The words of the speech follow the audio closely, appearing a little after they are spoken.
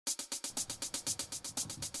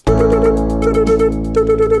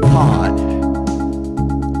We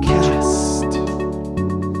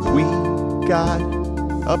got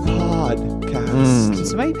a podcast. Did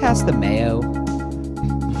somebody pass the mayo?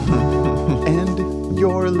 And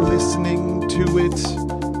you're listening to it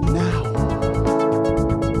now.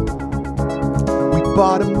 We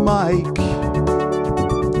bought a mic.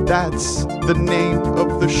 That's the name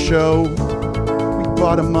of the show. We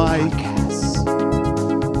bought a mic.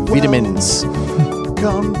 Vitamins.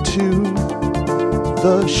 Welcome to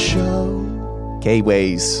the show.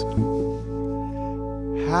 K-Ways.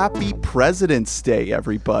 Happy President's Day,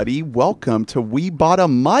 everybody. Welcome to We Bought a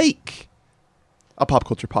Mic, a pop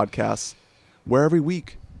culture podcast where every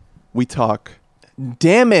week we talk.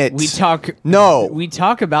 Damn it. We talk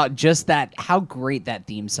about just that, how great that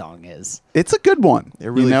theme song is. It's a good one.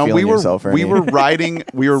 You're really feeling yourself, Ernie.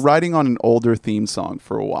 we were writing on an older theme song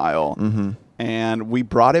for a while. Mm-hmm. And we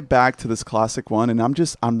brought it back to this classic one, and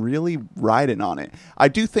I'm really riding on it. I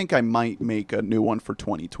do think I might make a new one for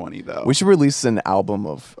 2020, though. We should release an album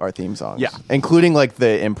of our theme songs. Yeah. Including like the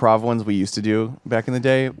improv ones we used to do back in the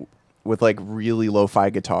day with like really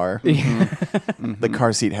lo-fi guitar. Mm-hmm. The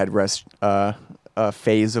car seat headrest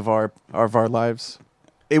phase of our lives.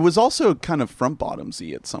 It was also kind of front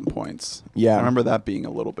bottom-y at some points. Yeah. I remember that being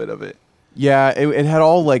a little bit of it. Yeah, it had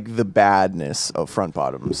all like the badness of front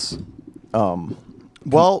bottoms.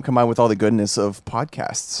 Well, combined with all the goodness of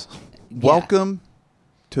podcasts. Yeah. Welcome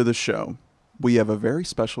to the show. We have a very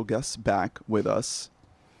special guest back with us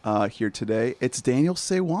here today. It's Daniel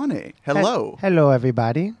Sewane. Hello. Hello,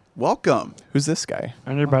 everybody. Welcome. Who's this guy?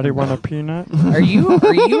 Anybody want a peanut? Are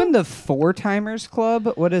you in the Four Timers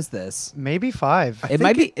Club? What is this? Maybe 5. It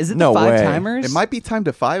might be. Is it no the Five way. Timers? It might be time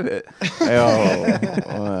to 5 it.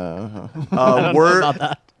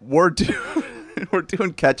 We're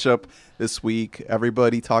doing catch up this week.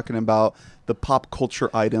 Everybody talking about the pop culture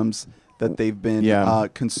items that they've been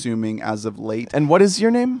consuming as of late. And what is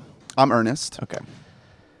your name? I'm Ernest. Okay.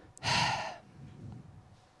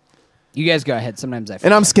 You guys go ahead. Sometimes I.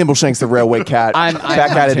 And I'm Skimbleshanks the Railway Cat. I'm back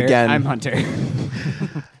Hunter. at it again. I'm Hunter.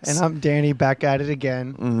 And I'm Danny, back at it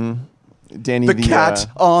again. Mm-hmm. Danny The cat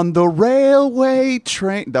on the railway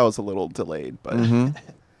train. That was a little delayed, but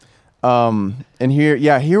and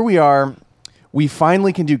here we are. We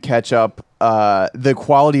finally can do ketchup. The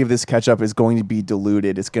quality of this ketchup is going to be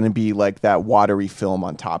diluted. It's going to be like that watery film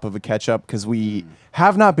on top of a ketchup because we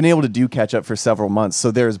have not been able to do ketchup for several months. So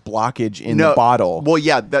there's blockage in the bottle. Well,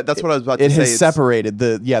 yeah, that's what I was about to say. It has separated.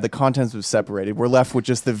 The contents have separated. We're left with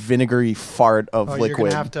just the vinegary fart of liquid. You're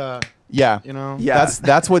going to have to, yeah. Yeah.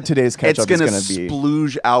 That's what today's ketchup is going to be. It's going to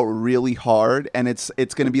splooge out really hard, and it's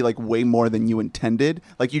going to be like way more than you intended.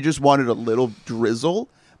 Like you just wanted a little drizzle,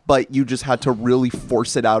 but you just had to really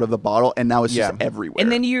force it out of the bottle, and now it's just everywhere.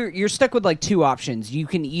 And then you're stuck with like two options. You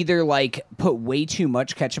can either like put way too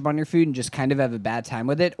much ketchup on your food and just kind of have a bad time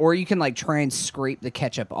with it, or you can like try and scrape the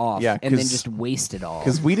ketchup off and then just waste it all.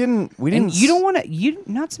 Because we didn't. And you don't want to. You're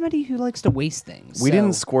not somebody who likes to waste things. We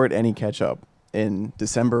didn't squirt any ketchup in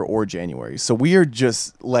December or January, so we are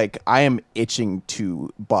just like I am itching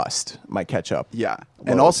to bust my ketchup. Yeah, load.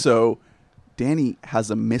 And also, Danny has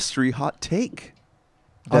a mystery hot take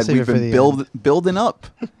that save we've it for been the building up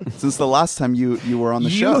since the last time you were on the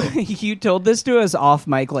show. You told this to us off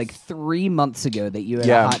mic like 3 months ago that you had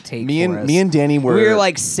a hot take. Me for us. and Danny were. We were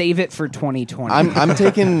like, save it for 2020.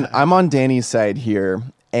 I'm on Danny's side here,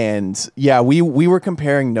 and we were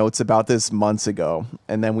comparing notes about this months ago,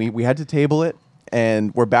 and then we had to table it,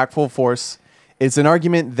 and we're back full force. It's an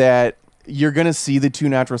argument that you're going to see the two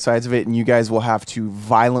natural sides of it, and you guys will have to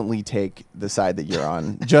violently take the side that you're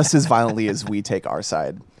on, just as violently as we take our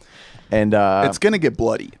side. And it's going to get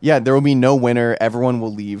bloody. Yeah, there will be no winner. Everyone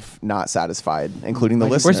will leave not satisfied, including the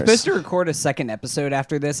listeners. We're supposed to record a second episode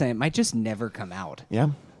after this, and it might just never come out. Yeah.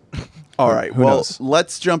 All right. Who knows?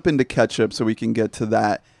 Let's jump into ketchup so we can get to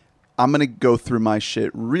that. I'm going to go through my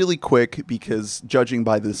shit really quick because judging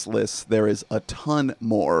by this list, there is a ton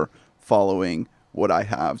more following what I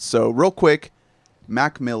have. So real quick,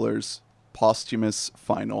 Mac Miller's posthumous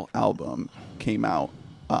final album came out,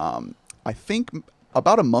 I think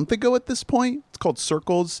about a month ago at this point. It's called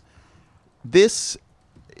Circles. This,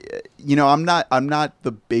 I'm not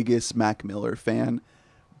the biggest Mac Miller fan,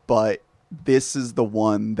 but this is the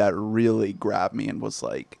one that really grabbed me and was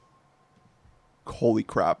like, holy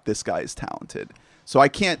crap, this guy is talented. So I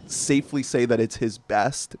can't safely say that it's his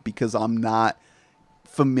best because I'm not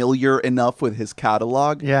familiar enough with his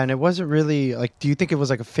catalog. Yeah, and it wasn't really like. Do you think it was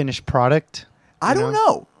like a finished product? I don't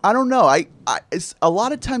know. It's a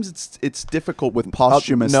lot of times it's difficult with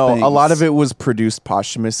posthumous no, things. a lot of it was produced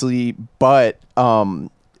posthumously, but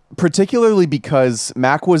particularly because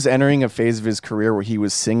Mac was entering a phase of his career where he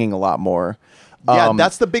was singing a lot more. Yeah,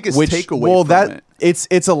 that's the biggest takeaway from it.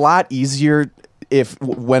 It's a lot easier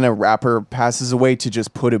when a rapper passes away to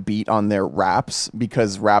just put a beat on their raps,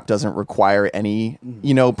 because rap doesn't require any,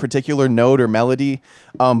 particular note or melody.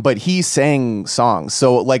 But he sang songs.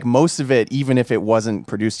 So like most of it, even if it wasn't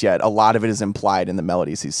produced yet, a lot of it is implied in the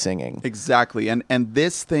melodies he's singing. Exactly. And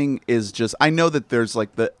this thing is just, I know that there's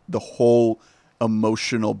like the whole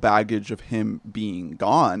emotional baggage of him being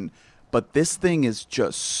gone, but this thing is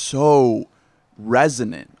just so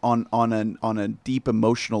resonant on a deep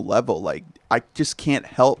emotional level. Like, I just can't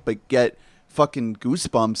help but get fucking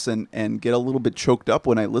goosebumps and get a little bit choked up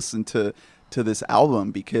when I listen to this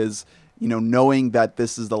album, because knowing that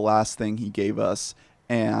this is the last thing he gave us,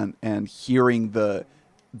 and hearing the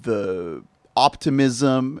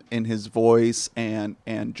optimism in his voice, and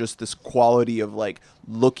just this quality of like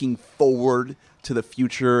looking forward to the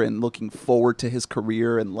future and looking forward to his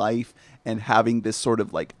career and life, and having this sort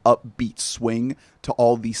of like upbeat swing to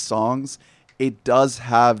all these songs, it does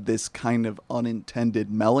have this kind of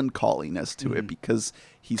unintended melancholiness to it, because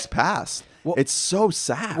he's passed. Well, it's so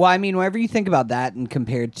sad. Well, I mean, whenever you think about that and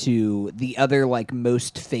compared to the other like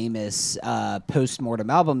most famous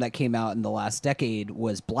post-mortem album that came out in the last decade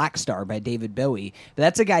was Black Star by David Bowie. But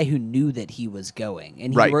that's a guy who knew that he was going,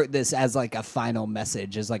 and he wrote this as like a final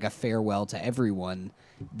message, as like a farewell to everyone,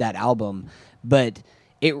 that album. But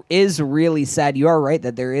it is really sad. You are right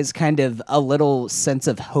that there is kind of a little sense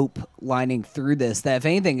of hope lining through this, that if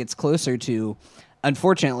anything, it's closer to,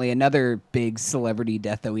 unfortunately, another big celebrity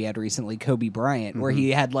death that we had recently, Kobe Bryant, where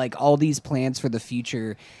he had like all these plans for the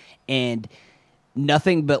future and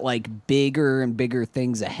nothing but like bigger and bigger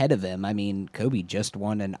things ahead of him. I mean, Kobe just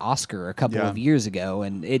won an Oscar a couple of years ago,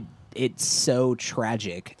 and it's so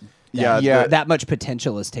tragic. That much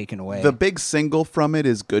potential is taken away. The big single from it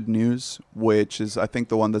is Good News, which is, I think,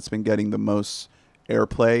 the one that's been getting the most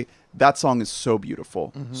airplay. That song is so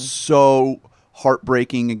beautiful, so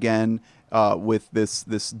heartbreaking again, with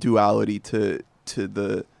this duality to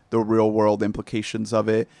the real world implications of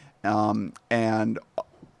it. And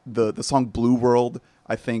the song Blue World,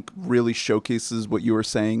 I think, really showcases what you were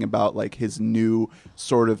saying about like his new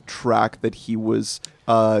sort of track that he was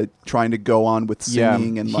trying to go on with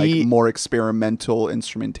singing and like more experimental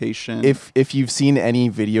instrumentation. If you've seen any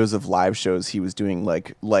videos of live shows he was doing,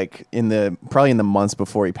 like probably in the months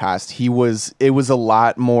before he passed, it was a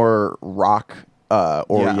lot more rock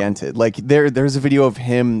oriented. Like there's a video of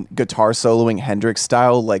him guitar soloing Hendrix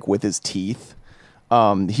style, like with his teeth.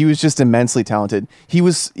 He was just immensely talented.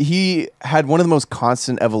 He had one of the most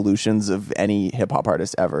constant evolutions of any hip hop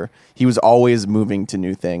artist ever. He was always moving to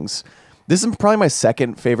new things. This is probably my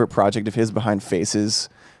second favorite project of his, behind Faces,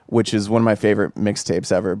 which is one of my favorite mixtapes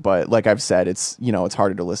ever. But like I've said, it's it's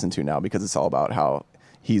harder to listen to now because it's all about how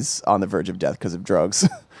he's on the verge of death because of drugs.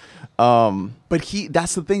 But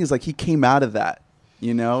that's the thing, is like he came out of that.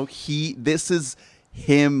 This is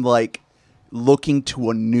him like looking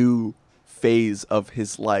to a new phase of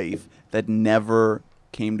his life that never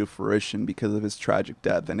came to fruition because of his tragic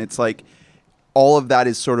death. And it's like all of that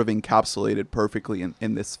is sort of encapsulated perfectly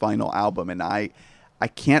in this final album, and I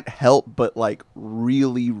can't help but like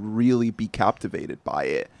really, really be captivated by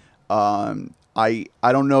it. I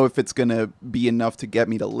don't know if it's gonna be enough to get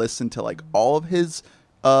me to listen to like all of his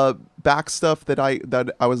back stuff that I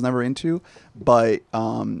was never into, but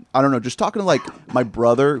I don't know, just talking to like my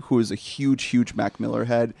brother, who is a huge Mac Miller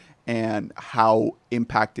head, and how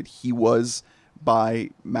impacted he was by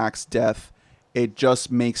Mac's death, it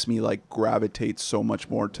just makes me like gravitate so much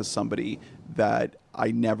more to somebody that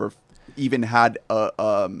I never even had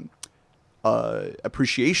a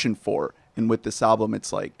appreciation for. And with this album,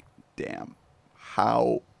 it's like, damn,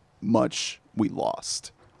 how much we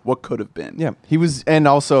lost. What could have been. Yeah, he was, and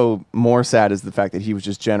also more sad is the fact that he was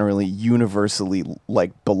just generally universally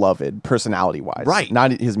like beloved personality wise. Right.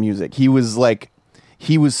 Not his music. He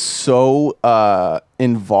was so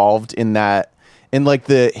involved in like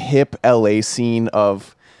the hip LA scene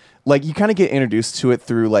of, like, you kind of get introduced to it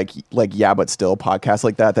through like Yeah But Still podcasts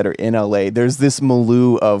like that are in LA. There's this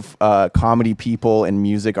milieu of comedy people and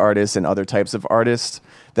music artists and other types of artists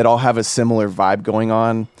that all have a similar vibe going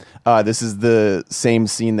on. This is the same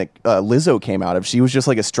scene that Lizzo came out of. She was just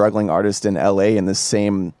like a struggling artist in LA in the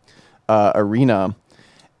same arena.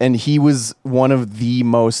 And he was one of the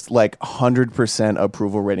most like 100%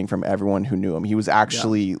 approval rating from everyone who knew him. He was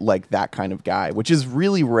actually like that kind of guy, which is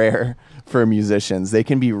really rare for musicians. They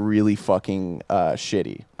can be really fucking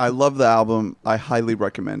shitty. I love the album. I highly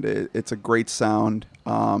recommend it. It's a great sound.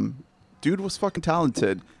 Dude was fucking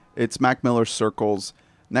talented. It's Mac Miller Circles.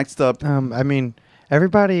 Next up. I mean,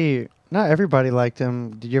 Not everybody liked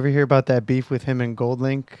him. Did you ever hear about that beef with him and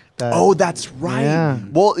Goldlink? Oh, that's right. Yeah.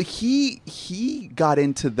 Well, he got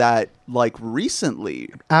into that like recently.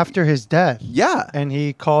 After his death. Yeah. And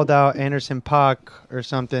he called out Anderson .Paak or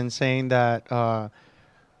something, saying that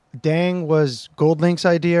Dang was Goldlink's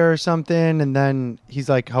idea or something, and then he's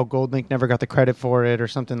like how Goldlink never got the credit for it or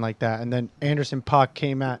something like that. And then Anderson .Paak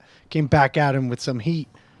came back at him with some heat.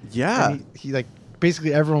 Yeah. And he like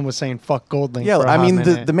basically everyone was saying fuck Goldlink. Yeah, for a I hot mean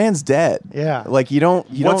minute. the man's dead. Yeah. Like you don't.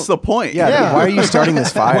 What's the point? Yeah. Yeah. Why are you starting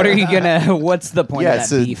this fire? What are you gonna? What's the point Yeah, of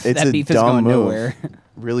that beef? it's That a beef is dumb going move. nowhere.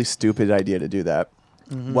 Really stupid idea to do that.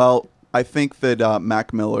 Well, I think that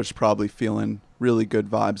Mac Miller's probably feeling really good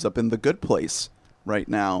vibes up in the good place right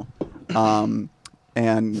now. And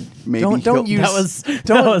maybe Don't he'll- use.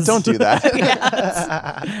 Don't do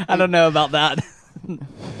that. I don't know about that.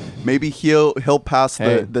 maybe he'll pass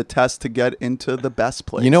Hey. the test to get into the best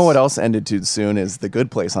place. You know what else ended too soon is The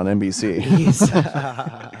Good Place on NBC.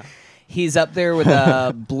 He's up there with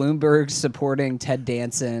Bloomberg supporting Ted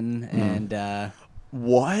Danson, and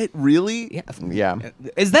What? Really? yeah. Yeah.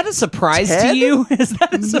 Is that a surprise to Ted? you? Is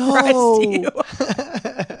that a surprise No. to you?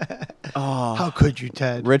 How could you,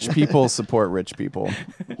 Ted? Rich people support rich people.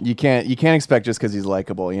 You can't expect just because he's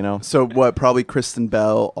likable, you know. So what? Probably Kristen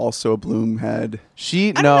Bell, also a Bloomhead. She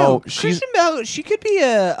I don't know. she's. Christian Bell. She could be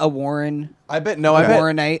a Warren. I bet no. I bet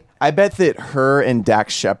Warrenite. I bet that her and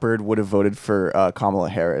Dax Shepard would have voted for Kamala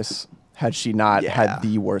Harris had she not Yeah. had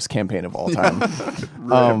the worst campaign of all time.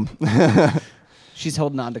 She's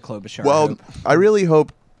holding on to Klobuchar. I Well, hope. I really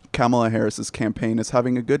hope Kamala Harris's campaign is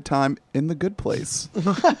having a good time in the good place.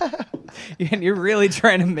 And you're really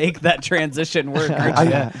trying to make that transition work, aren't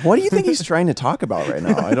you? What do you think he's trying to talk about right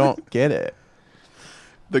now? I don't get it.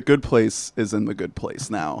 The good place is in the good place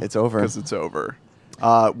now. It's over. Because it's over.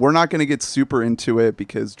 We're not going to get super into it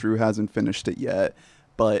because Drew hasn't finished it yet.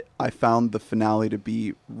 But I found the finale to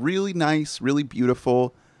be really nice, really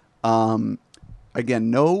beautiful.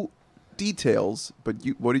 Again, no details, but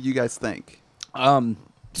what do you guys think?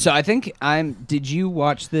 So I think Did you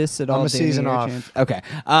watch this at all? I'm a Danny, season or off. chance? Okay.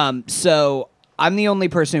 So I'm the only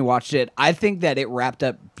person who watched it. I think that it wrapped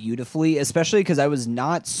up beautifully, especially because I was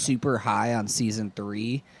not super high on season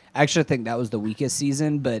 3. I actually think that was the weakest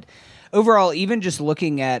season, but overall, even just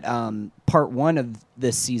looking at part 1 of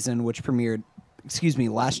this season, which premiered,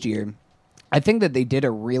 last year, I think that they did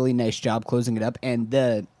a really nice job closing it up, and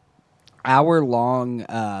the hour-long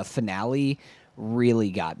finale really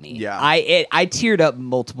got me. Yeah. I teared up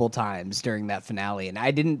multiple times during that finale, and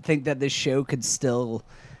I didn't think that this show could still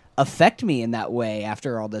affect me in that way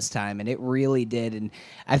after all this time, and it really did. And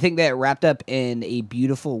I think that it wrapped up in a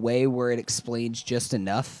beautiful way where it explains just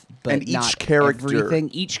enough, but And each not character- everything.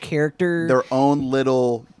 Each character, Their own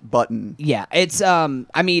little button. yeah, it's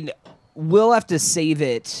I mean, we'll have to save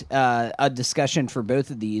it a discussion for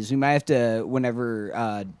both of these. We might have to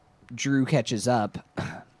whenever Drew catches up.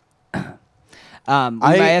 We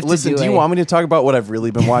might have Listen, to do you want me to talk about what I've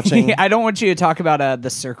really been watching? I don't want you to talk about The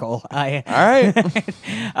Circle. All right.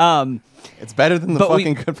 It's better than the but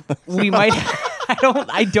fucking Good Place. we might.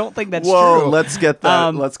 I don't think that's Whoa, true. let's get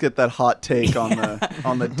that. Let's get that hot take on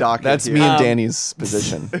the docket. That's here. me and Danny's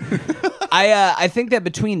position. I think that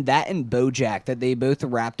between that and BoJack, that they both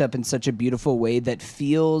wrapped up in such a beautiful way that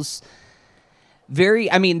feels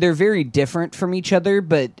very. I mean, they're very different from each other,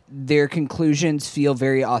 but their conclusions feel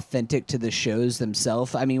very authentic to the shows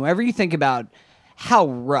themselves. I mean, whenever you think about how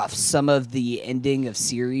rough some of the ending of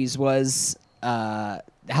series was,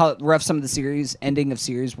 how rough some of the series ending of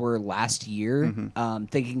series were last year.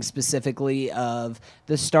 Thinking specifically of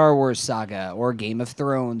the Star Wars saga or Game of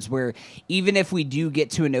Thrones, where even if we do get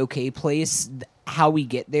to an okay place, how we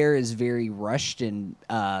get there is very rushed and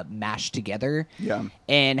mashed together. Yeah.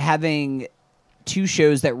 And having two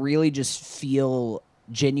shows that really just feel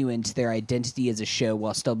genuine to their identity as a show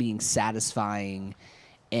while still being satisfying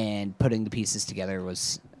and putting the pieces together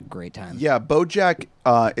was a great time. Yeah, BoJack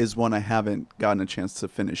is one I haven't gotten a chance to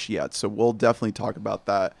finish yet, so we'll definitely talk about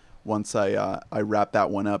that once I wrap that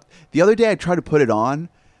one up. The other day I tried to put it on,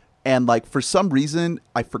 and like for some reason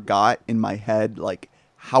I forgot in my head like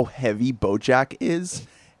how heavy BoJack is,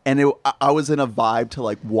 and I was in a vibe to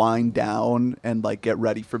like wind down and like get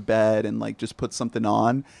ready for bed and like just put something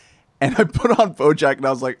on, and I put on BoJack and I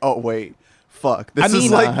was like, oh wait. Fuck. This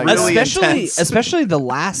is like really intense. especially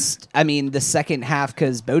the second half,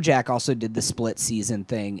 because BoJack also did the split season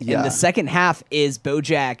thing, Yeah. and the second half is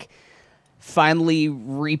BoJack finally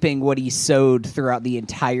reaping what he sowed throughout the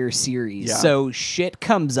entire series. Yeah. So shit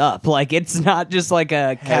comes up. Like it's not just like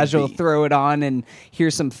a casual Heavy. throw it on and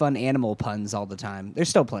here's some fun animal puns all the time. There's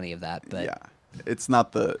still plenty of that, but Yeah. It's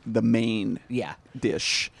not the main Yeah.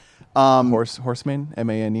 dish. Horsemane,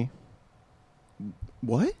 MANE.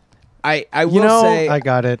 What? I will know, say I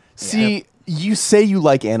got it. See, you say you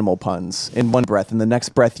like animal puns in one breath, and the next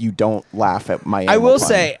breath you don't laugh at my. I Animal will pun.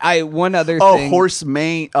 say one other Oh, thing. horse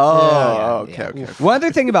mane. Oh, Yeah, okay, yeah. okay. One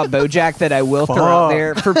other thing about BoJack that I will throw out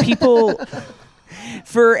there for people,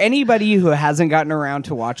 for anybody who hasn't gotten around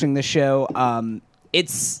to watching the show,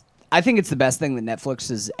 I think it's the best thing that Netflix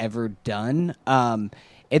has ever done.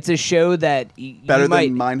 It's a show that Better you might,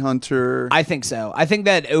 than Mindhunter. I think so. I think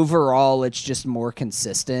that overall it's just more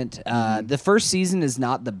consistent. The first season is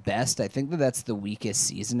not the best. I think that's the weakest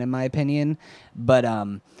season in my opinion. But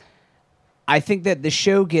I think that the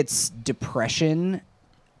show gets depression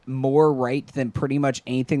more right than pretty much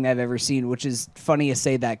anything that I've ever seen, which is funny to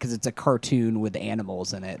say that because it's a cartoon with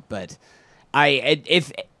animals in it. But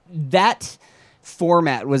if that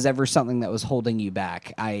format was ever something that was holding you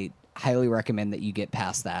back, I highly recommend that you get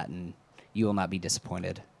past that and you will not be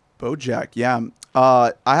disappointed. BoJack. Yeah.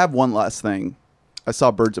 I have one last thing. I saw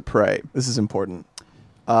Birds of Prey. This is important.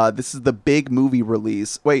 This is the big movie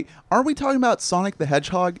release. Wait, aren't we talking about Sonic the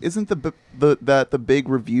Hedgehog? Isn't the big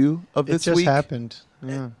review of It this just week? happened.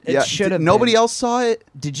 Yeah. It should have Nobody been. else saw it?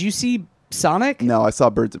 Did you see Sonic? No, I saw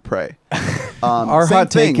Birds of Prey. Our same hot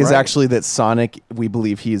take thing, is right? actually that Sonic. We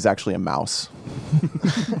believe he is actually a mouse.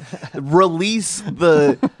 Release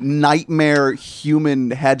the nightmare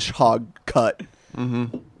human hedgehog cut.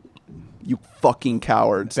 Mm-hmm. You fucking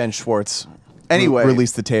cowards. Ben Schwartz. Anyway.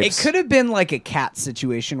 Release the It tapes. could have been like a cat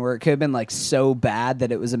situation where it could have been like so bad that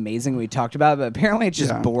it was amazing we talked about it, but apparently it's just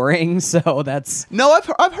Yeah. boring, so that's... No, I've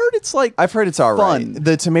heard it's like I've heard it's all right. fun.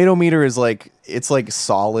 The tomato meter is like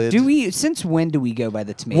solid. Since when do we go by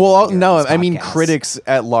the tomato Well, meter on no, this I mean podcast? critics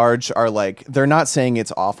at large are like they're not saying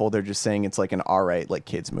it's awful. They're just saying it's like an all right like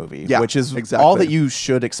kids movie, Yeah, which is exactly. all that you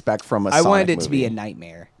should expect from a. I Sonic wanted it to be movie. a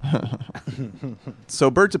nightmare. So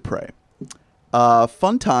Birds of Prey.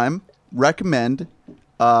 Fun time. Recommend.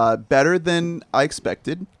 Better than I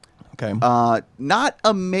expected. Okay. Not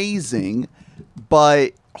amazing,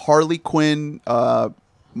 but Harley Quinn,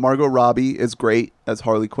 Margot Robbie is great as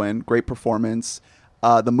Harley Quinn. Great performance.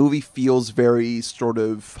 The movie feels very sort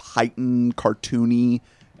of heightened, cartoony.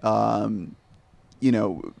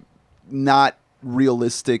 Not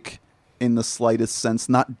realistic in the slightest sense.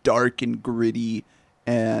 Not dark and gritty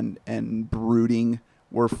and brooding.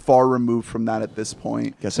 We're far removed from that at this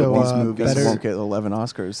point. Guess So, what these uh, movies better- won't get 11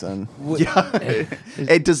 Oscars then. Yeah,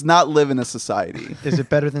 it does not live in a society. Is it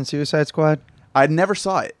better than Suicide Squad? I never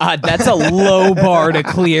saw it. That's a low bar to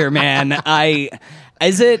clear, man.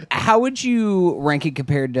 How would you rank it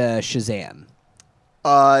compared to Shazam?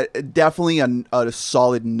 Definitely a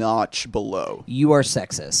solid notch below. You are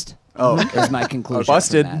sexist. Oh, Is my conclusion. from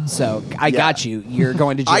Busted. that. So I Yeah. got you. You're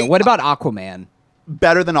going to jail. I- What about Aquaman?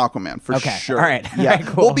 better than Aquaman for Okay, sure. all right, Yeah. all right,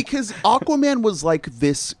 cool. Well, because Aquaman was like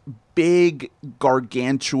this big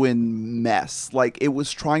gargantuan mess. Like it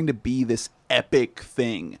was trying to be this epic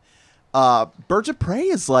thing. Birds of Prey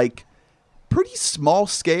is like pretty small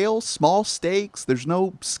scale, small stakes. There's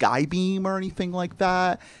no sky beam or anything like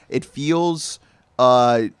that. It feels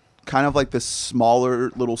kind of like this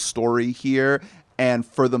smaller little story here, and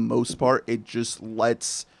for the most part, it just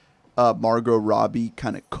lets Margot Robbie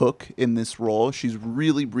kind of cook in this role. She's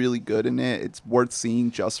really, really good in it. It's worth seeing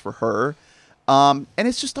just for her. And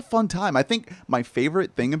it's just a fun time. I think my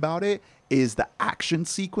favorite thing about it is the action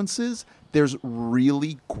sequences. There's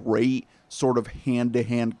really great sort of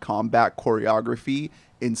hand-to-hand combat choreography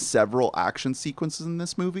in several action sequences in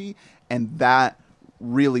this movie, and that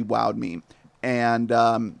really wowed me. And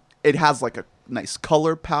it has like a nice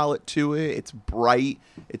color palette to it. It's bright,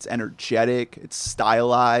 it's energetic, it's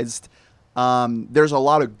stylized. There's a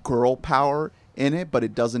lot of girl power in it, but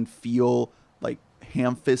it doesn't feel like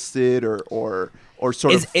ham-fisted or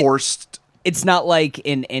sort Is of it- forced. It's not like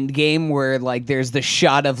in Endgame where like there's the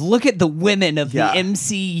shot of look at the women of Yeah. the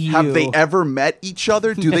MCU. Have they ever met each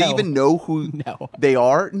other? Do they No. even know who No. they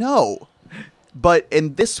are? No. But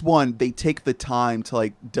in this one, they take the time to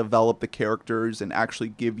like develop the characters and actually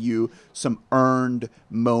give you some earned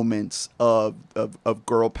moments of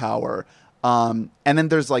girl power. And then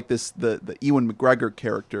there's like the Ewan McGregor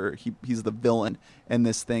character. He's the villain in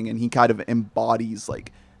this thing, and he kind of embodies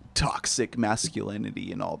like toxic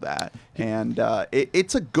masculinity and all that. And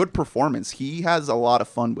it's a good performance. He has a lot of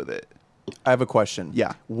fun with it I have a question.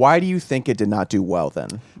 Yeah. Why do you think it did not do well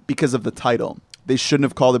then? because of the title. They shouldn't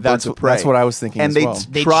have called it Birds of Prey. That's what I was thinking And as they well.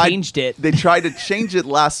 They tried, changed it. They tried to change it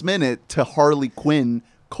last minute to Harley Quinn :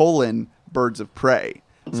 Birds of Prey.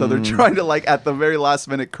 So they're trying to like at the very last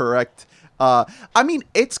minute correct. I mean,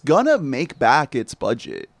 it's gonna make back its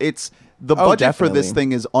budget. The Oh, budget for this definitely.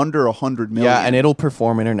 thing is under $100 million. Yeah, and it'll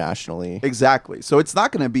perform internationally. exactly. So it's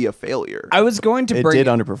not going to be a failure. I was going to It bring did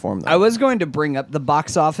underperform, though. I was going to bring up the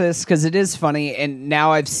box office because it is funny, and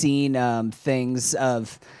now I've seen things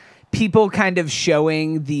of people kind of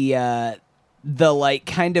showing the like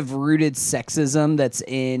kind of rooted sexism that's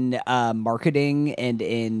in marketing and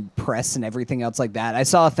in press and everything else like that. I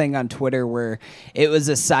saw a thing on Twitter where it was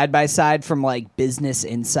a side by side from like Business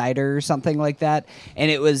Insider or something like that,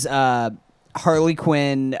 and it was Harley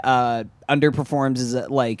Quinn underperforms as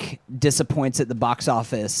like disappoints at the box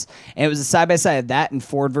office, and it was a side by side of that and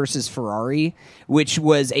Ford versus Ferrari, which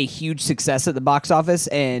was a huge success at the box office,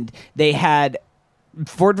 and they had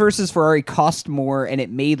Ford versus Ferrari cost more and it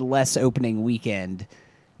made less opening weekend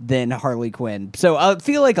than Harley Quinn. So I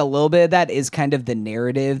feel like a little bit of that is kind of the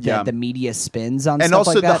narrative that Yeah. the media spins on and stuff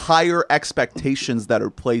also like the that. higher expectations that are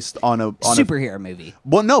placed on a Superhero movie.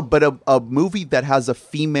 well, no, but a movie that has a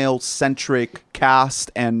female-centric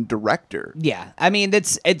cast and director. Yeah, I mean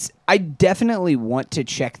it's. I definitely want to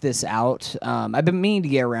check this out. I've been meaning to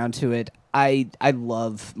get around to it. I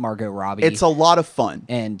love Margot Robbie. It's a lot of fun.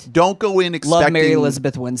 And don't go in expecting. love Mary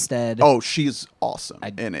Elizabeth Winstead. Oh, she's awesome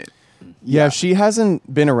in it. Yeah, she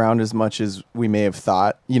hasn't been around as much as we may have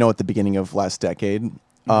thought, at the beginning of last decade.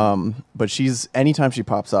 But anytime she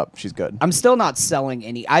pops up, she's good. I'm still not selling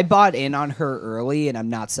any. I bought in on her early, and I'm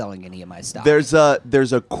not selling any of my stock. There's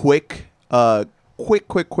a quick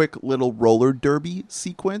little roller derby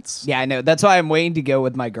sequence. Yeah, I know. That's why I'm waiting to go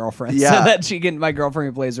with my girlfriend, Yeah. so that my girlfriend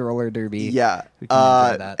who plays roller derby. Yeah. we can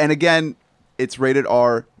enjoy that. And again, it's rated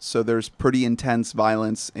R, so there's pretty intense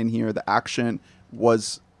violence in here. The action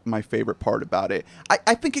was my favorite part about it.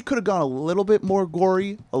 I think it could have gone a little bit more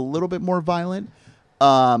gory, a little bit more violent.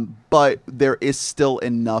 But there is still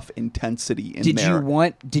enough intensity in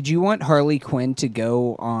there. Did you want Harley Quinn to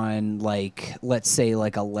go on, like, let's say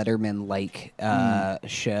like a Letterman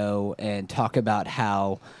show and talk about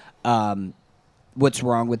how what's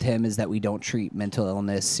wrong with him is that we don't treat mental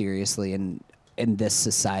illness seriously in this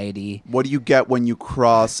society? What do you get when you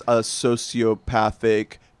cross a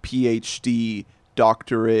sociopathic PhD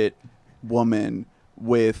doctorate woman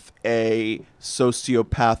with a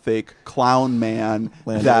sociopathic clown man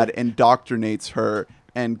Lando. that indoctrinates her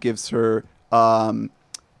and gives her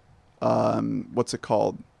what's it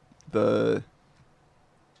called? I'm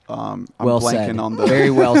Well blanking said. on the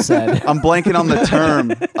Very well said. I'm blanking on the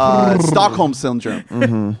term. Stockholm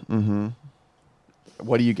syndrome.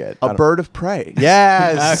 What do you get? A bird of prey.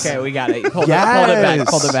 Yes. Okay, we got it. Hold it Yes. back.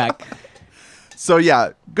 Hold it back. So yeah,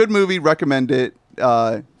 good movie. Recommend it.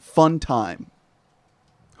 Fun time.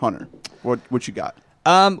 Hunter, what you got?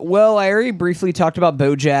 Well, I already briefly talked about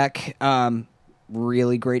BoJack.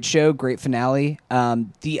 Really great show, great finale.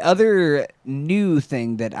 The other new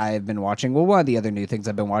thing that I have been watching, well, one of the other new things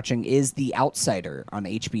I've been watching is The Outsider on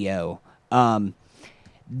HBO.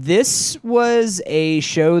 This was a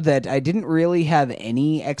show that I didn't really have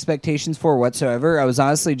any expectations for whatsoever. I was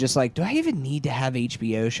honestly just like, do I even need to have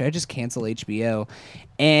HBO? Should I just cancel HBO?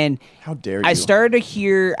 And How dare you? I started to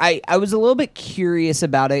hear, I was a little bit curious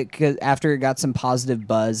about it 'cause after it got some positive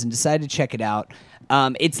buzz and decided to check it out.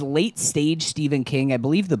 It's late stage Stephen King. I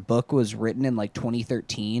believe the book was written in like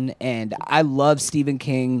 2013, and I love Stephen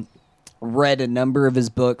King. Read a number of his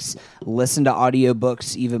books, listened to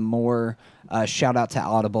audiobooks even more. Shout out to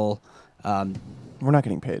Audible. We're not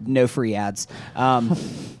getting paid. No free ads.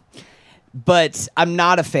 But I'm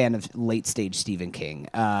not a fan of late stage Stephen King.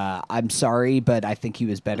 I'm sorry, but I think he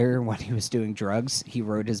was better when he was doing drugs. He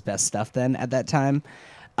wrote his best stuff then at that time.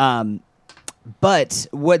 But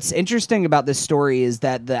what's interesting about this story is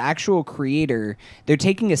that the actual creator, they're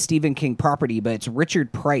taking a Stephen King property, but it's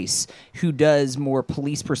Richard Price who does more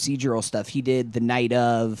police procedural stuff. He did The Night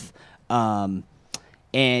Of,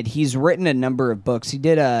 and he's written a number of books. He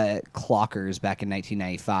did Clockers back in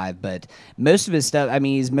 1995, but most of his stuff, I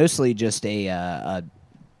mean, he's mostly just a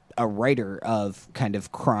writer of kind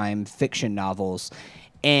of crime fiction novels.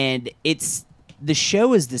 And the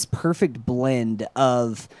show is this perfect blend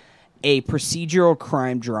of a procedural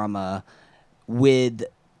crime drama with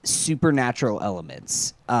supernatural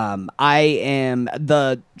elements.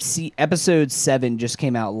 Episode 7 just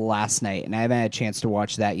came out last night, and I haven't had a chance to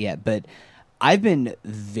watch that yet, but I've been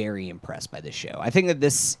very impressed by this show. I think that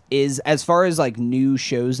this is, as far as like new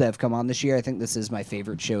shows that have come on this year, I think this is my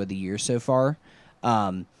favorite show of the year so far.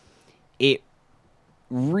 It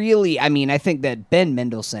really, I mean, I think that Ben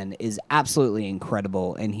Mendelsohn is absolutely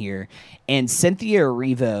incredible in here, and Cynthia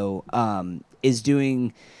Erivo is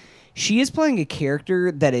doing. she is playing a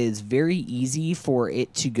character that is very easy for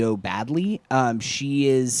it to go badly.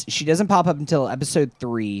 She doesn't pop up until episode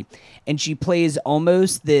 3, and she plays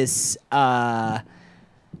almost this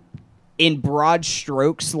in broad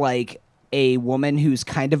strokes like a woman who's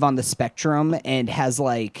kind of on the spectrum and has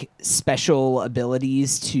like special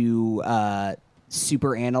abilities to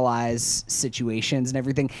super analyze situations and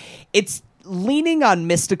everything. It's leaning on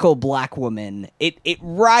mystical black woman. It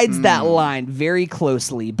rides that line very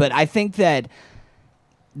closely, but I think that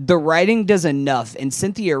the writing does enough, and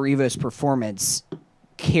Cynthia Erivo's performance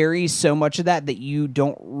carries so much of that you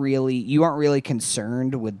aren't really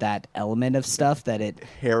concerned with that element of stuff that it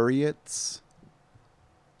Harriet's.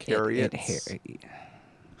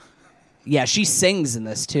 Yeah, she sings in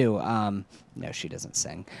this too. No, she doesn't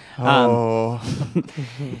sing.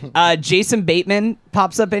 Jason Bateman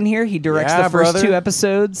pops up in here. He directs the first 2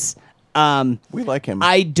 episodes. We like him.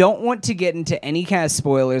 I don't want to get into any kind of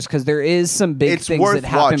spoilers because there is some big things that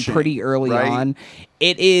happen pretty early on.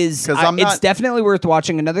 It is. It's definitely worth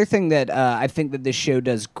watching. Another thing that I think that this show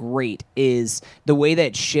does great is the way that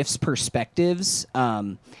it shifts perspectives.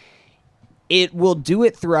 It will do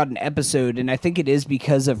it throughout an episode, and I think it is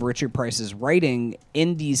because of Richard Price's writing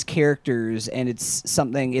in these characters, and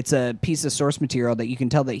it's a piece of source material that you can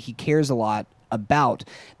tell that he cares a lot about,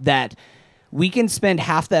 that we can spend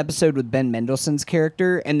half the episode with Ben Mendelsohn's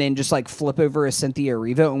character and then just like flip over a Cynthia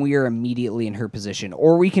Erivo and we are immediately in her position.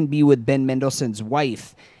 Or we can be with Ben Mendelsohn's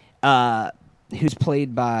wife, who's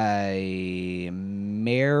played by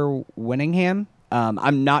Mare Winningham.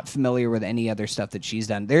 I'm not familiar with any other stuff that she's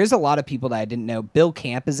done. There's a lot of people that I didn't know. Bill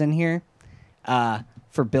Camp is in here.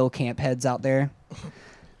 For Bill Camp heads out there.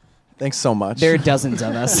 Thanks so much. There are dozens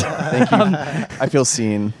of us. Thank you. I feel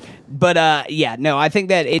seen. But I think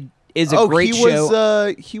that it is a great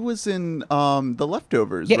show. He was in The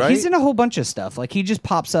Leftovers, yeah, right? He's in a whole bunch of stuff. Like, he just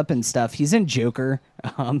pops up in stuff. He's in Joker,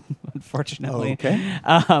 unfortunately.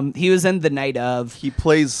 Oh, okay. He was in The Night Of. He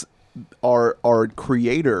plays our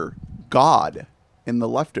creator, God, in The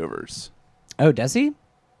Leftovers. Oh, does he?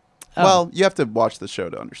 Oh. Well, you have to watch the show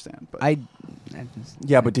to understand. But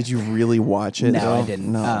Yeah, but did you really watch it? No, I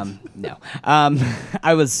didn't. No. No.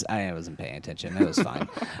 I wasn't paying attention. It was fine.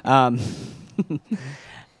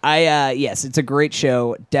 Yes, it's a great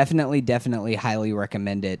show. Definitely highly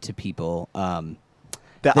recommend it to people.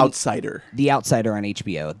 The Outsider. The Outsider on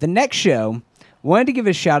HBO. The next show, wanted to give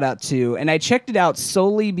a shout out to, and I checked it out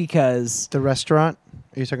solely because The restaurant?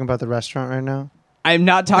 Are you talking about the restaurant right now? I'm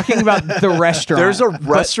not talking about the restaurant. There's a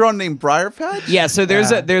restaurant named Briar Patch? Yeah, so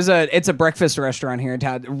it's a breakfast restaurant here in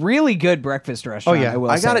town. Really good breakfast restaurant. Oh, yeah.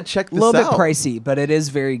 I gotta check this out. A little out. bit pricey, but it is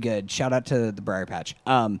very good. Shout out to the Briar Patch.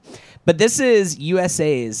 But this is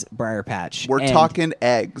USA's Briar Patch. We're talking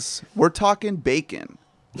eggs. We're talking bacon.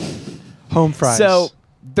 Home fries. So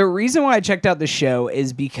the reason why I checked out the show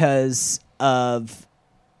is because of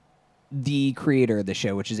the creator of the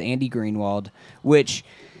show, which is Andy Greenwald, which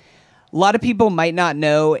a lot of people might not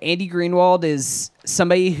know. Andy Greenwald is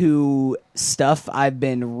somebody who stuff I've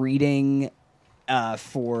been reading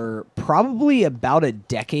for probably about a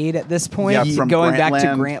decade at this point. Yeah, from going back to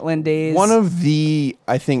Grantland. Grantland days. One of the,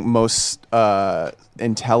 I think, most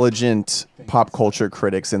intelligent pop culture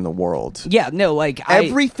critics in the world. Yeah, no, like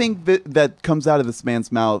Everything that comes out of this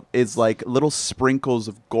man's mouth is like little sprinkles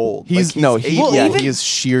of gold. He even- is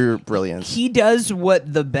sheer brilliance. He does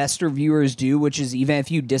what the best reviewers do, which is even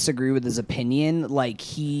if you disagree with his opinion, like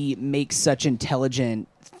he makes such intelligent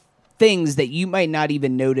things that you might not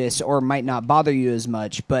even notice or might not bother you as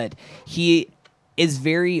much, but he is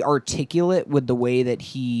very articulate with the way that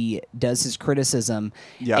he does his criticism.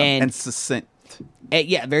 Yeah, and succinct.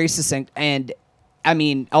 Yeah, very succinct. And I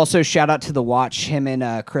mean, also shout out to The Watch, him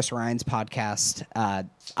and Chris Ryan's podcast.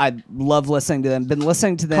 I love listening to them. Been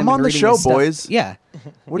listening to them. Come on and the reading show, his stuff.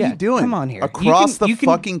 What Yeah. are you doing? Come on here. Across You can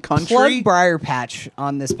fucking country? Plug Briar Patch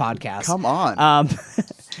on this podcast. Come on.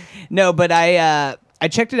 No, but I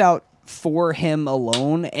checked it out for him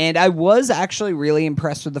alone, and I was actually really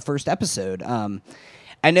impressed with the first episode.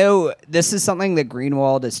 I know this is something that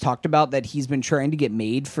Greenwald has talked about that he's been trying to get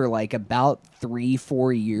made for like about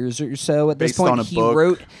 3-4 years or so at this Based point. on a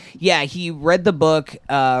book? He read the book,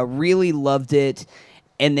 really loved it,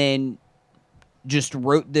 and then just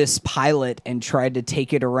wrote this pilot and tried to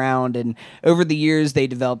take it around. And over the years, they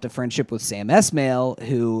developed a friendship with Sam Esmail,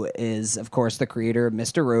 who is, of course, the creator of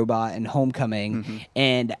Mr. Robot and Homecoming. Mm-hmm.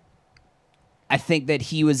 And I think that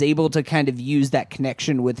he was able to kind of use that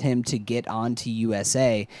connection with him to get onto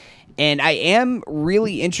USA. And I am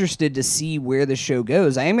really interested to see where the show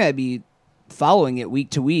goes. I am going to be following it week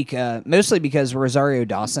to week, mostly because Rosario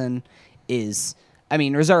Dawson is I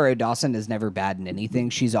mean, Rosario Dawson is never bad in anything.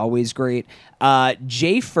 She's always great.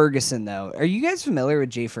 Jay Ferguson, though. Are you guys familiar with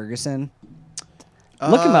Jay Ferguson?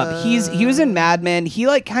 Look him up. He was in Mad Men. He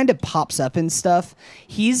like kind of pops up and stuff.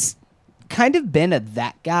 He's kind of been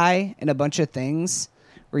that guy in a bunch of things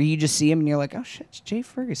where you just see him and you're like, oh shit, it's Jay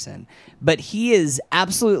Ferguson. But he is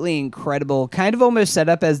absolutely incredible. Kind of almost set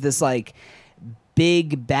up as this like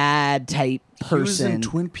big bad type person. He was in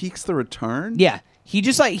Twin Peaks: The Return. Yeah, he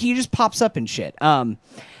just pops up and shit.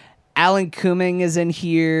 Alan Cumming is in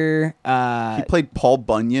here. He played Paul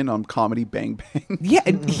Bunyan on Comedy Bang Bang. Yeah,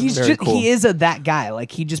 he's Very just cool. he is that guy. Like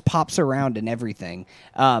he just pops around and everything.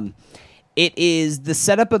 It is the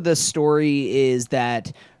setup of the story is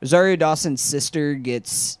that Rosario Dawson's sister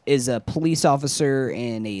is a police officer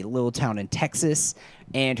in a little town in Texas,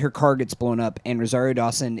 and her car gets blown up, and Rosario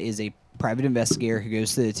Dawson is a private investigator who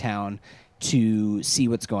goes to the town to see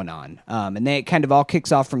what's going on. And then it kind of all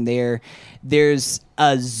kicks off from there. There's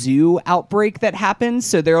a zoo outbreak that happens,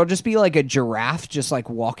 so there'll just be like a giraffe just like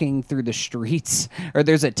walking through the streets, or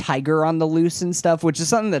there's a tiger on the loose and stuff, which is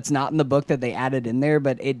something that's not in the book that they added in there,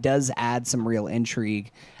 but it does add some real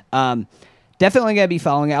intrigue. Definitely gonna be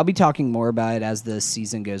following it. I'll be talking more about it as the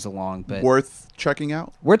season goes along, but Worth checking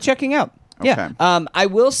out. worth checking out. Yeah. Okay. I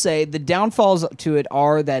will say the downfalls to it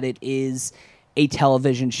are that it is a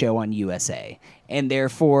television show on USA, and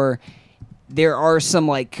therefore there are some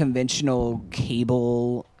like conventional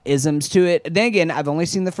cable isms to it. Then again, I've only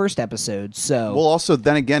seen the first episode, so Well, also,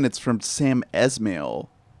 then again, it's from Sam Esmail.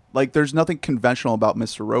 Like, there's nothing conventional about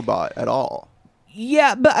Mr. Robot at all.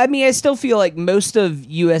 yeah, but I mean, I still feel like most of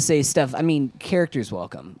USA stuff. I mean, characters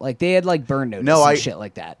welcome. Like they had like burn notice and shit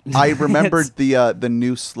like that. I remembered the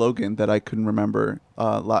new slogan that I couldn't remember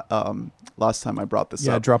last time I brought this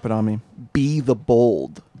Yeah, up. drop it on me. Be the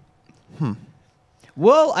bold.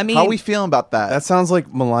 Well, I mean, How are we feeling about that? That sounds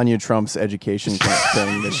like Melania Trump's education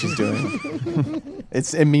thing that she's doing.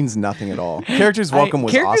 It means nothing at all. Characters Welcome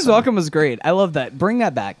was Characters awesome. Welcome was great. I love that. Bring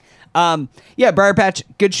that back. Yeah, Briar Patch,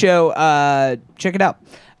 good show. Check it out.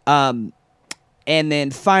 And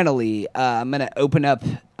then finally, I'm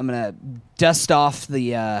gonna dust off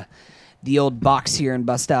the old box here and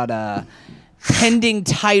bust out a pending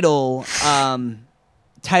title.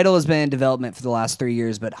 Title has been in development for the last 3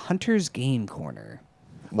 years, but Hunter's Game Corner.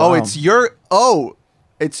 Oh, Wow. it's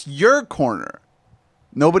your corner.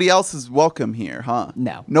 Nobody else is welcome here, huh?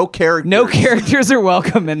 No. No characters. No characters are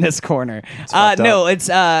welcome in this corner. fucked No, up. it's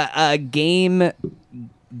a game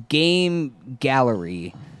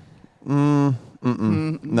gallery. No.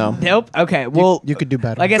 Nope. Okay. Well, You could do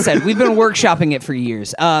better. like I said, we've been workshopping it for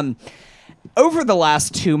years. Over the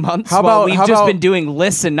last 2 months, How while about- we've how just about- been doing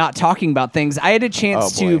lists and not talking about things, I had a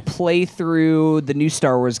chance Oh, to boy. play through the new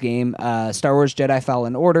Star Wars game, Star Wars Jedi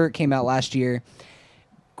Fallen Order. It came out last year.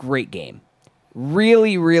 Great game.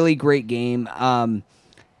 Really, really great game.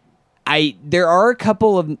 There are a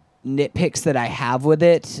couple of nitpicks that I have with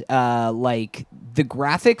it. Like the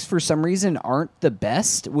graphics for some reason aren't the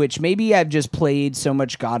best, which maybe I've just played so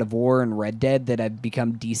much God of War and Red Dead that I've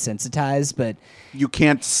become desensitized, but You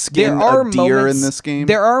can't skin there are a deer moments, in this game.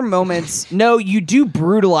 There are moments. No, you do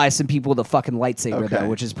brutalize some people with a fucking lightsaber Okay. though,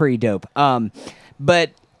 which is pretty dope.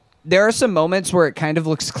 But there are some moments where it kind of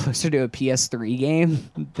looks closer to a PS3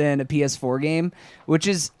 game than a PS4 game, which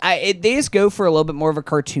is they just go for a little bit more of a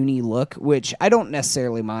cartoony look, which I don't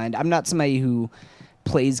necessarily mind. I'm not somebody who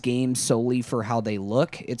plays games solely for how they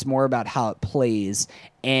look. It's more about how it plays,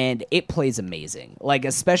 and it plays amazing. Like,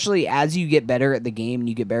 especially as you get better at the game and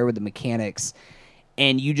you get better with the mechanics,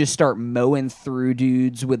 and you just start mowing through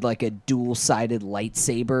dudes with like a dual-sided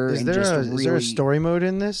lightsaber. Is and there just is there a story mode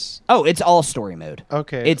in this? Oh, it's all story mode.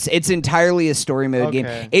 Okay. It's entirely a story mode Okay.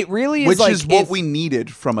 game. It really is which like is what if- we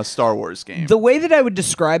needed from a Star Wars game. The way that I would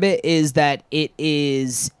describe it is that it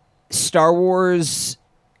is Star Wars.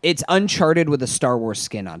 It's Uncharted with a Star Wars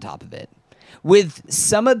skin on top of it. With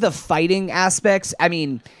some of the fighting aspects, I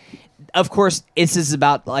mean, of course, this is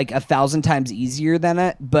about like 1,000 times easier than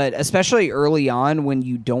it, but especially early on when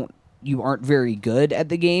you aren't very good at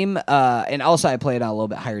the game, and also I play it on a little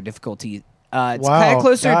bit higher difficulty. It's kind Wow, of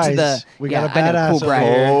closer to guys, the. we yeah, got a I know, badass cool over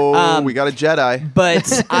Brian. here. oh, we got a Jedi. But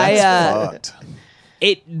Fucked.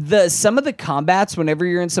 some of the combats whenever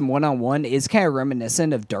you're in some one-on-one is kind of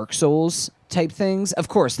reminiscent of Dark Souls type things. Of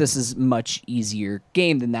course, this is much easier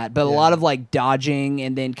game than that, but a lot of like dodging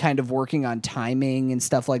and then kind of working on timing and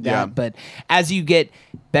stuff like that. Yeah. But as you get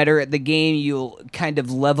better at the game, you'll kind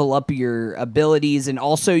of level up your abilities, and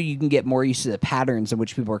also you can get more used to the patterns in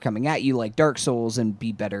which people are coming at you, like Dark Souls, and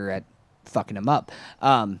be better at fucking them up.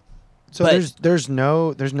 So but- there's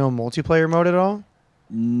no multiplayer mode at all?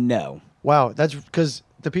 No. Wow, that's because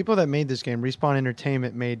the people that made this game, Respawn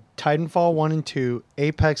Entertainment, made Titanfall 1 and 2,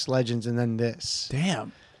 Apex Legends, and then this.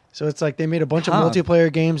 Damn. So it's like they made a bunch of Huh.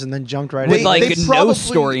 multiplayer games and then jumped right With in. like they no probably-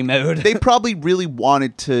 story mode. They probably really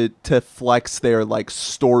wanted to flex their like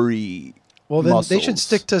story. Well, then they muscles. should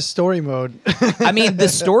stick to story mode. I mean, the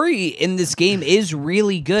story in this game is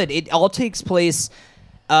really good. It all takes place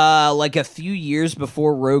like a few years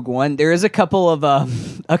before Rogue One. There is a couple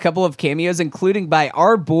of cameos, including by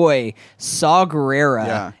our boy Saw Gerrera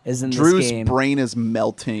Yeah, is in Drew's this game. brain is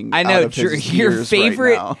melting. I out know of his Drew, your ears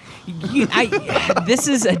favorite. Right now. This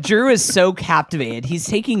is Drew is so captivated. He's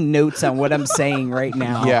taking notes on what I'm saying right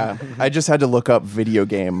now. Yeah, I just had to look up video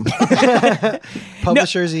game.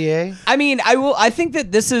 Publishers EA. I mean, I think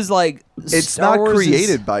that this is like It's Star not Wars is-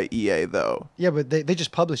 created by EA though. Yeah, but they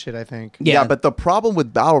just publish it, I think. Yeah. But the problem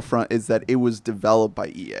with Battlefront is that it was developed by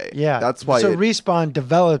EA. Yeah. That's why. So Respawn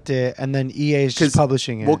developed it, and then EA is just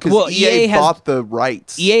publishing it. Well, because Well, EA, EA has- bought the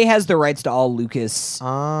rights. EA has the rights to all Lucas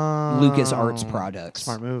Lucas Arts products.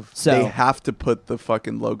 Smart move. So, they have to put the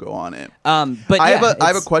fucking logo on it. but I yeah, have a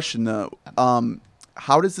it's- question though.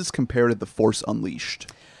 How does this compare to The Force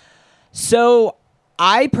Unleashed? So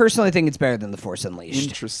I personally think it's better than The Force Unleashed.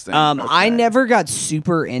 Interesting. I Okay. never got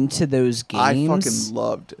super into those games. I fucking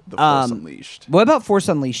loved The Force Unleashed. What about Force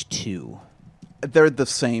Unleashed 2? They're the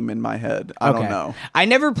same in my head. I don't know. I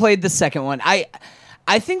never played the second one. I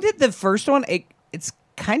think that the first one it's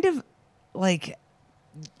kind of like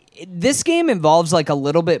this game involves like a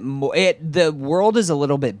little bit more. The world is a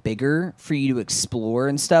little bit bigger for you to explore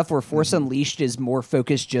and stuff. Where Force Unleashed is more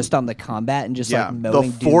focused just on the combat and just Yeah, like the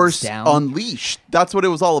mowing dudes Force down. Unleashed. That's what it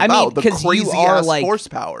was all I about. mean, the because crazy you are ass like force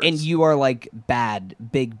powers. and you are like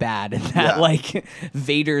big bad, and that Yeah. like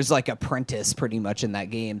Vader's like apprentice pretty much in that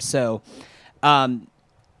game. So,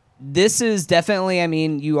 this is definitely. I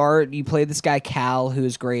mean, you play this guy Cal, who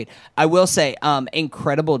is great. I will say,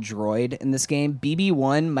 incredible droid in this game.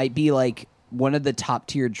 BB-1 might be like one of the top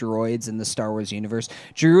tier droids in the Star Wars universe.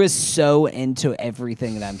 Drew is so into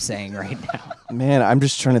everything that I'm saying right now. Man, I'm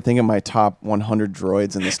just trying to think of my top 100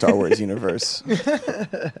 droids in the Star Wars universe.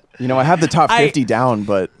 You know, I have the top 50 down,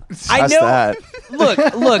 but I past know. that.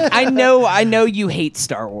 Look. I know you hate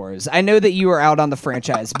Star Wars. I know that you are out on the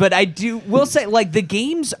franchise, but will say like the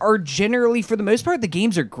games are generally, for the most part, the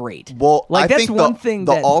games are great. well, like I that's think one the, thing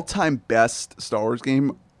the that all-time best Star Wars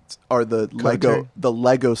game are the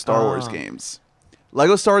Lego Star Wars games.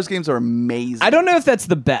 Lego Star Wars games are amazing. I don't know if that's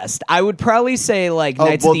the best. I would probably say like Oh,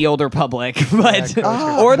 Knights well- of the Old Republic, but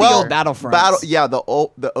Yeah, or the Well, old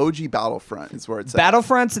Battlefronts. the OG Battlefront is where it's at.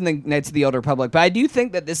 Battlefronts and the Knights of the Old Republic. But I do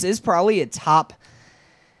think that this is probably a top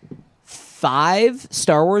 5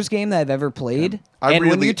 Star Wars game that I've ever played. I And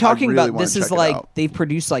when really- you're talking I really about wanna this is check it like out. they've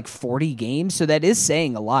produced like 40 games, so that is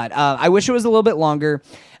saying a lot. I wish it was a little bit longer.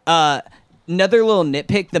 Another little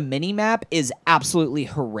nitpick, the mini map is absolutely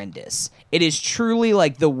horrendous. It is truly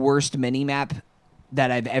like the worst mini map that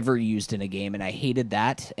I've ever used in a game, and I hated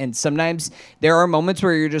that. And sometimes there are moments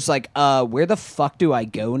where you're just like, where the fuck do I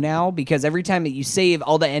go now? Because every time that you save,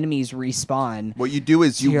 all the enemies respawn. What you do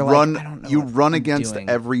is So you you're like, run I don't know you what run I'm against doing.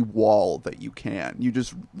 every wall that you can. You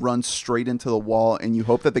just run straight into the wall and you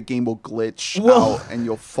hope that the game will glitch Well- out and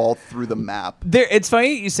you'll fall through the map. It's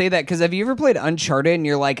funny that you say that, because have you ever played Uncharted and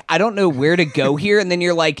you're like, I don't know where to go here, and then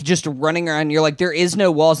you're like just running around, and you're like, there is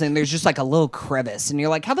no walls, and there's just like a little crevice, and you're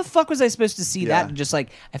like, how the fuck was I supposed to see that? Yeah. And just like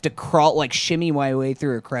I have to crawl, like shimmy my way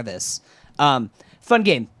through a crevice. Fun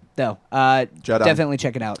game though. Jedi. Definitely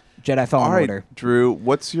check it out. Jedi Fallen All right, Order. Drew,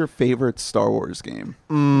 what's your favorite Star Wars game?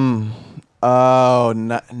 Oh,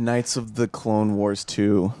 Knights of the Clone Wars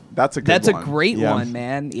 2 That's a good That's one. a great Yeah. one,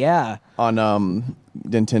 man. Yeah. on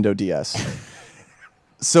Nintendo DS.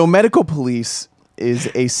 So Medical Police is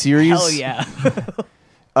a series. Hell yeah.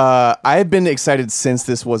 I have been excited since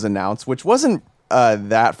this was announced, which wasn't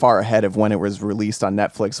that far ahead of when it was released on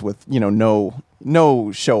Netflix with,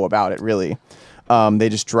 no show about it really. They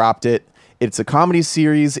just dropped it. It's a comedy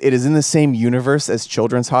series. It is in the same universe as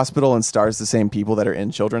Children's Hospital and stars the same people that are in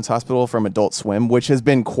Children's Hospital from Adult Swim, which has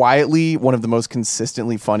been quietly one of the most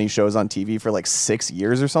consistently funny shows on TV for like 6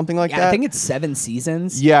 years or something like Yeah, that. I think it's 7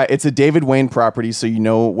 seasons. Yeah, it's a David Wayne property, so you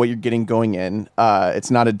know what you're getting going in. It's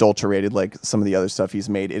not adulterated like some of the other stuff he's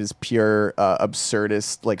made. It is pure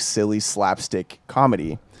absurdist, like silly slapstick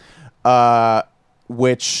comedy,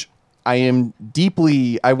 which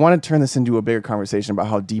I want to turn this into a bigger conversation about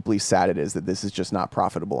how deeply sad it is that this is just not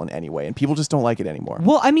profitable in any way, and people just don't like it anymore.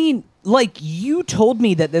 Well, I mean, like, you told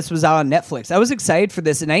me that this was out on Netflix. I was excited for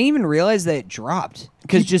this, and I didn't even realize that it dropped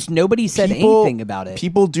because just nobody said anything about it.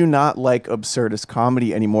 People do not like absurdist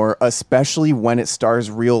comedy anymore, especially when it stars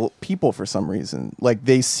real people for some reason. Like,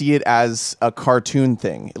 they see it as a cartoon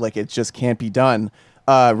thing. Like, it just can't be done.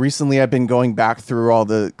 Recently, I've been going back through all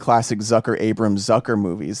the classic Abrams Zucker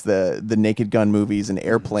movies, the Naked Gun movies and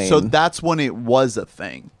Airplane. So that's when it was a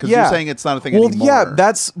thing. Because you're saying it's not a thing anymore. Well, yeah,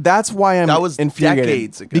 that's why I'm that was infuriated.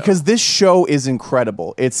 Decades ago. Because this show is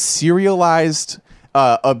incredible. It's serialized,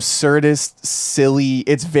 absurdist, silly.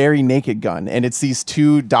 It's very Naked Gun. And it's these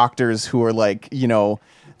two doctors who are like,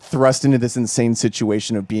 thrust into this insane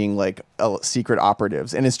situation of being like secret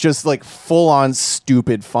operatives. And it's just like full on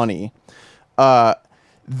stupid funny.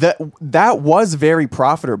 That was very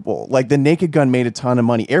profitable. Like, the Naked Gun made a ton of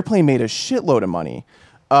money. Airplane made a shitload of money.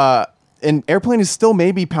 And Airplane is still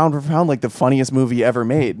maybe pound for pound like the funniest movie ever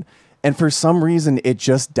made. And for some reason, it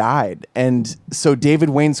just died. And so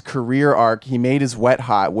David Wayne's career arc, he made his Wet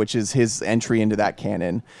Hot, which is his entry into that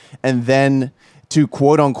canon. And then to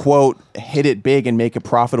quote unquote hit it big and make a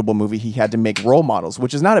profitable movie, he had to make Role Models,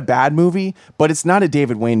 which is not a bad movie, but it's not a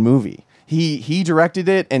David Wayne movie. He directed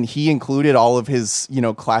it, and he included all of his,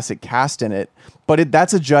 classic cast in it. But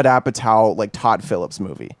that's a Judd Apatow, like, Todd Phillips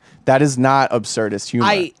movie. That is not absurdist humor.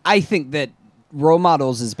 I think that Role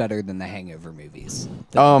Models is better than the Hangover movies,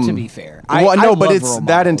 to be fair. Well, I no, but love it's Role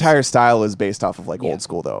that Models. entire style is based off of like old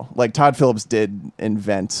school though. Like, Todd Phillips did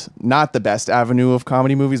invent not the best avenue of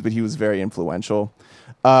comedy movies, but he was very influential.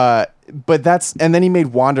 But and then he made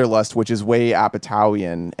Wanderlust, which is way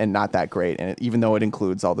Apatowian and not that great, and even though it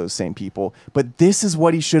includes all those same people. But this is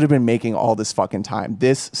what he should have been making all this fucking time,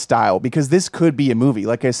 this style, because this could be a movie.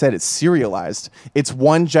 Like I said, it's serialized. It's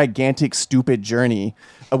one gigantic stupid journey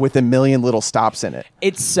with a million little stops in it.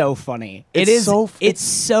 It's so funny. It's It's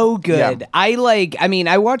so good. Yeah.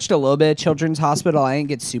 I watched a little bit of Children's Hospital. I didn't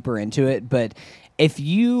get super into it, but if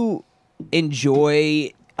you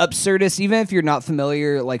enjoy absurdist, even if you're not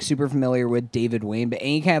super familiar with David Wayne, but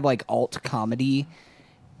any kind of like alt comedy,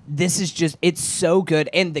 this is just, it's so good.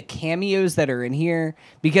 And the cameos that are in here,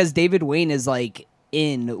 because David Wayne is like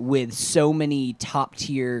in with so many top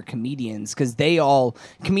tier comedians, because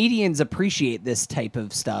comedians appreciate this type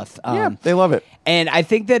of stuff. They love it. And I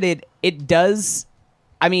think that it does.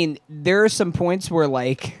 I mean, there are some points where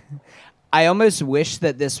like I almost wish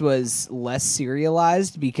that this was less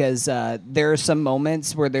serialized, because there are some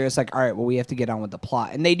moments where there's like, all right, well, we have to get on with the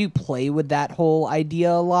plot. And they do play with that whole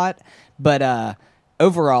idea a lot. But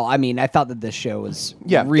overall, I mean, I thought that this show was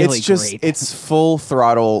really great. It's full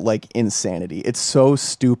throttle, like, insanity. It's so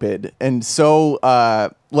stupid. And so,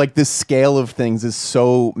 like, the scale of things is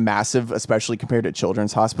so massive, especially compared to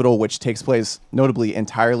Children's Hospital, which takes place notably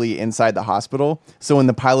entirely inside the hospital. So in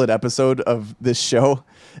the pilot episode of this show,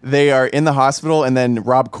 they are in the hospital, and then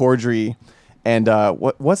Rob Corddry and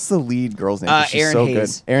what's the lead girl's name? She's Erin so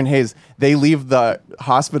Hayes. good. Erin Hayes. They leave the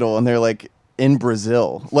hospital, and they're like in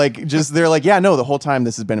Brazil. Like, just they're like, yeah, no, the whole time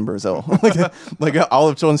this has been in Brazil. like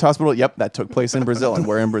Olive Children's Hospital. Yep, that took place in Brazil, and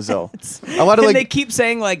we're in Brazil. A lot of they keep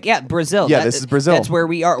saying like, yeah, Brazil. Yeah, this is Brazil. That's where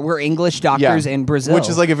we are. We're English doctors in Brazil, which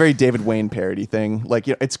is like a very David Wayne parody thing. Like,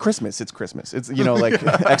 it's Christmas. It's Christmas. It's like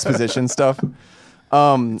exposition stuff.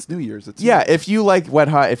 It's New Year's. If you like Wet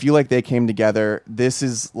Hot, if you like They Came Together, this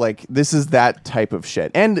is that type of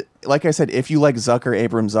shit. And like I said, if you like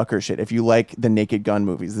Abrams Zucker shit, if you like the Naked Gun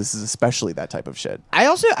movies, this is especially that type of shit.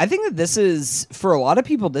 I think that this is, for a lot of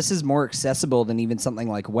people, this is more accessible than even something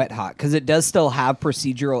like Wet Hot, because it does still have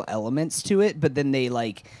procedural elements to it, but then they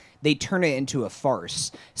turn it into a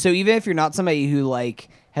farce. So even if you're not somebody who like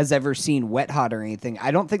has ever seen Wet Hot or anything,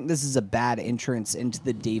 I don't think this is a bad entrance into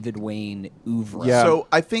the David Wayne oeuvre. Yeah. So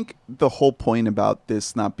I think the whole point about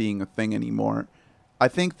this not being a thing anymore, I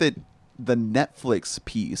think that the Netflix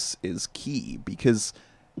piece is key, because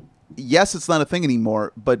yes, it's not a thing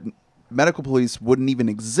anymore, but Medical Police wouldn't even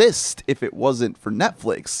exist if it wasn't for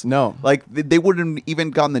Netflix. No. Like, they wouldn't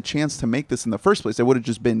even gotten the chance to make this in the first place. It would have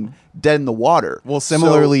just been dead in the water. Well,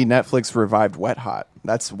 similarly, Netflix revived Wet Hot.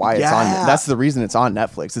 That's why it's on. That's the reason it's on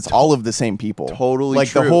Netflix. It's all of the same people. Totally like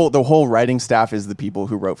true. the whole writing staff is the people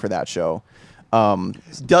who wrote for that show.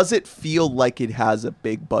 Does it feel like it has a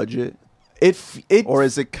big budget? Or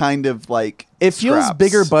is it kind of like it feels scraps?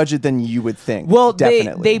 bigger budget than you would think? Well,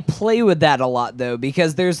 definitely. they play with that a lot, though,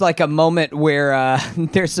 because there's like a moment where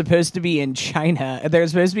they're supposed to be in China, they're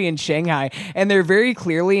supposed to be in Shanghai, and they're very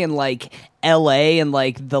clearly in like LA and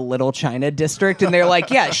like the Little China district, and they're like,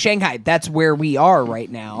 yeah, Shanghai, that's where we are right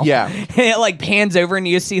now. Yeah. And it like pans over and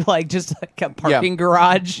you see like just like a parking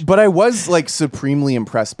garage. But I was like supremely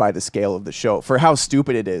impressed by the scale of the show for how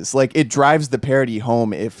stupid it is. Like it drives the parody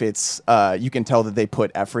home if it's you can tell that they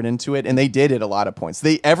put effort into it, and they did at a lot of points.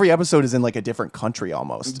 Every episode is in like a different country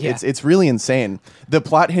almost. Yeah. It's really insane. The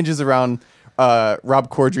plot hinges around Rob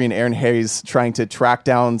Corddry and Aaron Hayes trying to track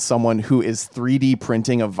down someone who is 3D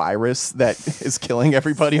printing a virus that is killing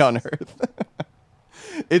everybody on Earth.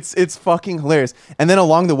 It's fucking hilarious. And then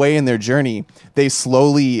along the way in their journey, they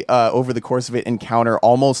slowly, over the course of it, encounter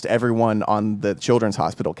almost everyone on the children's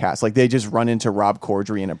hospital cast. Like they just run into Rob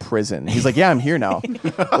Corddry in a prison. He's like, "Yeah, I'm here now."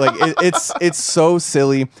 Like it's so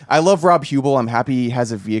silly. I love Rob Hubel. I'm happy he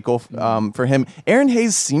has a vehicle for him. Aaron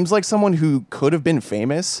Hayes seems like someone who could have been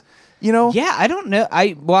famous. You know? Yeah, I don't know.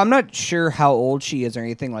 I'm not sure how old she is or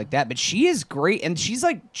anything like that, but she is great, and she's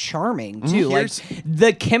like charming too. Like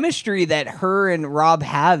the chemistry that her and Rob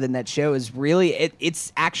have in that show is really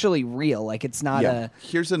it's actually real. Like it's not a.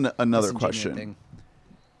 Here's another question. Thing.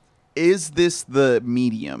 Is this the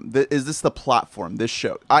medium? Is this the platform? This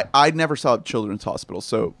show? I never saw Children's Hospital,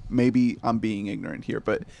 so maybe I'm being ignorant here.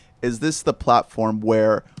 But is this the platform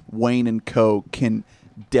where Wayne and Co. can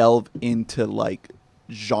delve into like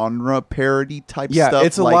genre parody type stuff? Yeah,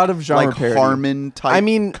 it's a lot of genre like parody. Harmon type, I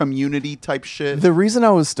mean, community type shit. The reason I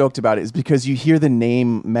was stoked about it is because you hear the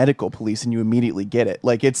name Medical Police and you immediately get it.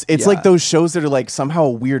 Like it's like those shows that are like somehow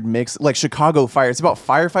a weird mix, like Chicago Fire. It's about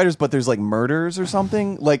firefighters, but there's like murders or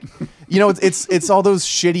something. Like, you know, it's all those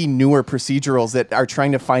shitty newer procedurals that are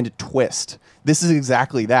trying to find a twist. This is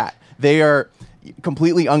exactly that. They are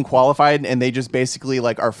completely unqualified, and they just basically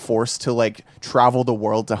like are forced to like travel the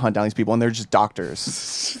world to hunt down these people, and they're just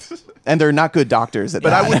doctors. And they're not good doctors at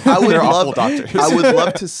that. I would They're love awful doctors. I would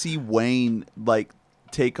love to see Wayne like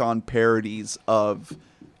take on parodies of,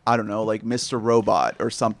 I don't know, like Mr. Robot or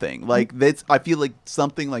something. Like this, I feel like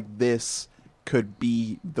something like this could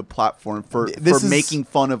be the platform for making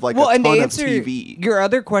fun of like a and ton to of answer TV. your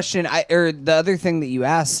other question, or the other thing that you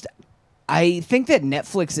asked, I think that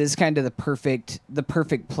Netflix is kind of the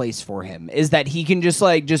perfect place for him. Is that he can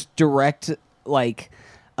just direct like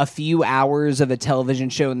a few hours of a television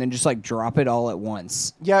show and then just like drop it all at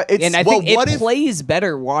once. Yeah, it's and I think it plays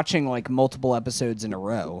better watching like multiple episodes in a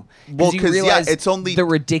row. Well, you realize it's only the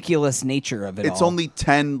ridiculous nature of it. It's all. only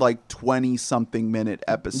 10 like 20 something minute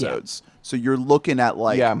episodes. So you're looking at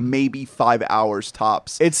like maybe 5 hours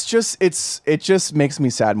tops. It just makes me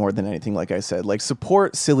sad more than anything. Like I said, like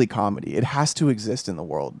support silly comedy. It has to exist in the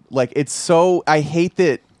world. Like I hate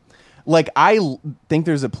that. Like I think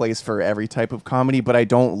there's a place for every type of comedy, but I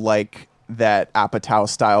don't like that Apatow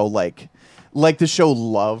style. Like the show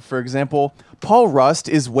Love, for example. Paul Rust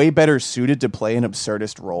is way better suited to play an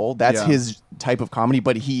absurdist role. That's his type of comedy,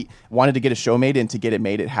 but he wanted to get a show made, and to get it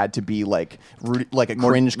made, it had to be like a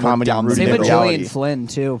cringe comedy. down the Same middle. with Gillian Flynn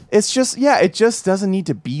too. It's just it just doesn't need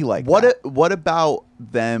to be like that. What about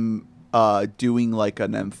them doing like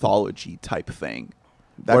an anthology type thing?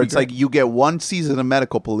 Where it's like you get one season of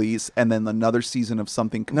Medical Police and then another season of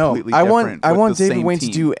something completely different. I want the David same Wayne team.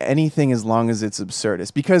 to do anything as long as it's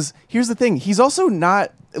absurdist. Because here's the thing: he's also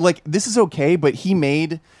not like, this is okay, but he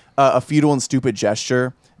made A Futile and Stupid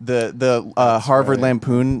Gesture, the Harvard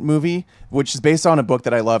Lampoon movie, which is based on a book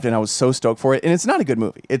that I loved, and I was so stoked for it. And it's not a good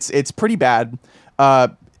movie. It's pretty bad.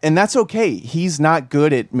 And that's okay. He's not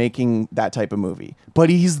good at making that type of movie, but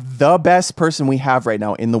he's the best person we have right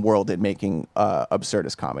now in the world at making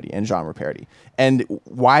absurdist comedy and genre parody. And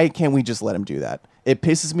why can't we just let him do that? It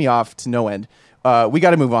pisses me off to no end. We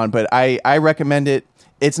got to move on, but I recommend it.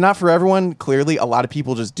 It's not for everyone. Clearly, a lot of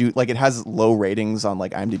people just do, like, it has low ratings on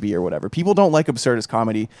like IMDb or whatever. People don't like absurdist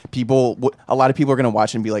comedy. A lot of people are going to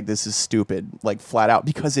watch and be like, this is stupid, like flat out,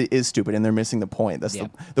 because it is stupid and they're missing the point. That's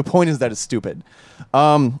the point is that it's stupid.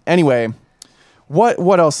 Anyway,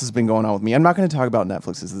 what else has been going on with me? I'm not going to talk about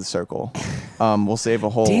Netflix's The Circle. We'll save a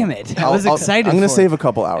whole. Damn it! I was excited. I'm going to for save it. a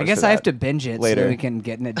couple hours. I guess for I have that to binge it later. so we can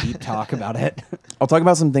get in a deep talk about it. I'll talk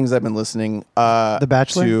about some things I've been listening. The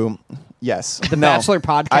Bachelor? Yes. The Bachelor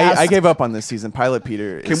podcast? I gave up on this season. Pilot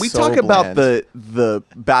Peter. Can we so talk about bland. the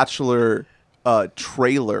Bachelor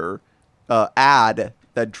trailer ad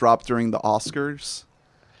that dropped during the Oscars?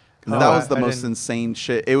 'Cause that was the I most didn't. insane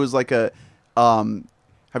shit. It was like a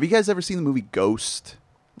have you guys ever seen the movie Ghost?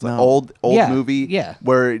 It's an No. old Yeah, movie yeah.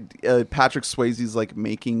 where Patrick Swayze's like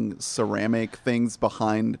making ceramic things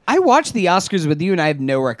behind. I watched the Oscars with you, and I have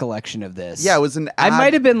no recollection of this. Yeah, it was an I ad.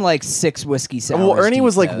 might have been like 6 whiskey sours. Well, Ernie deep,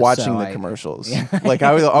 was like though, watching so the I- commercials. Like I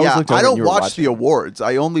always Yeah, looked over I and don't you were watch watching. the awards.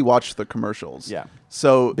 I only watch the commercials. Yeah.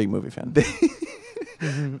 So Big movie fan.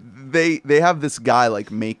 they have this guy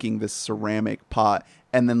like making this ceramic pot,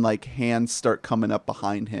 and then like hands start coming up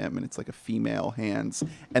behind him, and it's like a female hands,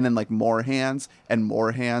 and then like more hands and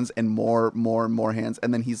more hands and more and more hands,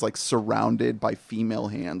 and then he's like surrounded by female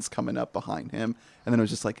hands coming up behind him, and then it was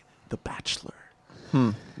just like The Bachelor.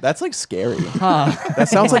 That's like scary. That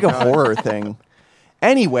sounds like a horror thing.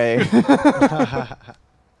 Anyway,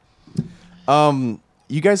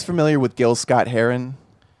 you guys familiar with Gil Scott-Heron?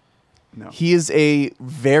 No. He is a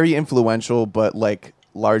very influential but like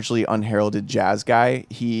largely unheralded jazz guy.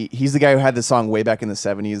 He's the guy who had the song way back in the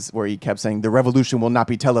 70s where he kept saying the revolution will not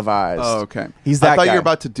be televised. Oh, okay. He's that I thought guy. you were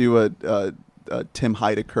about to do a Tim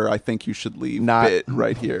Heidecker, I think you should leave bit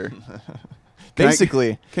right here.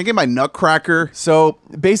 Basically. Can I get my nutcracker? So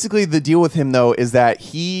basically the deal with him though is that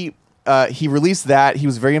he released that. He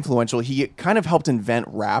was very influential. He kind of helped invent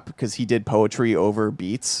rap because he did poetry over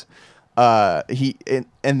beats. And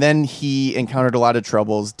then he encountered a lot of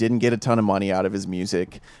troubles, didn't get a ton of money out of his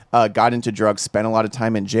music, got into drugs, spent a lot of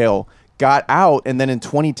time in jail, got out, and then in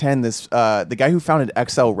 2010, the guy who founded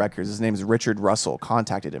XL Records, his name is Richard Russell,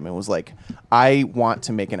 contacted him and was like, I want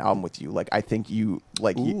to make an album with you. Like, I think you're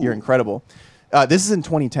incredible. This is in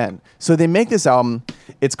 2010. So they make this album.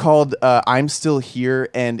 It's called I'm Still Here,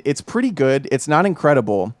 and it's pretty good. It's not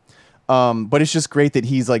incredible. But it's just great that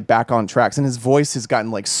he's like back on tracks, and his voice has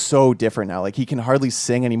gotten like so different now. Like he can hardly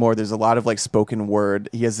sing anymore. There's a lot of like spoken word.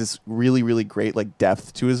 He has this really, really great like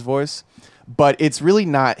depth to his voice, but it's really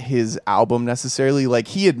not his album necessarily. Like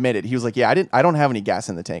he admitted, he was like, yeah, I don't have any gas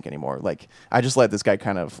in the tank anymore. Like I just let this guy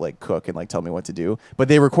kind of like cook and like tell me what to do. But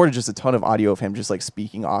they recorded just a ton of audio of him just like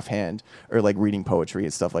speaking offhand or like reading poetry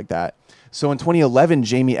and stuff like that. So in 2011,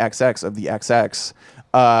 Jamie XX of the XX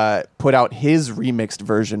put out his remixed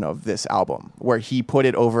version of this album where he put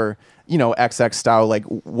it over, XX style, like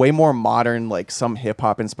way more modern, like some hip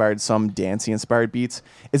hop inspired, some dancey inspired beats.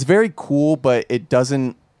 It's very cool, but it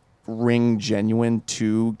doesn't ring genuine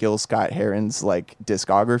to Gil Scott-Heron's like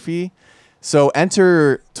discography. So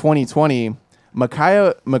enter 2020,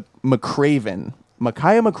 Makaya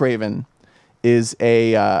McCraven is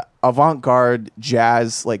a avant-garde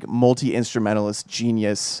jazz like multi-instrumentalist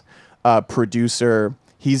genius producer.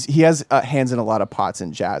 He has hands in a lot of pots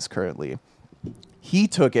in jazz currently. He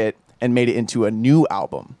took it and made it into a new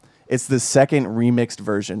album. It's the second remixed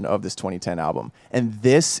version of this 2010 album. And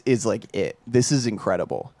this is like it. This is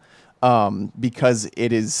incredible. Because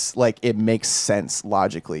it is like, it makes sense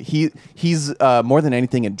logically. He's more than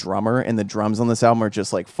anything a drummer, and the drums on this album are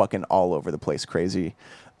just like fucking all over the place crazy.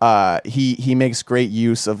 He makes great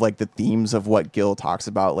use of like the themes of what Gil talks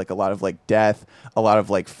about, like a lot of like death, a lot of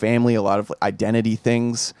like family, a lot of like, identity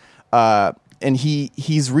things. And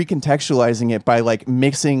he's recontextualizing it by like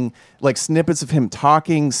mixing like snippets of him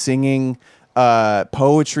talking, singing,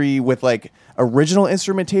 poetry with like original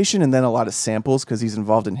instrumentation and then a lot of samples because he's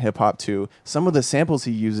involved in hip hop too. Some of the samples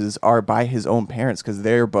he uses are by his own parents because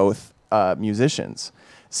they're both musicians.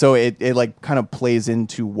 So it like kind of plays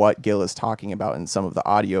into what Gil is talking about in some of the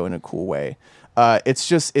audio in a cool way. It's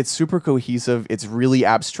super cohesive. It's really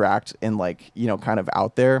abstract and like, kind of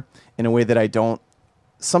out there in a way that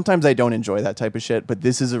sometimes I don't enjoy that type of shit, but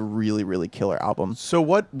this is a really, really killer album. So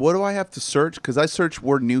what do I have to search? Because I searched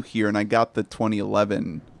We're New Here and I got the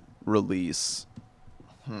 2011 release.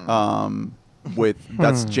 With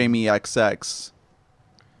that's Jamie XX.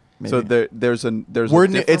 Maybe. So there's a We're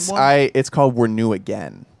new, different one? it's called We're New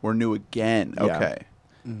Again. We're New Again. Yeah. Okay.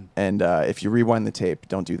 And if you rewind the tape,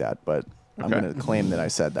 don't do that. But I'm Okay. going to claim that I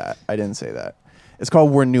said that. I didn't say that. It's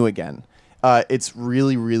called We're New Again. It's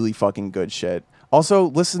really, really fucking good shit. Also,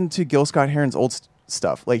 listen to Gil Scott-Heron's old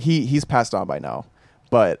stuff. Like he's passed on by now,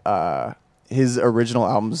 but his original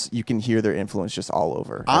albums, you can hear their influence just all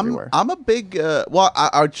over everywhere. I'm a big,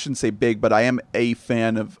 I shouldn't say big, but I am a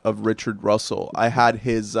fan of Richard Russell. I had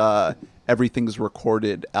his Everything's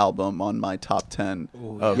Recorded album on my top 10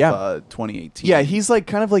 of 2018. Yeah, he's like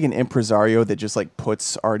kind of like an impresario that just like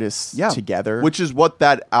puts artists together. Which is what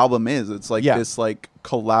that album is. It's like Yeah. this like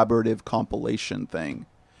collaborative compilation thing.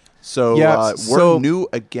 So Yeah, We're New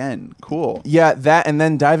Again. Cool. Yeah, that, and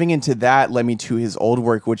then diving into that led me to his old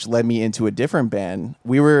work, which led me into a different band.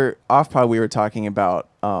 We were off pod. We were talking about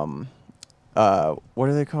what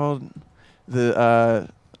are they called? The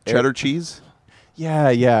Cheddar cheese?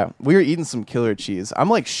 Yeah. We were eating some killer cheese. I'm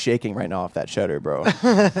like shaking right now off that cheddar, bro.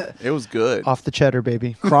 It was good. Off the cheddar,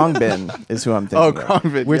 baby. Krongbin is who I'm thinking. Oh, of.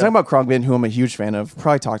 Krongbin, We were yeah. talking about Krongbin, who I'm a huge fan of.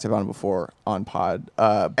 Probably talked about him before on pod.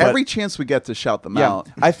 But Every chance we get to shout them out.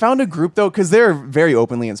 I found a group though, because they're very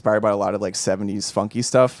openly inspired by a lot of like 70s funky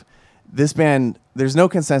stuff. This band, there's no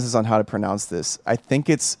consensus on how to pronounce this. I think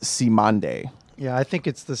it's Simande. Yeah, I think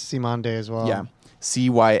it's the Simande as well. Yeah.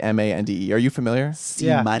 Cymande. Are you familiar?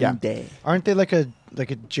 Yeah. Monday. Aren't they like a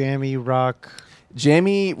jammy rock?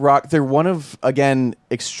 Jamie Rock, they're one of, again,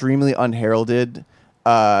 extremely unheralded.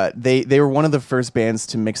 They were one of the first bands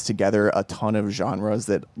to mix together a ton of genres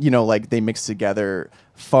that, like they mixed together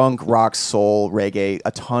funk, rock, soul, reggae,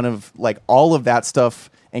 a ton of like all of that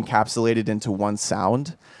stuff encapsulated into one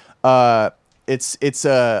sound. It's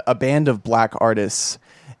a band of black artists.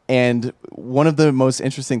 And one of the most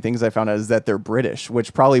interesting things I found out is that they're British,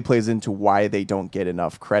 which probably plays into why they don't get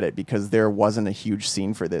enough credit, because there wasn't a huge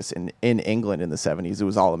scene for this in England in the 70s. It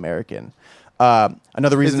was all American.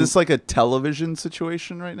 Another reason Is this like a television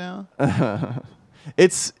situation right now?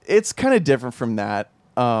 it's kind of different from that.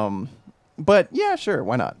 But yeah, sure,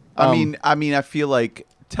 why not? I mean, I feel like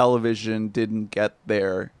television didn't get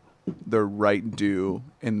the right due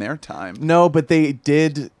in their time. No, but they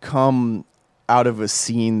did come out of a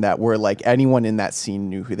scene that where like anyone in that scene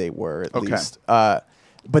knew who they were at least.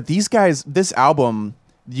 But these guys, this album,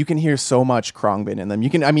 you can hear so much Khruangbin in them. You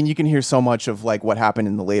can hear so much of like what happened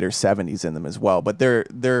in the later 70s in them as well. But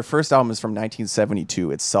their first album is from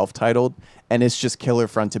 1972. It's self-titled and it's just killer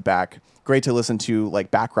front to back. Great to listen to, like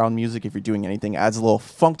background music if you're doing anything. Adds a little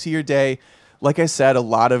funk to your day. Like I said, a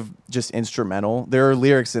lot of just instrumental. There are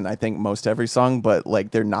lyrics in I think most every song, but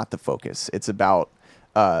like they're not the focus. It's about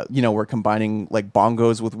we're combining like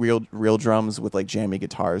bongos with real drums with like jammy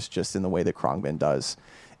guitars, just in the way that Khruangbin does.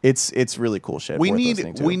 It's really cool shit. We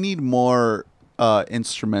need more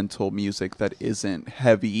instrumental music that isn't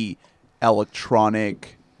heavy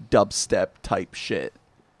electronic dubstep type shit.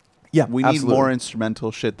 Yeah, we need more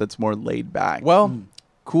instrumental shit that's more laid back. Well,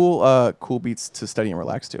 cool beats to study and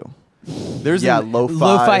relax to. There's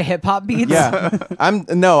lo-fi hip hop beats. Yeah, I'm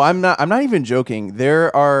not even joking.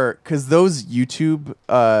 There are, because those YouTube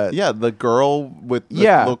the girl with the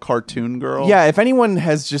little cartoon girl. Yeah, if anyone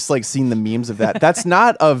has just like seen the memes of that's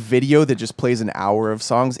not a video that just plays an hour of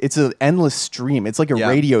songs. It's an endless stream. It's like a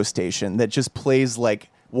radio station that just plays like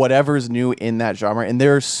whatever's new in that genre, and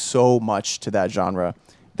there's so much to that genre.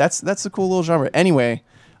 That's a cool little genre. Anyway,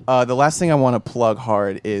 the last thing I want to plug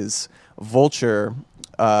hard is Vulture.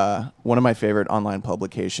 One of my favorite online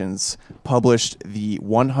publications, published the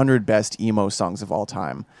 100 best emo songs of all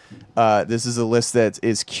time. This is a list that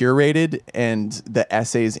is curated, and the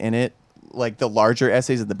essays in it, like the larger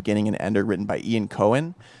essays at the beginning and end, are written by Ian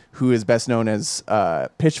Cohen, who is best known as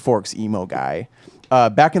Pitchfork's emo guy.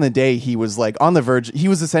 Back in the day, he was like on the verge. He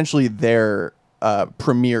was essentially their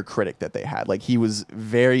premier critic that they had. Like he was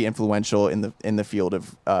very influential in the field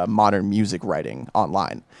of modern music writing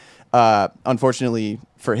online. Unfortunately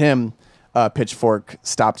for him, Pitchfork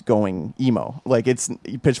stopped going emo. Like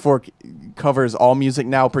Pitchfork covers all music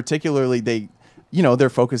now. Particularly, their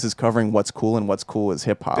focus is covering what's cool, and what's cool is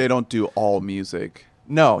hip hop. They don't do all music.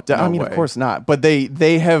 No, I mean, of course not. But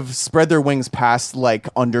they have spread their wings past like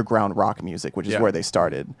underground rock music, which is where they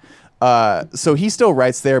started. So he still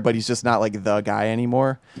writes there, but he's just not like the guy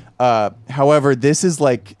anymore. However, this is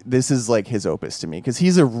like his opus to me, because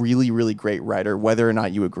he's a really, really great writer, whether or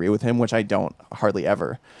not you agree with him, which I don't hardly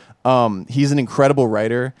ever. He's an incredible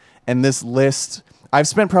writer, and this list, I've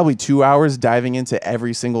spent probably 2 hours diving into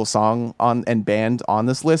every single song and band on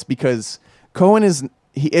this list, because Cohen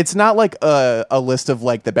it's not like a list of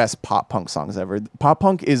like the best pop punk songs ever. Pop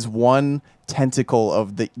punk is one tentacle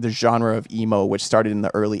of the genre of emo, which started in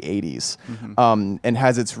the early 80s, and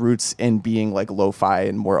has its roots in being like lo-fi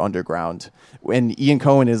and more underground. And Ian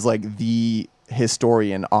Cohen is like the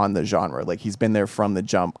historian on the genre. Like he's been there from the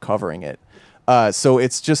jump covering it. So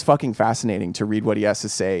it's just fucking fascinating to read what he has to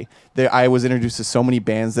say. I was introduced to so many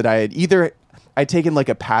bands that I'd taken like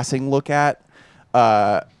a passing look at,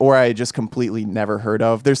 or I just completely never heard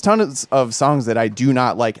of. There's tons of songs that I do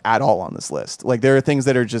not like at all on this list. Like there are things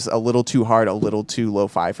that are just a little too hard, a little too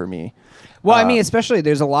lo-fi for me. Well, I mean, especially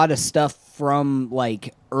there's a lot of stuff from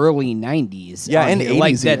like early 90s. Yeah, and 80s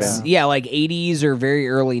like that's even. Yeah, like 80s or very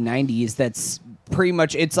early 90s. That's pretty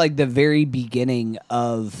much, it's like the very beginning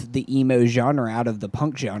of the emo genre out of the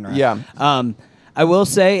punk genre. Yeah. I will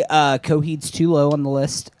say Coheed's too low on the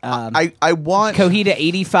list. I want Coheed at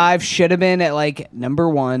 85 should have been at like number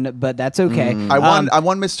 1, but that's okay. I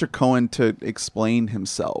want Mr. Cohen to explain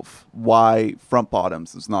himself why Front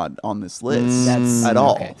Bottoms is not on this list at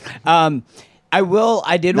all. Okay.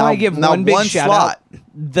 I did want to give one big shout out.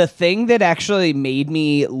 The thing that actually made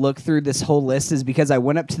me look through this whole list is because I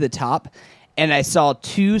went up to the top and I saw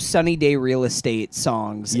 2 Sunny Day Real Estate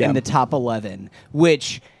songs in the top 11,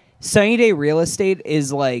 which Sunny Day Real Estate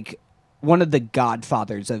is like one of the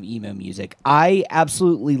godfathers of emo music. I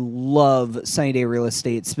absolutely love Sunny Day Real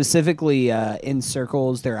Estate, specifically In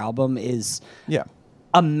Circles. Their album is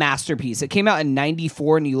a masterpiece. It came out in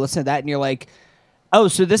 94 and you listen to that and you're like, oh,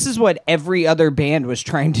 so this is what every other band was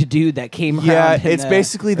trying to do that came around. Yeah, in it's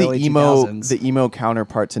basically the early emo 2000s. the emo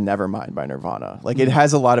counterpart to Nevermind by Nirvana. Like it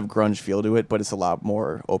has a lot of grunge feel to it, but it's a lot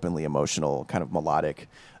more openly emotional, kind of melodic.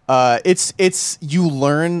 It's you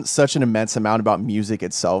learn such an immense amount about music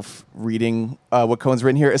itself reading what Cohen's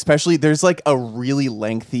written here. Especially there's like a really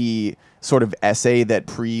lengthy sort of essay that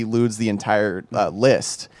preludes the entire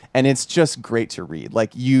list, and it's just great to read.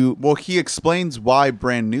 Like you, Well, he explains why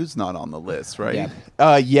Brand New's not on the list, right?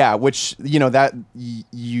 Yeah. which that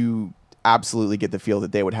you absolutely get the feel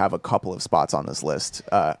that they would have a couple of spots on this list.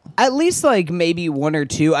 At least like maybe one or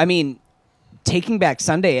two. I mean, Taking Back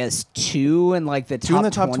Sunday as two in like the top Two in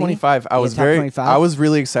the top 20? 25. I Yeah, was top 25? I was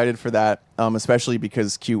really excited for that, especially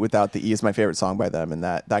because "Cute Without the E" is my favorite song by them, and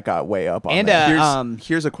that got way up on And, there.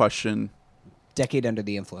 Here's a question. Decade Under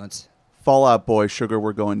the Influence. Fall Out Boy, Sugar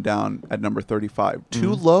We're Going Down at number 35.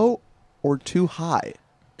 Too low or too high?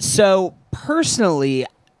 So personally,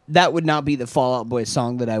 that would not be the Fall Out Boy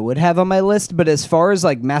song that I would have on my list. But as far as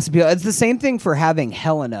like mass appeal, it's the same thing for having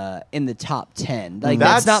Helena in the top 10. Like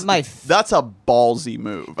that's not my. That's a ballsy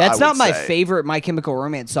move. That's I not would my say. favorite My Chemical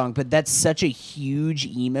Romance song, but that's such a huge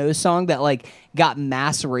emo song that like got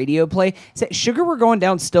mass radio play. Sugar We're Going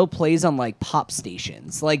Down still plays on like pop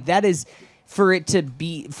stations. Like that is for it to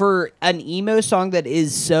be for an emo song that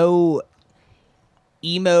is so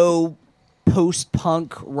emo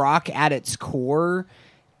post-punk rock at its core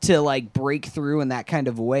to like break through in that kind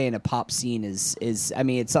of way in a pop scene is I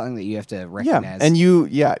mean it's something that you have to recognize. And you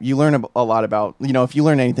learn a lot about, if you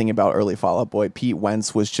learn anything about early Fall Out Boy, Pete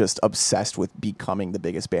Wentz was just obsessed with becoming the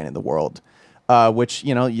biggest band in the world, which,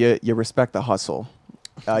 you respect the hustle.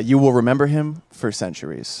 You will remember him for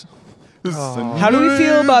centuries. How do we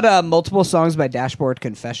feel about multiple songs by Dashboard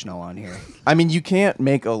Confessional on here? I mean, you can't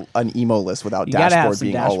make an emo list without You gotta have Dashboard some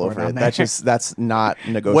being all Dashboard over on it. there. That's not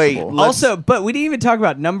negotiable. Wait, let's- Also, but we didn't even talk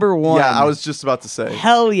about number one. Yeah, I was just about to say.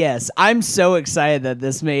 Hell yes. I'm so excited that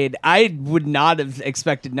this made. I would not have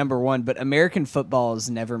expected number one, but American Football is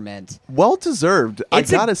never meant. Well deserved,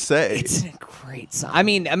 It's I gotta say. It's a great song. I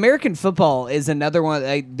mean, American Football is another one.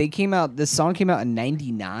 This song came out in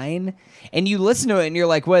 99, and you listen to it and you're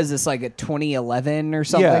like, what is this, like a 2011 or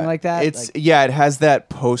something like that? It has that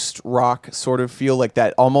post rock sort of feel, like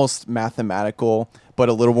that almost mathematical, but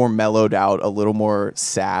a little more mellowed out, a little more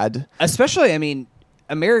sad. Especially, I mean,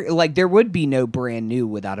 there would be no Brand New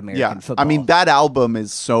without American Football. I mean, that album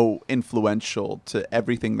is so influential to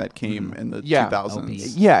everything that came in the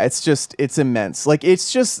 2000s. Yeah, it's immense. Like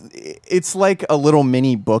it's like a little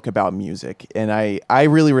mini book about music, and I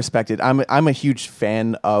really respect it. I'm a huge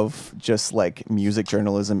fan of just like music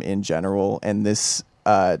journalism in general, and this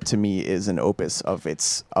to me is an opus of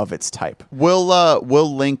its type. We'll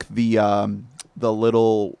link the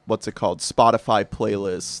little, what's it called, Spotify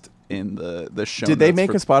playlist in the show. Did they notes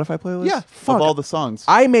make for- a Spotify playlist? Yeah, Fuck. of all the songs.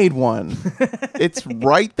 I made one. It's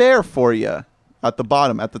right there for you at the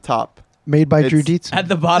bottom, at the top. Made by Drew It's- Dietz. at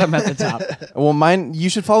the bottom, at the top. Well, mine. You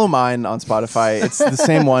should follow mine on Spotify. It's the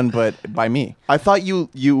same one, but by me. I thought you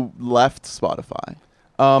left Spotify.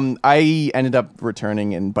 I ended up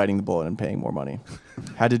returning and biting the bullet and paying more money.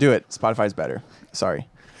 Had to do it. Spotify's better. Sorry.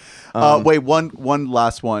 Wait, one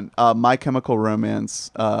last one. My Chemical Romance.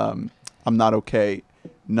 I'm Not Okay.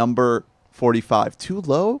 Number 45. Too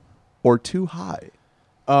low or too high?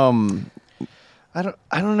 I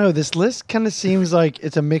don't know. This list kind of seems like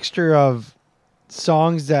it's a mixture of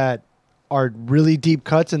songs that are really deep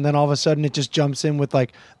cuts, and then all of a sudden it just jumps in with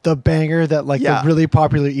like the banger that like Yeah. the really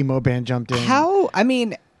popular emo band jumped in.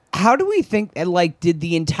 How do we think? Like, did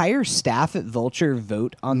the entire staff at Vulture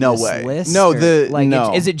vote on No this way. list? No, Or,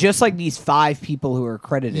 no. Is it just like these 5 people who are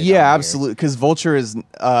credited? Yeah, on here? absolutely. Because Vulture is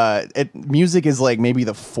music is like maybe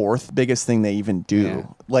the 4th biggest thing they even do. Yeah.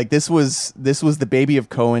 Like this was the baby of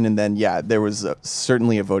Cohen, and then there was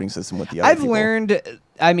certainly a voting system with the other. I've people. learned.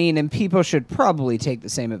 I mean, and people should probably take the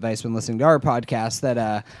same advice when listening to our podcast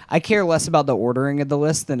that I care less about the ordering of the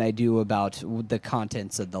list than I do about the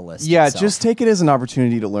contents of the list. Yeah, itself. just take it as an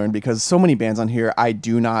opportunity to learn, because so many bands on here I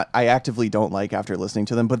actively don't like after listening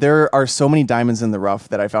to them, but there are so many diamonds in the rough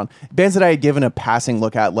that I found. Bands that I had given a passing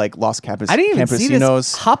look at, like Los Campesinos. I didn't even see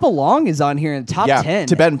this. Hop Along is on here in the top 10.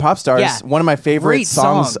 Tibetan Pop Stars, Yeah. one of my favorite Great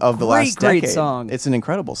songs song. of the last Great decade. song. It's an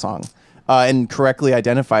incredible song. And correctly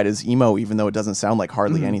identified as emo, even though it doesn't sound like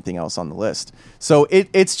hardly anything else on the list. So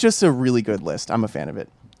it's just a really good list. I'm a fan of it.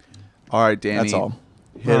 All right, Danny. That's all.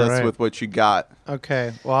 Hit All us right. with what you got.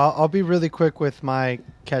 Okay. Well, I'll be really quick with my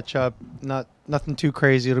catch up. Nothing too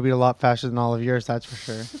crazy. It'll be a lot faster than all of yours, that's for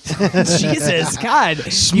sure. Jesus, God,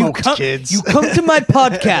 Smoked, kids. You come to my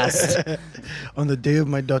podcast. On the day of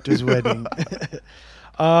my daughter's wedding.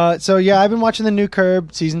 So yeah, I've been watching the new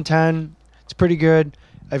Curb season 10. It's pretty good.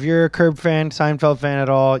 If you're a Curb fan, Seinfeld fan at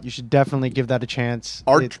all, you should definitely give that a chance.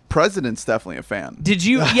 Our president's definitely a fan. Did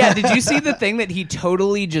you? Yeah. Did you see the thing that he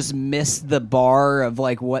totally just missed the bar of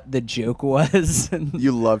like what the joke was?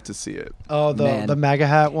 You love to see it. Oh, Man. the MAGA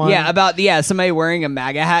hat one. Yeah, about somebody wearing a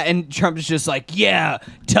MAGA hat, and Trump's just like, yeah,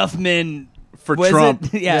 tough men For was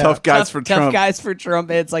Trump. it? Yeah, Tough guys for tough Trump. guys for Trump.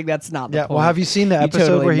 It's like that's not the Yeah. point. Well, have you seen the You episode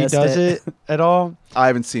totally where he missed does it at all? I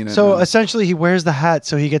haven't seen it. So no. essentially, he wears the hat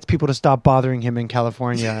so he gets people to stop bothering him in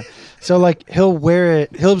California. So like he'll wear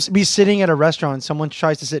it. He'll be sitting at a restaurant, and someone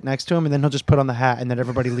tries to sit next to him, and then he'll just put on the hat, and then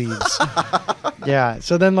everybody leaves. Yeah.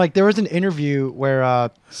 So then like there was an interview where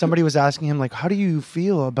somebody was asking him like, how do you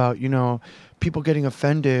feel about people getting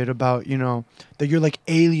offended about that you're like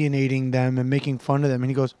alienating them and making fun of them, and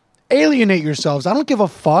he goes, alienate yourselves. I don't give a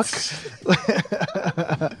fuck.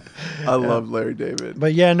 I love Larry David.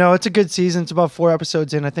 But yeah, no, it's a good season. It's about 4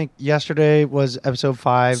 episodes in. I think yesterday was episode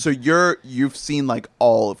 5. So you've seen like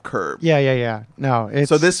all of Curb. Yeah. No, it's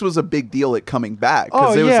So this was a big deal at coming back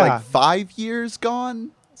because Oh, it was yeah. like 5 years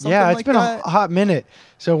gone. Something yeah, it's like been that? a hot minute.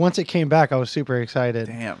 So once it came back, I was super excited.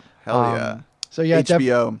 Damn, hell yeah. So yeah,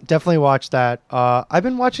 HBO. definitely watch that. I've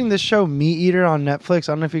been watching this show Meat Eater on Netflix.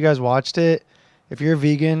 I don't know if you guys watched it. If you're a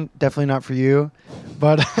vegan, definitely not for you.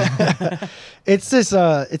 But it's this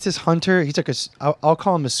hunter. He's like I'll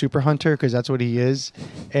call him a super hunter because that's what he is.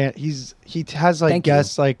 And he has like Thank you.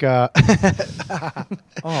 guests like Oh,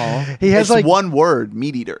 he has It's like one word,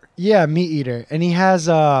 meat eater. yeah, Meat Eater. And he has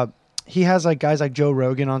like guys like Joe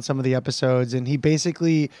Rogan on some of the episodes, and he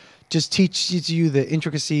basically just teaches you the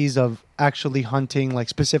intricacies of actually hunting like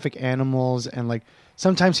specific animals, and like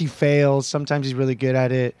sometimes he fails, sometimes he's really good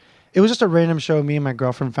at it. It was just a random show me and my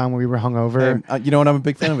girlfriend found when we were hungover. and, you know what I'm a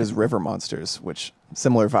big fan of is River Monsters, which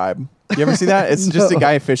similar vibe. You ever see that? It's just a No.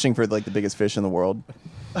 guy fishing for like the biggest fish in the world.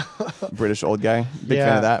 British old guy. Big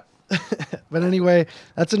fan of that. But anyway,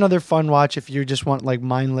 that's another fun watch if you just want like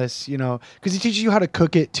mindless, because he teaches you how to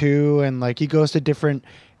cook it too, and like he goes to different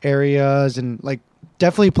areas and like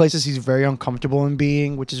definitely places he's very uncomfortable in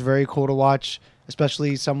being, which is very cool to watch,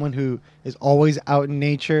 especially someone who is always out in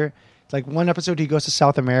nature. It's like one episode he goes to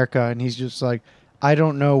South America and he's just like, I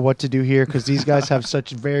don't know what to do here because these guys have such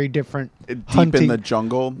very different Deep hunting. in the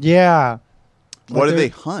jungle. Yeah. What do they're- they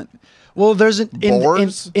hunt? Well, there's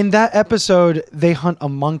Boars? in that episode they hunt a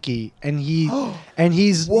monkey, and he's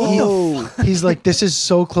like, this is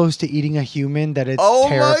so close to eating a human that it's Oh my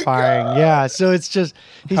terrifying. God. Yeah, so it's just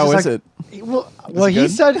he's How just is like, it? Well, it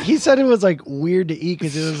he said it was like weird to eat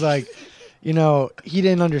because it was like, he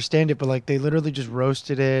didn't understand it, but like they literally just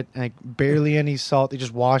roasted it, and like barely any salt. They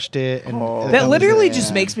just washed it, and That was literally it.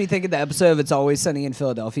 just makes me think of the episode of It's Always Sunny in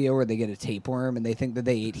Philadelphia where they get a tapeworm and they think that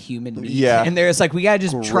they ate human meat. Yeah. And they're just like, we gotta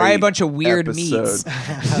just try a Great bunch of weird episode. meats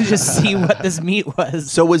to just see what this meat was.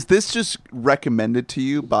 So was this just recommended to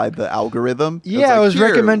you by the algorithm? Yeah, it was "Here,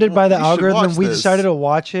 recommended by the you should algorithm, watch and we this." decided to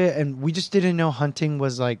watch it, and we just didn't know hunting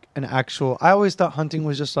was like an actual. I always thought hunting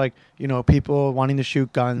was just like people wanting to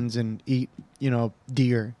shoot guns and eat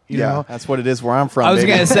deer. You Yeah. know, That's what it is where I'm from. I was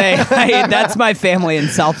baby. gonna say that's my family in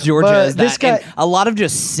South Georgia. But Is this that, guy- and a lot of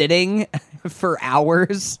just sitting for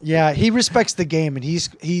hours. yeah, he respects the game, and he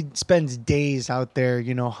spends days out there,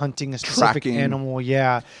 hunting a specific Tracking. animal.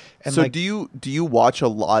 Yeah, and So like do you watch a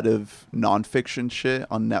lot of nonfiction shit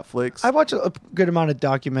on Netflix? I watch a good amount of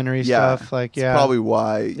documentary yeah, stuff. Like it's yeah, probably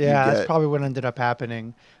why. yeah, you that's get, probably what ended up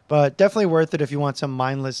happening. But definitely worth it if you want some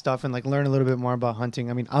mindless stuff and like learn a little bit more about hunting.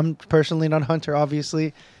 I mean, I'm personally not a hunter,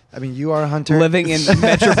 obviously. I mean, you are a hunter. Living in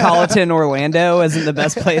metropolitan Orlando isn't the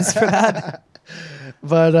best place for that.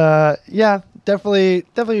 But yeah, definitely.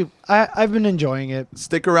 I've been enjoying it.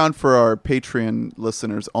 Stick around for our Patreon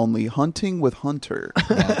listeners only. Hunting with Hunter.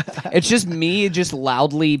 It's just me just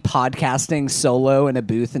loudly podcasting solo in a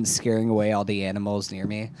booth and scaring away all the animals near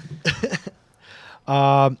me.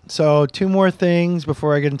 So 2 more things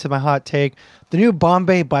before I get into my hot take. The new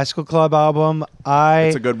Bombay Bicycle Club album.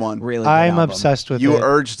 It's a good one. Really good I'm album. obsessed with You it.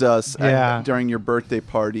 urged us Yeah. during your birthday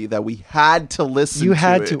party that we had to listen. You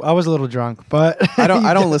had it. to. I was a little drunk, but I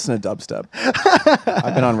don't listen to dubstep.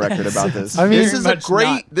 I've been on record about this. I mean, This is a much great.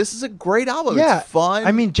 not. This is a great album. yeah, It's fun.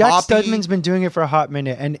 I mean, Jack poppy. Stedman's been doing it for a hot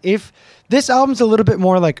minute, and if this album's a little bit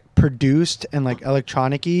more like produced and like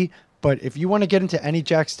electronic-y, but if you want to get into any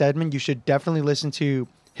Jack Stedman, you should definitely listen to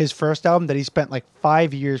his first album that he spent like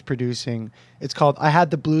 5 years producing. It's called I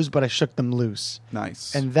Had the Blues, but I Shook Them Loose.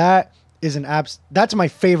 Nice. And that is that's my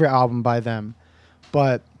favorite album by them.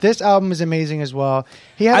 But this album is amazing as well.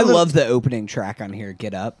 I love the opening track on here,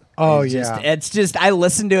 Get Up. Oh, It's just I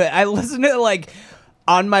listened to it like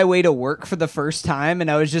on my way to work for the first time, and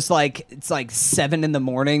I was just like, it's like 7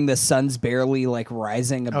 a.m. The sun's barely like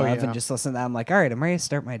rising above, and just listen to that. I'm like, all right, I'm ready to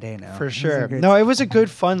start my day now. For sure. No, it was a good,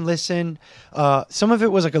 fun listen. Some of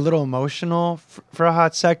it was like a little emotional for a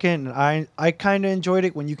hot second. And I kind of enjoyed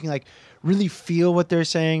it when you can like really feel what they're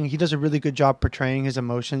saying. He does a really good job portraying his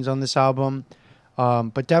emotions on this album.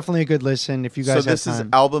 But definitely a good listen if you guys have time. So this is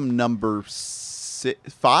album number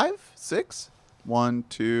 5, 6? 1,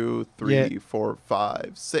 2, 3, 4,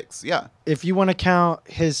 5, 6. Yeah. If you want to count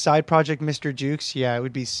his side project, Mr. Jukes, yeah, it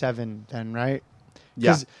would be 7 then, right?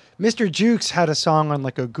 Yeah. Because Mr. Jukes had a song on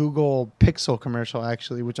like a Google Pixel commercial,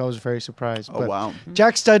 actually, which I was very surprised. Oh, wow.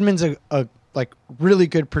 Jack Stedman's a like really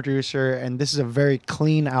good producer, and this is a very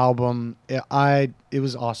clean album. It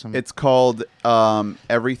was awesome. It's called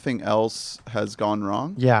Everything Else Has Gone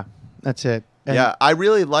Wrong. Yeah, that's it. And yeah, I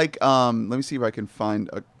really like. Let me see if I can find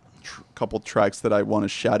a couple tracks that I want to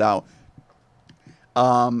shout out.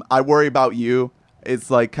 I Worry About You.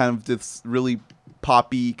 It's like kind of this really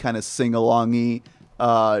poppy, kind of sing-alongy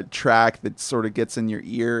track that sort of gets in your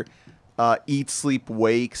ear. Eat, Sleep,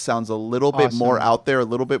 Wake sounds a little bit more out there, a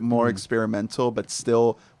little bit more experimental, but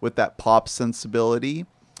still with that pop sensibility.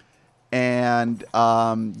 And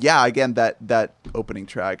yeah, again, that opening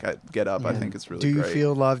track, Get Up, I think is really great. Do You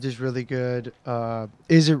Feel Loved is really good.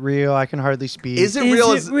 Is It Real? I Can Hardly Speak. Is It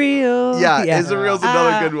Real? Is It Real? Yeah, Is It Real is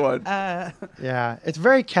another good one. Yeah, it's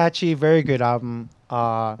very catchy, very good album.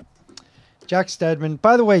 Jack Stedman.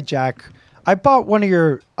 By the way, Jack, I bought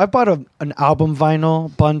an album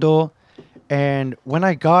vinyl bundle, and when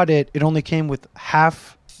I got it, it only came with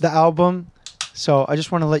half the album. So I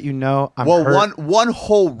just want to let you know. One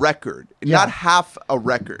whole record, not half a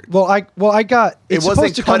record. Well, I got. It's it wasn't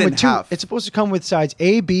supposed to cut come in with two. half. It's supposed to come with sides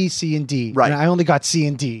A, B, C, and D. Right. And I only got C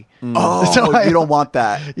and D. Oh, So you don't want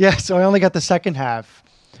that. Yeah, so I only got the second half.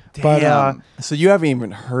 Damn. So you haven't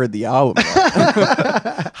even heard the album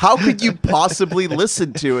yet. How could you possibly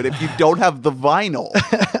listen to it if you don't have the vinyl?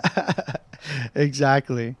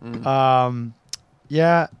 Exactly.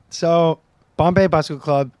 Yeah. So Bombay Bicycle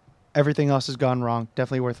Club. Everything Else Has Gone Wrong.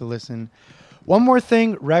 Definitely worth a listen. One more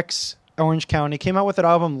thing. Rex Orange County came out with an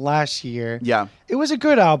album last year. Yeah. It was a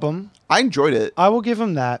good album. I enjoyed it. I will give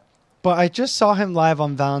him that. But I just saw him live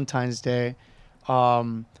on Valentine's Day.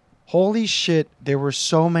 Holy shit, there were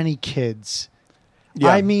so many kids. Yeah.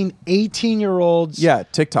 I mean, 18-year-olds. Yeah,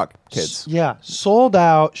 TikTok kids. Yeah, sold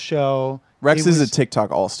out show. Rex It is a was-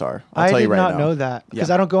 TikTok all-star. I I'll tell did you right now. not know that because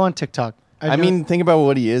Yeah. I don't go on TikTok. I mean, think about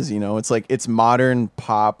what he is, It's like it's modern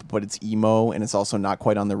pop, but it's emo, and it's also not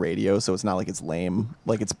quite on the radio, so it's not like it's lame.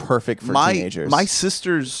 Like it's perfect for teenagers. My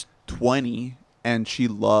sister's 20 and she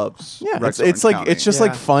loves. yeah, Rex it's Orange like it's just Yeah.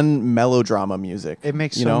 like fun melodrama music. it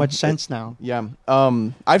makes you so know? much sense now. Yeah.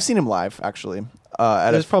 I've seen him live actually.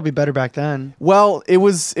 It was probably better back then. Well, it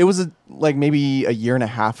was like maybe a year and a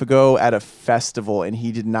half ago at a festival, and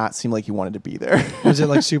he did not seem like he wanted to be there. Was it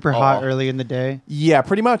like super hot early in the day? Yeah,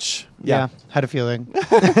 pretty much. Yeah, had a feeling.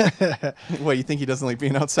 What, you think he doesn't like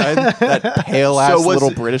being outside? That pale ass So was little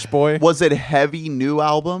it- British boy. Was it heavy new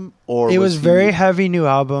album or It was he- very heavy new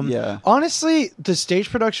album. Yeah. Honestly, the stage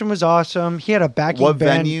production was awesome. He had a backing What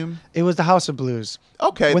band. venue? It was the House of Blues.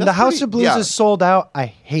 Okay. When the that's House pretty- of Blues yeah. is sold out, I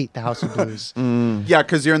hate the House of Blues. Yeah,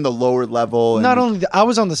 because you're in the lower level. And Not only I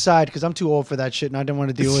was on the side because I'm too old for that shit, and I didn't want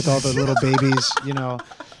to deal with all the little babies.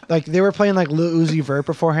 Like they were playing like Lil Uzi Vert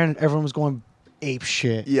beforehand, and everyone was going ape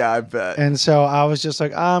shit. Yeah, I bet. And so I was just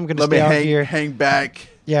like, I'm gonna Let me stay out here. hang back.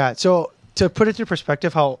 Yeah. So to put it into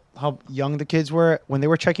perspective, how young the kids were when they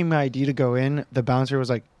were checking my ID to go in, the bouncer was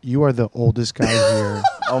like, "You are the oldest guy here."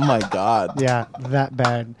 Oh my god. Yeah, that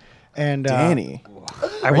bad. And Danny.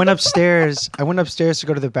 I went upstairs. I went upstairs to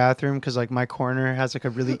go to the bathroom because like my corner has like a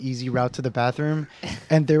really easy route to the bathroom,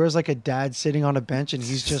 and there was like a dad sitting on a bench, and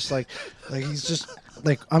he's just like he's just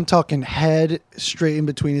like I'm talking head straight in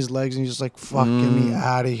between his legs, and he's just like, "Fuck, get me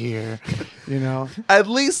out of here," At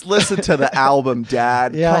least listen to the album,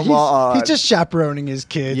 Dad. Yeah, Come on. he's just chaperoning his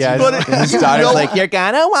kids. Yeah, But and his daughter's know- like, "You're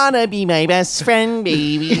gonna wanna be my best friend,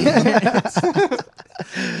 baby."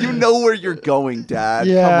 You know where you're going, Dad.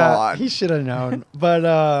 Yeah, Come on. he should have known.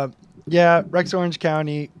 But yeah, Rex Orange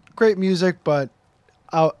County, great music, but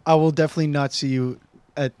I will definitely not see you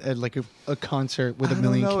at like a concert with a I don't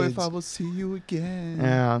million know kids. if I will see you again.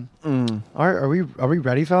 Yeah. Are we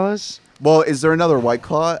ready, fellas? Well, is there another White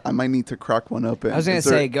Claw? I might need to crack one open. I was gonna Is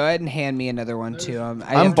there- say, go ahead and hand me another one too. I I'm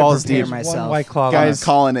have balls to prepare deep. myself. One White Claw. Guys, I'm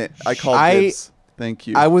calling it. I called dibs. Thank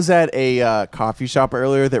you. I was at a coffee shop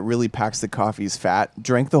earlier that really packs the coffee's fat.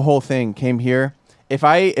 Drank the whole thing. Came here. If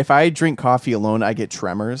I drink coffee alone, I get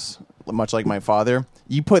tremors, much like my father.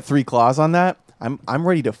 You put 3 claws on that, I'm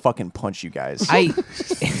ready to fucking punch you guys.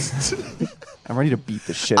 I'm ready to beat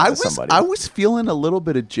the shit out of somebody. I was feeling a little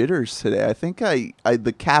bit of jitters today. I think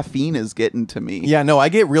the caffeine is getting to me. Yeah, no, I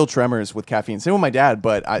get real tremors with caffeine. Same with my dad,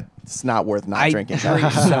 but it's not worth not I drinking. drink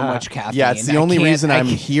so much caffeine. Yeah, it's the I only can't- reason I I'm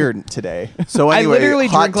can't- here today. So anyway, I literally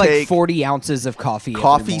hot drink like take, 40 ounces of coffee. every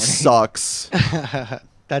coffee morning. sucks,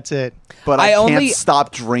 That's it. but I I can't only-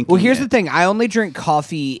 stop drinking. Well, here's it. the thing. I only drink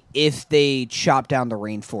coffee if they chop down the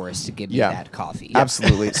rainforest to give me Yeah. that coffee.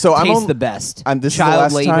 Absolutely. So Tastes the best. This Child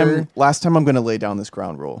is the labor. last time I'm going to lay down this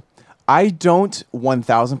ground rule. I don't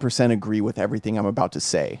 1000% agree with everything I'm about to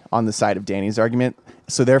say on the side of Danny's argument.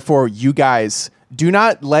 So therefore, you guys do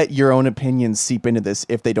not let your own opinions seep into this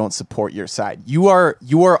if they don't support your side. You are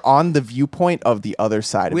on the viewpoint of the other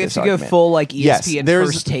side. We of have this to argument. go full like E Yes, ESPN there's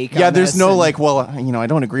first take. yeah. on There's this no and- like, well, I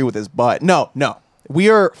don't agree with this, but no. We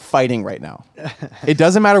are fighting right now. It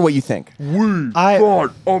doesn't matter what you think.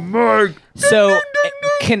 So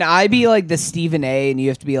can I be like the Stephen A. and you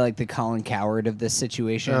have to be like the Colin Coward of this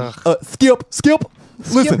situation? Skip.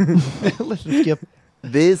 Listen, Listen, Skip.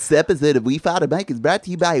 This episode of We Fought a Mike is brought to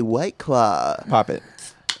you by White Claw. pop it.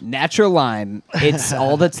 Natural lime. It's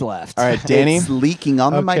all that's left. All right, Danny. It's leaking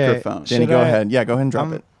on the Okay. microphone. Danny, Should go I- ahead. Yeah, go ahead and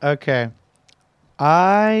drop it. Okay.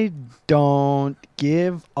 I don't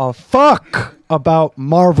give a fuck about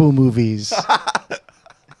Marvel movies.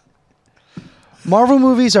 Marvel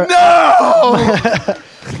movies are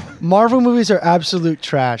Marvel movies are absolute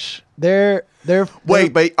trash. They're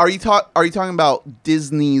Wait, but are you talking about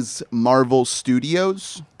Disney's Marvel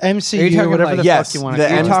Studios? MCU, Are you talking whatever like- the Yes, fuck you want the to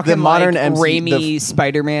You're M- call it. talking modern like MC Raimi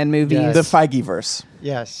Spider-Man movies. Yes. The Feigeverse.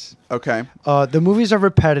 Yes. Okay. The movies are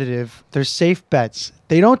repetitive. They're safe bets.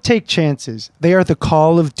 They don't take chances. They are the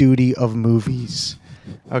Call of Duty of movies.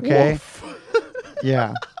 Okay?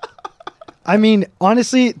 Yeah. I mean,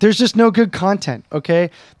 honestly, there's just no good content, okay?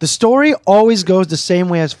 The story always goes the same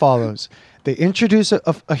way as follows. They introduce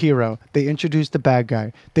a hero. They introduce the bad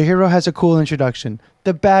guy. The hero has a cool introduction.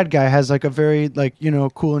 The bad guy has like a very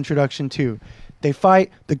cool introduction too. They fight,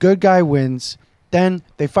 the good guy wins. Then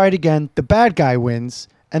they fight again, the bad guy wins.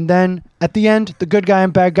 And then at the end, the good guy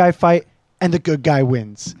and bad guy fight and the good guy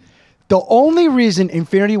wins. The only reason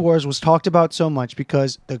Infinity Wars was talked about so much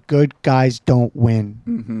because the good guys don't win.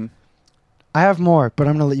 Mm-hmm. I have more, but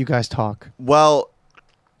I'm going to let you guys talk. Well,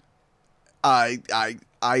 I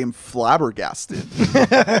am flabbergasted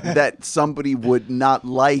that somebody would not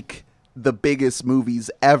like the biggest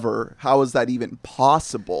movies ever. How is that even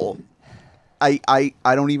possible? I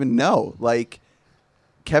don't even know. Like,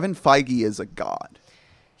 Kevin Feige is a god.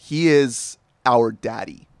 He is our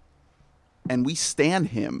daddy. And we stand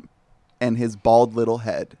him and his bald little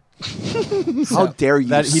head. How dare you,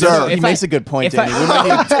 That he, sir? does, he If makes I- a good point, if I- Danny. We might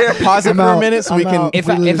need to pause it I'm for a out. minute so I'm we can. out. If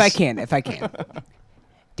We I lose. can.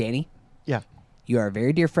 Danny, Yeah. you are a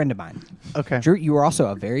very dear friend of mine. Okay. Drew, you are also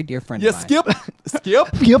a very dear friend Yeah, of mine. skip.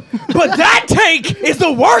 Yep. But that take is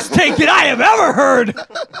the worst take that I have ever heard.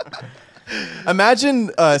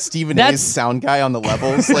 Imagine Stephen That's- A's sound guy on the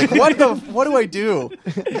levels. Like, what do I do?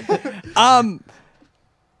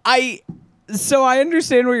 So I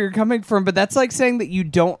understand where you're coming from, but that's like saying that you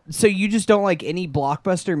just don't like any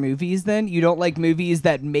blockbuster movies then? You don't like movies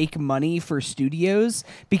that make money for studios?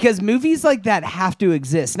 Because movies like that have to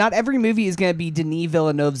exist. Not every movie is going to be Denis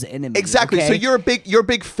Villeneuve's Enemy. Exactly. okay? So you're a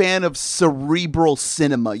big fan of cerebral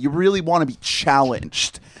cinema. You really want to be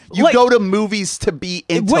challenged. You Like- go to movies to be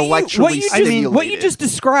intellectually stimulated. what you just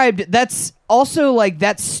described, that's also like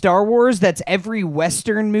that's Star Wars, that's every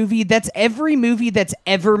Western movie, that's every movie that's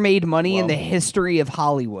ever made money in the history of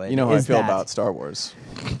Hollywood. You know how I is feel that. about Star Wars.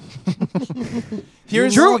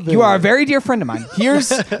 Here's Drew, you are a very dear friend of mine.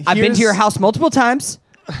 I've been to your house multiple times.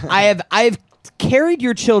 I have carried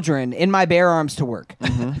your children in my bare arms to work.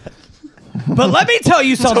 But let me tell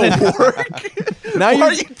you something. Now Why you're,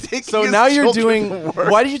 are you taking so his now you're children doing. to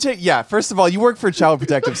work? Why did you take? Yeah, first of all, you work for Child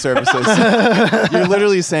Protective Services. You're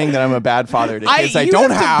literally saying that I'm a bad father to kids I you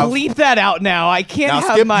don't have to bleep that out now. I can't Now,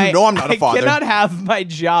 have Skip, my. you know I'm not a father. I cannot have my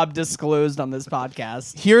job disclosed on this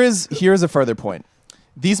podcast. Here's a further point.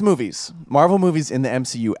 These movies, Marvel movies in the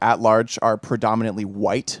MCU at large, are predominantly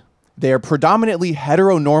white. They are predominantly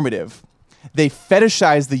heteronormative. they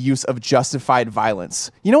fetishize the use of justified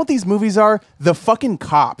violence. You know what these movies are? The fucking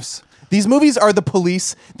cops. These movies are the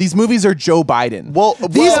police. These movies are Joe Biden.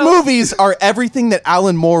 These movies are everything that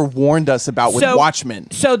Alan Moore warned us about with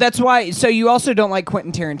Watchmen. So that's why. So you also don't like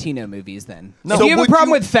Quentin Tarantino movies, then? No. If So you have a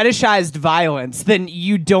problem with fetishized violence, then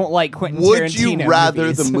you don't like Quentin Tarantino. Would you rather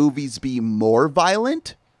movies. the movies be more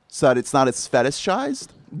violent so that it's not as fetishized?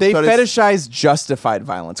 They So it's- fetishize justified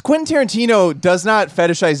violence. Quentin Tarantino does not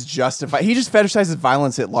fetishize justified. He just fetishizes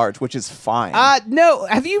violence at large, which is fine. No.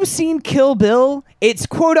 Have you seen Kill Bill? It's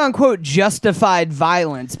quote unquote justified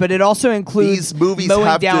violence, but it also includes These movies mowing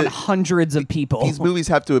have down to- hundreds of people. These movies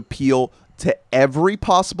have to appeal to every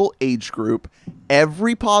possible age group,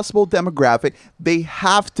 every possible demographic. They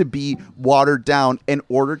have to be watered down in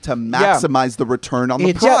order to maximize the return on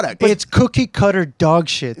the product. But it's cookie cutter dog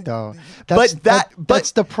shit, though. That's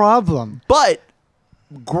the problem. But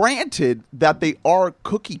granted that they are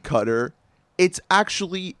cookie cutter, it's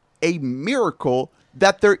actually a miracle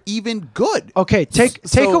that they're even good. Okay,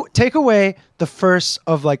 take away the first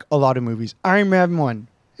of like a lot of movies. Iron Man 1,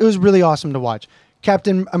 it was really awesome to watch.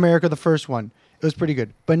 Captain America, the first one, it was pretty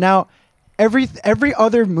good. But now every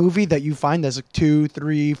other movie that you find that's like 2,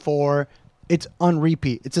 3, 4, it's on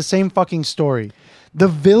repeat. It's the same fucking story. The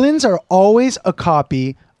villains are always a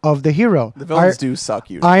copy of the hero. the villains do suck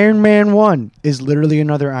usually. Iron Man 1 is literally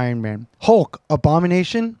another Iron Man. Hulk,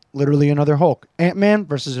 Abomination, literally another Hulk. Ant-Man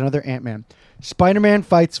versus another Ant-Man. Spider-Man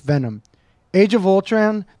fights Venom. Age of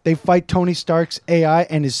Ultron, they fight Tony Stark's AI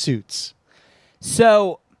and his suits.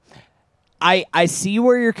 So I see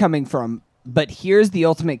where you're coming from, but here's the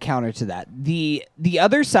ultimate counter to that. The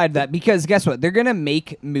other side of that, because guess what? They're going to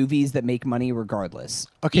make movies that make money regardless.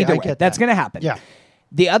 Okay, Either I way, get that's that. going to happen. Yeah.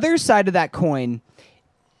 The other side of that coin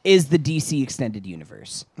is the DC extended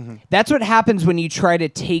universe. Mm-hmm. That's what happens when you try to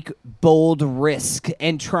take bold risk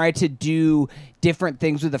and try to do different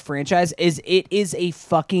things with a franchise. Is it is a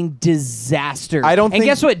fucking disaster. I don't and think-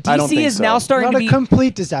 guess what? I don't DC think is so. now starting Not to a be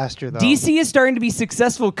complete disaster, though. DC is starting to be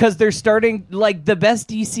successful because they're starting, like, the best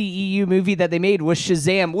DCEU movie that they made was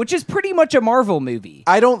Shazam, which is pretty much a Marvel movie.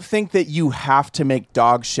 I don't think that you have to make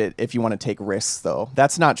dog shit if you want to take risks, though.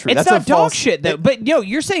 That's not true. It's That's not a dog false, shit, though. But,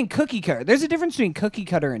 you're saying cookie cutter. There's a difference between cookie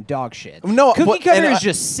cutter and dog shit. No, cookie but- cutter and is I-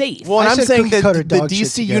 just safe. Well, and I I'm said saying cookie that cutter the dog shit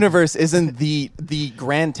DC together. universe isn't the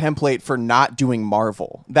grand template for not doing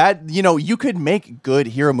Marvel. That, you could make good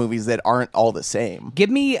hero movies that aren't all the same. Give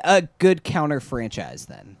me a good counter franchise,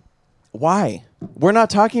 then. Why? We're not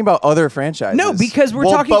talking about other franchises. No, because we're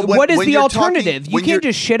Well, talking. but What is when the you're talking- alternative? You when can't you're-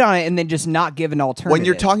 just shit on it and then just not give an alternative. When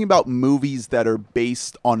you're talking about movies that are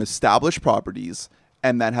based on established properties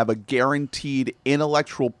and that have a guaranteed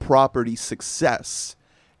intellectual property success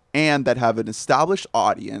and that have an established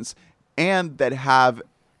audience and that have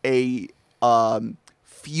a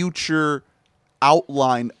future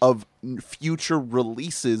outline of future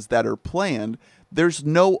releases that are planned, there's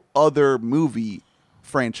no other movie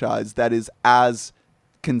franchise that is as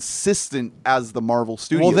consistent as the Marvel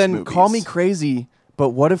Studios Well, then movies. call me crazy, but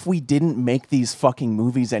what if we didn't make these fucking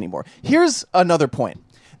movies anymore? Here's another point.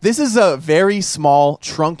 This is a very small,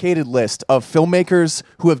 truncated list of filmmakers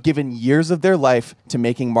who have given years of their life to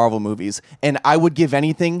making Marvel movies, and I would give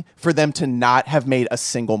anything for them to not have made a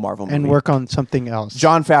single Marvel movie. and work on something else.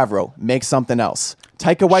 John Favreau, make something else.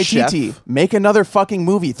 Taika Waititi, Chef. make another fucking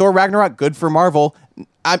movie. Thor Ragnarok, good for Marvel.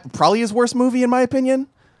 Probably his worst movie, in my opinion.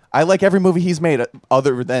 I like every movie he's made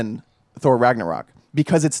other than Thor Ragnarok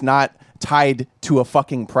because it's not tied to a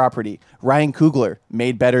fucking property. Ryan Coogler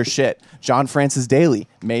made better shit. John Francis Daley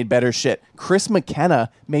made better shit. Chris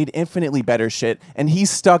McKenna made infinitely better shit, and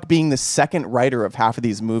he's stuck being the second writer of half of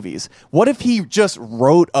these movies. What if he just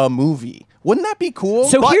wrote a movie? Wouldn't that be cool?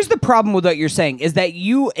 So here's the problem with what you're saying is that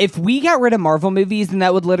if we got rid of Marvel movies, then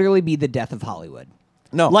that would literally be the death of Hollywood.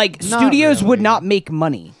 No. Like Not studios would really. not make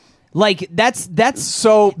money. Like that's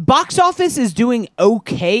So- box office is doing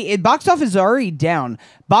okay. Box office is already down.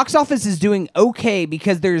 Box office is doing okay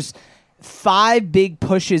because there's 5 big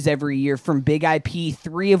pushes every year from big IP,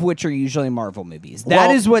 3 of which are usually Marvel movies. That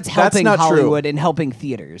Well, is what's that's helping not true. Hollywood and helping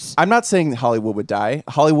theaters. I'm not saying Hollywood would die.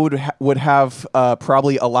 Hollywood would have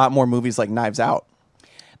probably a lot more movies like Knives Out.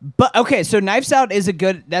 But okay, so Knives Out is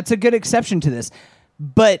that's a good exception to this.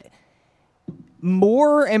 But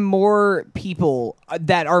more and more people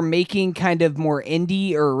that are making kind of more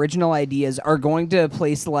indie or original ideas are going to a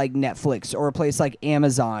place like Netflix or a place like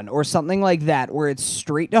Amazon or something like that where it's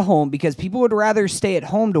straight to home because people would rather stay at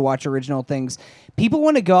home to watch original things. People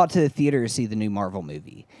want to go out to the theater to see the new Marvel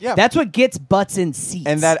movie. Yeah. That's what gets butts in seats.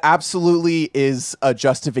 And that absolutely is a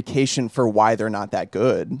justification for why they're not that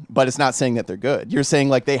good. But it's not saying that they're good. You're saying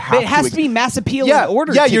like they have But it has to be mass appeal yeah, in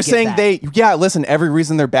order yeah, to you're get saying that. listen, every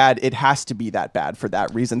reason they're bad, it has to be that bad for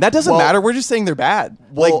that reason. That doesn't Well- matter. We're just saying they're bad.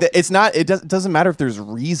 Well- Like it's not it doesn't matter if there's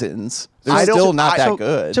reasons. They're I don't- still not that So,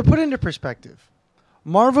 good. To put into perspective,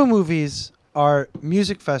 Marvel movies are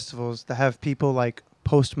music festivals that have people like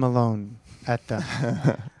Post Malone at them.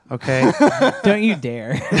 Okay? Don't you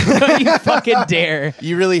dare. Don't you fucking dare.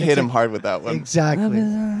 You really hit him hard with that one. Exactly.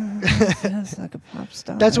 like a pop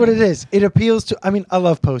star. That's what it is. It appeals to. I mean, I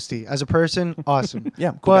love Posty as a person. Awesome. Yeah,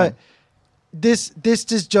 cool but guy. this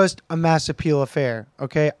is just a mass appeal affair.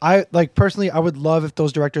 Okay. I like personally. I would love if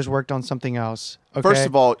those directors worked on something else. Okay? First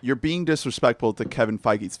of all, you're being disrespectful to Kevin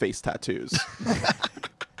Feige's face tattoos.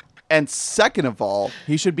 And second of all,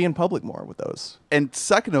 He should be in public more with those.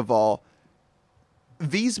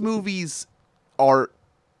 these movies are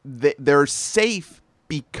they're safe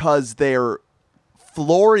because their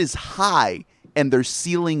floor is high and their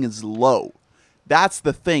ceiling is low. That's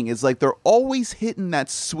the thing. Is like they're always hitting that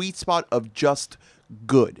sweet spot of just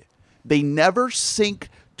good. They never sink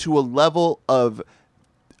to a level of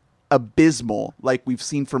abysmal like we've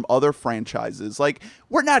seen from other franchises. Like,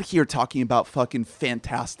 we're not here talking about fucking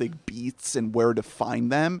Fantastic Beasts and where to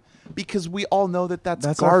find them because we all know that that's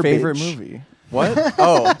That's garbage. our favorite movie. What?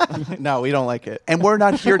 Oh, no, we don't like it. And we're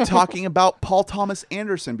not here talking about Paul Thomas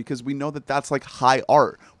Anderson because we know that that's like high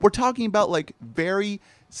art. We're talking about like very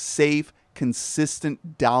safe,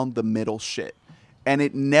 consistent, down the middle shit. And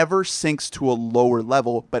it never sinks to a lower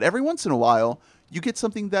level, but every once in a while, you get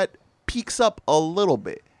something that peaks up a little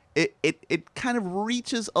bit. It kind of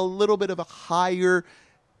reaches a little bit of a higher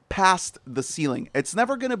past the ceiling. It's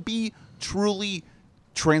never going to be truly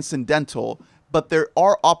transcendental, but there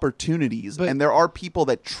are opportunities and there are people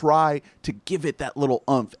that try to give it that little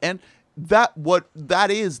oomph. And what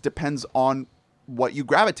that is depends on what you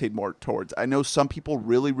gravitate more towards. I know some people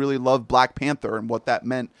really, really love Black Panther and what that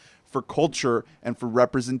meant for culture and for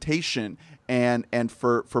representation and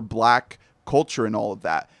for black culture and all of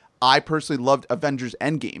that. I personally loved Avengers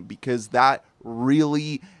Endgame because that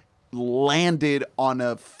really landed on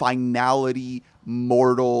a finality,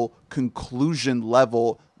 mortal conclusion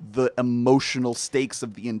level, the emotional stakes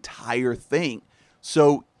of the entire thing.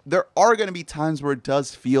 So there are going to be times where it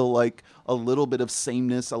does feel like a little bit of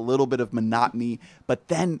sameness, a little bit of monotony, but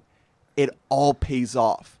then it all pays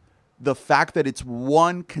off. The fact that it's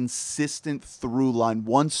one consistent through line,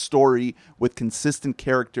 one story with consistent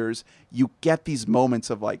characters, you get these moments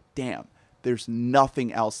of like, damn, there's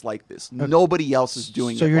nothing else like this. Nobody else is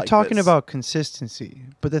doing it So you're like talking this. about consistency,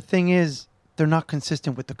 but the thing is, they're not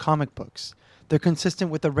consistent with the comic books. They're consistent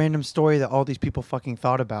with the random story that all these people fucking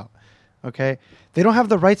thought about. Okay? They don't have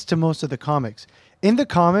the rights to most of the comics. In the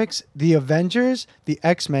comics, the Avengers, the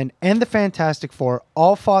X-Men, and the Fantastic Four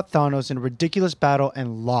all fought Thanos in a ridiculous battle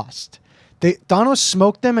and lost. Thanos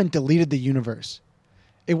smoked them and deleted the universe.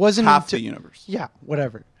 It wasn't half until- the universe. Yeah,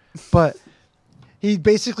 whatever. But he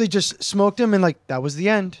basically just smoked him and like that was the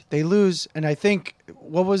end. They lose, and I think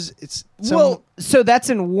Well, so that's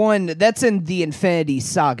in the Infinity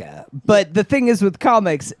Saga. But the thing is with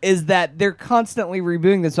comics is that they're constantly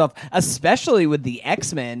rebooting themselves, especially with the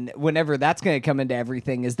X-Men, whenever that's going to come into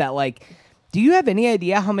everything, is that like, do you have any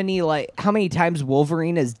idea how many times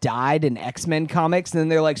Wolverine has died in X-Men comics? And then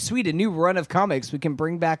they're like, sweet, a new run of comics, we can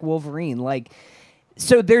bring back Wolverine. Like,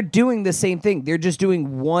 so they're doing the same thing. They're just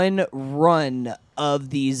doing one run of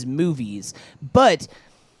these movies. But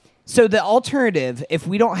so the alternative, if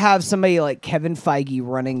we don't have somebody like Kevin Feige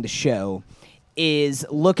running the show, is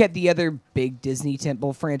look at the other big Disney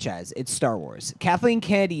tentpole franchise. It's Star Wars. Kathleen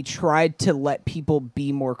Kennedy tried to let people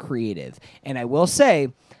be more creative. And I will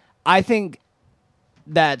say, I think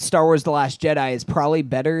that Star Wars The Last Jedi is probably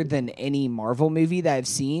better than any Marvel movie that I've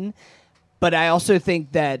seen. But I also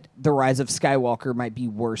think that The Rise of Skywalker might be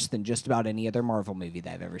worse than just about any other Marvel movie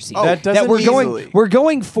that I've ever seen. Oh, That doesn't we're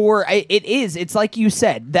going for it's like you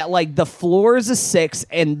said, that like the floor is a 6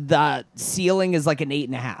 and the ceiling is like an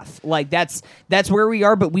 8.5. Like that's where we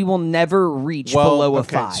are, but we will never reach below a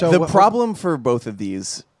 5. so The what- problem for both of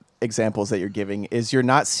these examples that you're giving is you're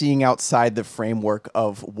not seeing outside the framework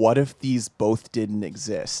of what if these both didn't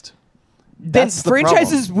exist. then That's the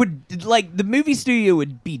franchises would like the movie studio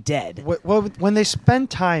would be dead. When they spend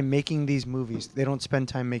time making these movies, they don't spend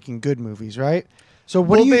time making good movies, right? So what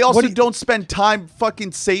Well, do you? they also what do you- don't spend time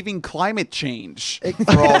fucking saving climate change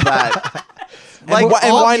for all that. And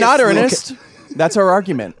why not, obviously- Ernest? That's our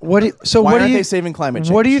argument. What do, so Why what do aren't you, they saving climate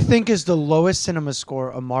change? What do you think is the lowest cinema score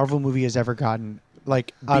a Marvel movie has ever gotten?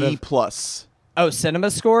 Like out B of plus. Oh, cinema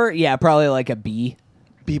score? Yeah, probably like a B.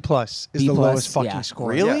 B plus is B the plus, lowest fucking yeah. score.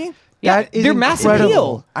 Really? Yeah. Yeah, That is they're mass incredible.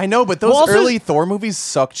 appeal. I know, but those Well, also- early Thor movies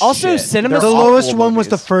sucked Also, shit. cinema- They're The Awful lowest one was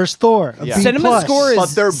the movies. first Thor. a Yeah. B Cinema plus. score is But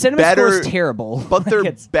they're cinema better. score is terrible. But they're Like,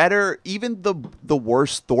 it's- better. Even the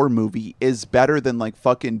worst Thor movie is better than like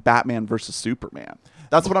fucking Batman versus Superman.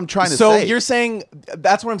 That's what I'm trying to So say. you're saying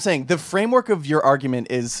that's what I'm saying. The framework of your argument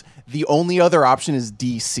is the only other option is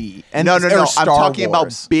DC. And no. or I'm Star talking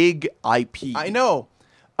Wars. about big IP. I know.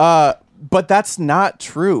 But that's not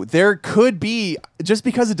true. There could be, just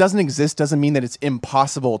because it doesn't exist doesn't mean that it's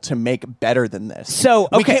impossible to make better than this. So,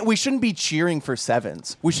 okay. we shouldn't be cheering for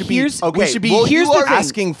sevens. We should be Here's- we should be well, here's you the are thing.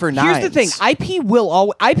 asking for nines. Here's the thing: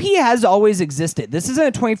 IP has always existed. This isn't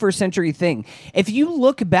a 21st century thing. If you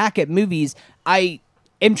look back at movies, I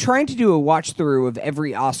am trying to do a watch through of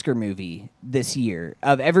every Oscar movie this year,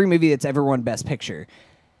 of every movie that's ever won Best Picture.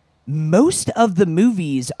 Most of the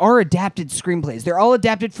movies are adapted screenplays. They're all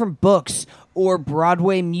adapted from books or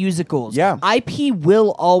Broadway musicals. Yeah. IP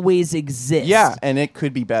will always exist. Yeah, and it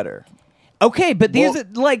could be better. Okay, but these Well-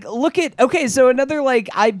 like look at so another like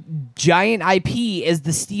giant IP is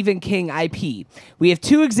the Stephen King IP. We have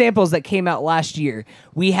two examples that came out last year.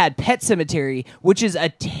 We had Pet Sematary, which is a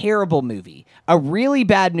terrible movie, a really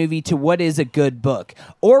bad movie to what is a good book.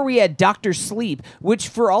 Or we had Doctor Sleep, which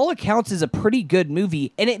for all accounts is a pretty good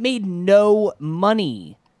movie, and it made no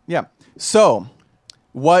money. Yeah. So,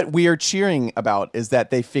 what we are cheering about is that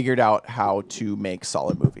they figured out how to make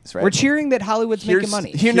solid movies, right? We're cheering that Hollywood's making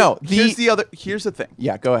money. Here's Here's the thing.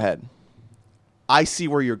 Yeah, go ahead. I see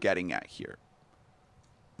where you're getting at here.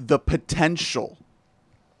 The potential,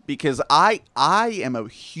 because I am a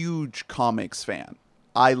huge comics fan.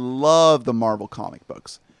 I love the Marvel comic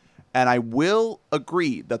books. And I will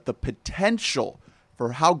agree that the potential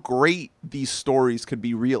for how great these stories could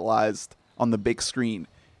be realized on the big screen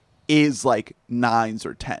is like 9s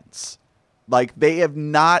or 10s. Like they have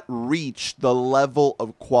not reached the level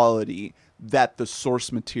of quality that the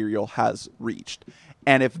source material has reached.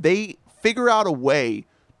 And if they figure out a way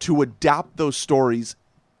to adapt those stories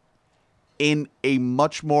in a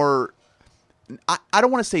much more, I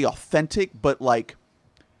don't want to say authentic, but like,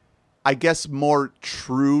 I guess more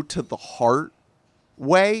true to the heart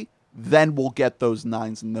way, then we'll get those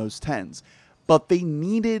 9s and those 10s. But they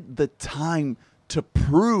needed the time to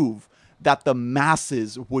prove that the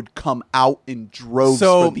masses would come out in droves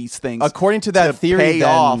So, for these things. according to that theory, pay then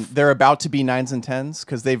off. they're about to be 9s and 10s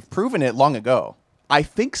because they've proven it long ago. I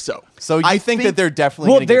think so. So you I think that they're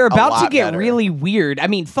definitely Well, gonna they're get a about to lot get better. really weird. I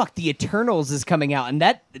mean, fuck, the Eternals is coming out, and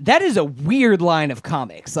that is a weird line of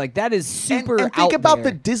comics. Like that is super. And think out about there.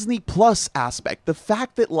 the Disney Plus aspect. The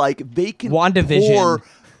fact that like they can WandaVision. pour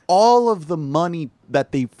all of the money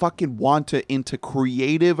that they fucking want to into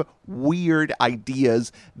creative, weird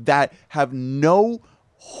ideas that have no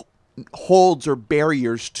holds or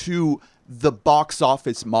barriers to the box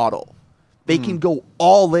office model. They can go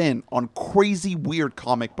all in on crazy, weird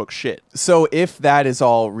comic book shit. So if that is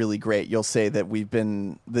all really great, you'll say that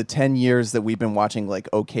the 10 years that we've been watching like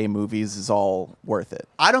okay movies is all worth it.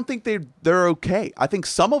 I don't think they're okay. I think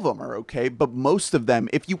some of them are okay, but most of them,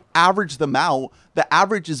 if you average them out, the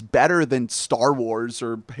average is better than Star Wars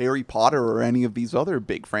or Harry Potter or any of these other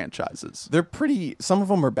big franchises. Some of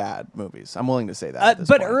them are bad movies. I'm willing to say that. at this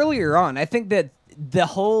but point. earlier on, I think that the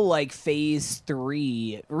whole like phase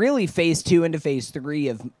 3, really phase 2 into phase 3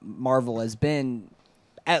 of Marvel has been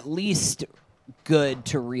at least good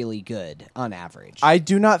to really good on average. I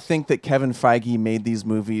do not think that Kevin Feige made these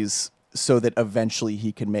movies so that eventually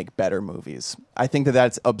he can make better movies. I think that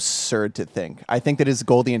that's absurd to think. I think that his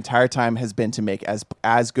goal the entire time has been to make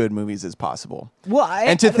as good movies as possible. Well,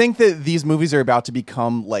 and to think that these movies are about to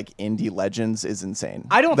become like indie legends is insane.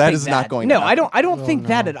 I don't That think is that. not going No, to I happen. don't. I don't think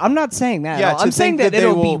that. I'm not saying that. Yeah, at all. to I'm saying think that that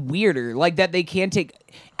they it'll will- be weirder. Like that they can take.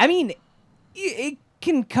 I mean, it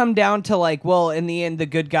can come down to like, well, in the end, the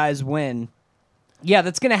good guys win. Yeah,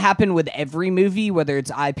 that's going to happen with every movie, whether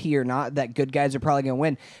it's IP or not, that good guys are probably going to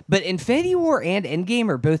win. But Infinity War and Endgame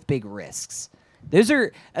are both big risks. Those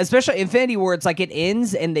are, especially Infinity War, it's like it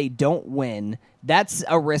ends and they don't win. That's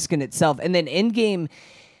a risk in itself. And then Endgame,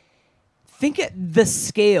 think at the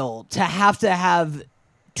scale to have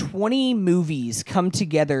 20 movies come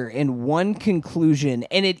together in one conclusion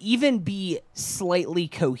and it even be slightly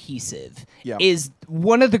cohesive Yeah. is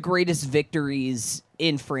one of the greatest victories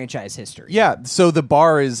in franchise history. Yeah, so the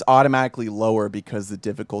bar is automatically lower because the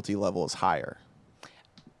difficulty level is higher.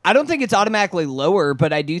 I don't think it's automatically lower,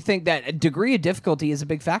 but I do think that a degree of difficulty is a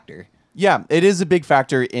big factor. Yeah, it is a big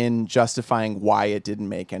factor in justifying why it didn't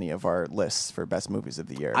make any of our lists for best movies of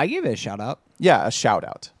the year. I give it a shout out. Yeah, a shout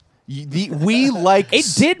out. We like It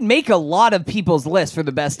did make a lot of people's list for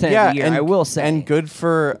the best 10 of the year, I will say. and good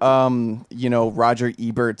for Roger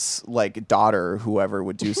Ebert's like daughter, whoever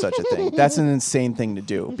would do such a thing. That's an insane thing to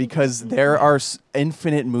do because there are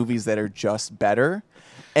infinite movies that are just better.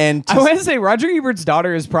 And I want to say Roger Ebert's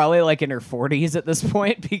daughter is probably like in her 40s at this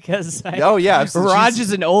point because oh yeah, Raj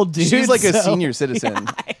is an old dude. She's like a so- senior citizen,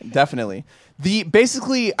 definitely.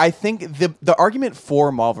 Basically, I think the argument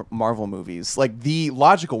for Marvel movies, like the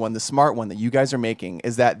logical one, the smart one that you guys are making,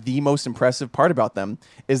 is that the most impressive part about them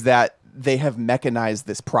is that they have mechanized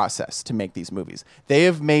this process to make these movies. They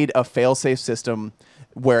have made a fail-safe system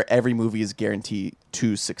where every movie is guaranteed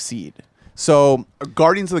to succeed. So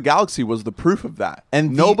Guardians of the Galaxy was the proof of that.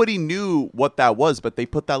 And nobody knew what that was, but they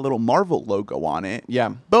put that little Marvel logo on it. Yeah.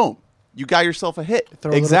 Boom. You got yourself a hit. Throw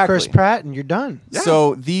a little Exactly. Chris Pratt and you're done. Yeah.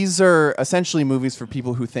 So these are essentially movies for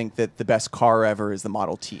people who think that the best car ever is the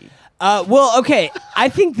Model T. Well, okay. I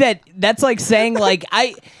think that's like saying like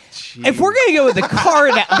if we're gonna go with the car,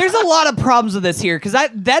 there's a lot of problems with this here because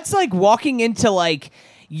that's like walking into like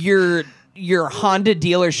your Honda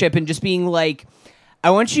dealership and just being like, I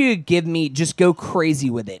want you to just go crazy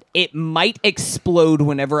with it. It might explode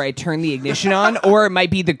whenever I turn the ignition on, or it might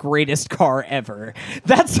be the greatest car ever.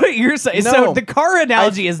 That's what you're saying. No. So the car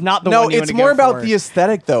analogy is not the one you want to go for. No, it's more about the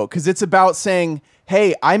aesthetic, though, because it's about saying,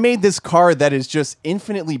 hey, I made this car that is just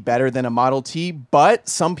infinitely better than a Model T, but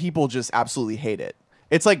some people just absolutely hate it.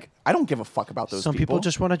 It's like, I don't give a fuck about those Some people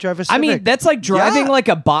just want to drive a Civic. I mean, that's like driving Yeah. like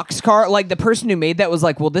a box car. Like the person who made that was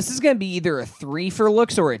like, well, this is going to be either a 3 for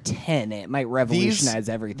looks or a 10. It might revolutionize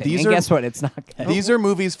everything. these And are- guess what? It's not good. These are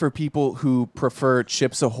movies for people who prefer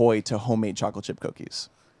Chips Ahoy to homemade chocolate chip cookies.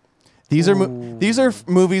 These are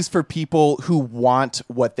movies for people who want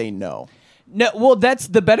what they know. No, well, that's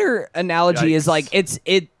the better analogy is Yikes.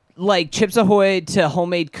 like like Chips Ahoy to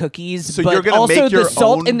homemade cookies, So but you're gonna also make the your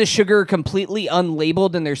salt own- and the sugar are completely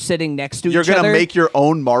unlabeled and they're sitting next to You're each going other. to make your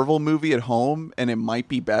own Marvel movie at home and it might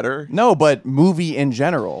be better. No, but movie in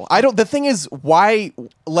general. The thing is, why,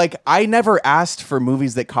 like, I never asked for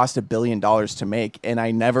movies that cost $1 billion to make, and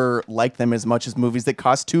I never liked them as much as movies that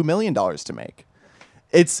cost $2 million to make.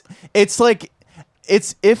 It's like,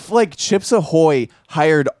 it's if like Chips Ahoy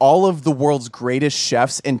hired all of the world's greatest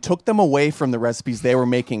chefs and took them away from the recipes they were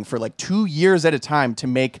making for like 2 years at a time to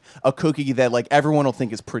make a cookie that like everyone will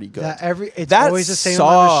think is pretty good. It's That always the same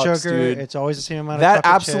amount of sucks, sugar. dude. It's always the same amount That of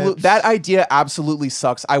chocolate chips. that idea absolutely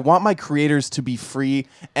sucks. I want my creators to be free,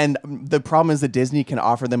 and the problem is that Disney can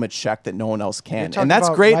offer them a check that no one else can, talking and that's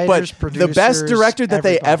about great. writers, But the best producers, director that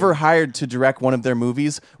they everybody. ever hired to direct one of their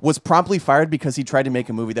movies was promptly fired because he tried to make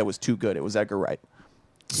a movie that was too good. It was Edgar Wright.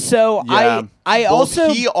 So Yeah. I Well, also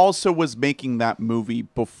he also was making that movie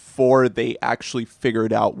before they actually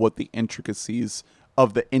figured out what the intricacies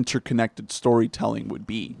of the interconnected storytelling would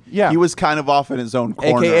be. Yeah. He was kind of off in his own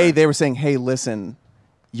corner. AKA, they were saying, "Hey, listen,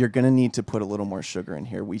 you're gonna need to put a little more sugar in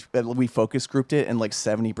here." We focus grouped it, and like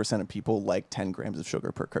 70% of people like 10 grams of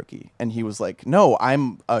sugar per cookie. And he was like, "No,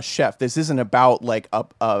 I'm a chef. This isn't about like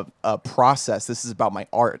a process. This is about my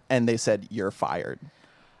art." And they said, "You're fired."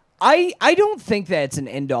 I don't think that it's an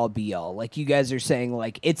end all be all. Like you guys are saying,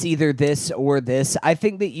 like it's either this or this. I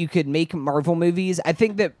think that you could make Marvel movies. I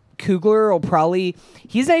think that Coogler will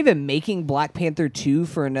he's not even making Black Panther 2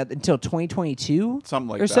 for until 2022. Something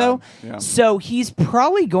like or so. that, yeah. So he's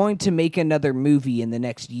probably going to make another movie in the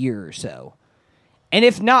next year or so. And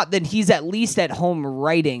if not, then he's at least at home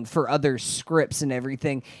writing for other scripts and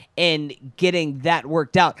everything and getting that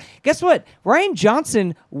worked out. Guess what? Rian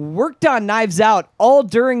Johnson worked on Knives Out all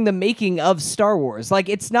during the making of Star Wars. Like,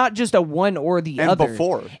 it's not just a one or the And other.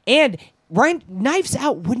 before. And Knives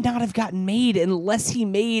Out would not have gotten made unless he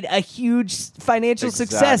made a huge financial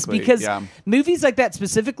success Exactly, because yeah. movies like that,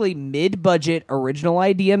 specifically mid-budget original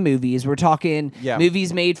idea movies, we're talking Yeah.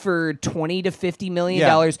 movies made for $20 to $50 million,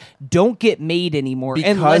 Yeah. don't get made anymore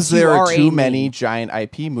Because unless there you are a too many name. giant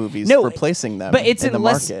IP movies No, replacing them but it's in the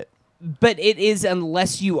unless- market. But it is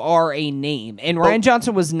unless you are a name, and Rian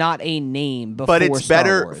Johnson was not a name before. But it's Star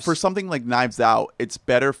better Wars. for something like Knives Out. It's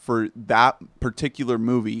better for that particular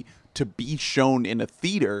movie to be shown in a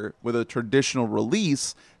theater with a traditional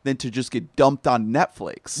release than to just get dumped on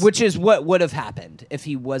Netflix. which is what would have happened if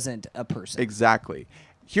he wasn't a person. Exactly.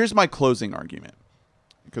 here's my closing argument,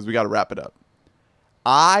 because we got to wrap it up.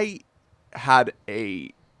 I had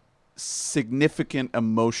a significant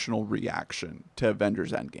emotional reaction to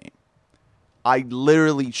Avengers Endgame. I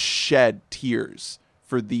literally shed tears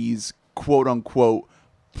for these quote unquote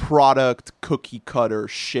product cookie cutter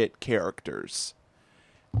shit characters.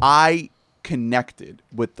 I connected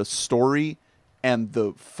with the story and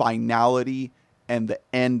the finality and the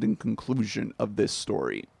end and conclusion of this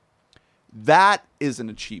story. That is an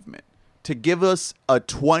achievement. To give us a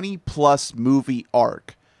 20 plus movie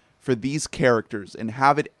arc for these characters and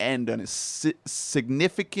have it end on a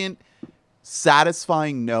significant,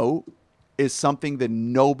 satisfying note is something that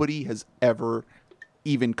nobody has ever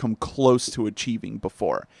even come close to achieving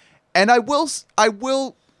before. And I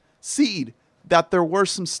will cede that there were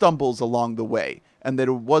some stumbles along the way and that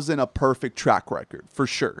it wasn't a perfect track record, for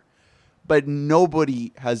sure. But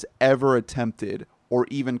nobody has ever attempted or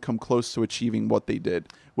even come close to achieving what they did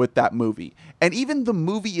with that movie. And even the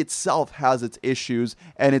movie itself has its issues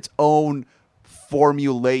and its own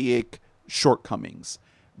formulaic shortcomings.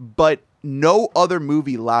 But no other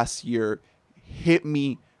movie last year hit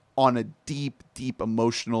me on a deep, deep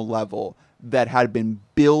emotional level that had been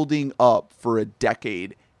building up for a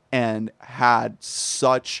decade and had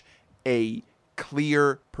such a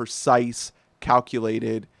clear, precise,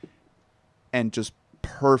 calculated, and just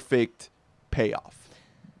perfect payoff.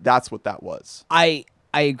 That's what that was. I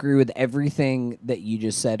agree with everything that you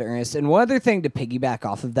just said, Ernest. And one other thing to piggyback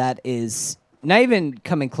off of that is not even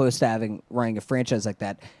coming close to running a franchise like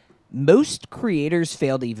that. Most creators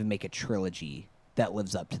fail to even make a trilogy that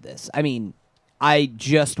lives up to this. I mean, I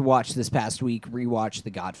just watched this past week, rewatched The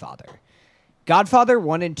Godfather. Godfather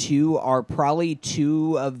 1 and 2 are probably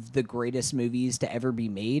two of the greatest movies to ever be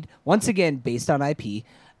made. Once again, based on IP.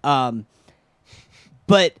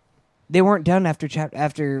 But they weren't done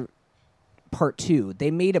after part 2.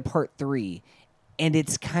 They made a part 3, and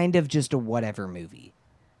it's kind of just a whatever movie.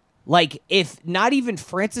 Like, if not even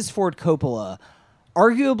Francis Ford Coppola,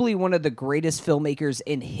 arguably one of the greatest filmmakers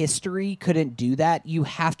in history, couldn't do that, you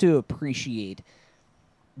have to appreciate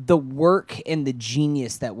the work and the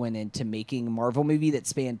genius that went into making a Marvel movie that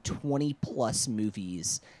spanned 20 plus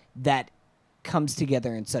movies that comes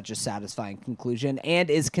together in such a satisfying conclusion and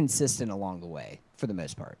is consistent along the way for the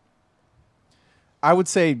most part. I would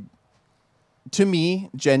say, to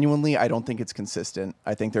me, genuinely, I don't think it's consistent.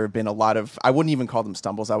 I think there have been a lot of, I wouldn't even call them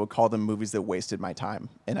stumbles. I would call them movies that wasted my time,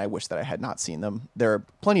 and I wish that I had not seen them. There are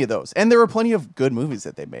plenty of those. And there were plenty of good movies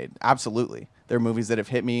that they made. Absolutely. There are movies that have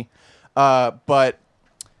hit me. But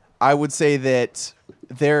I would say that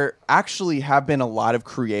there actually have been a lot of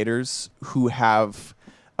creators who have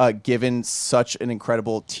given such an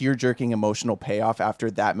incredible tear-jerking emotional payoff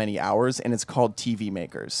after that many hours, and it's called TV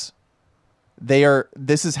makers.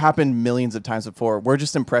 This has happened millions of times before. We're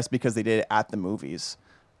just impressed because they did it at the movies.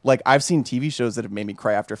 Like, I've seen TV shows that have made me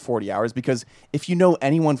cry after 40 hours because if you know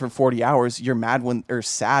anyone for 40 hours, you're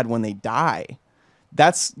sad when they die.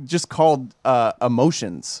 That's just called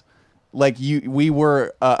emotions. Like, we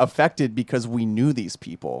were affected because we knew these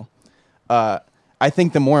people. I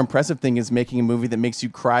think the more impressive thing is making a movie that makes you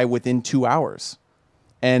cry within 2 hours.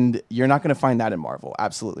 And you're not going to find that in Marvel.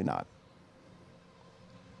 Absolutely not.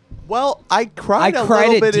 Well, I cried a cried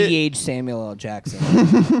little at bit. D.H. Samuel L. Jackson,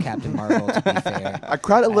 Captain Marvel, to be fair. I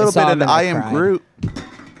cried a little saw bit him at and I I Am cried. Groot.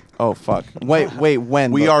 Oh, fuck. Wait,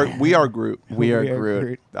 when? We are Groot. We are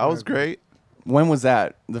Groot. That was great. When was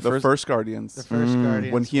that? The first Guardians. The first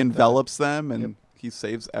Guardians. When he envelops them and he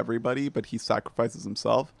saves everybody, but he sacrifices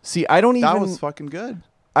himself. See, I don't even... That was fucking good.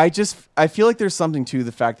 I feel like there's something to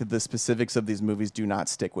the fact that the specifics of these movies do not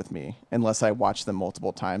stick with me unless I watch them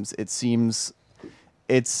multiple times.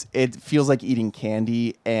 It feels like eating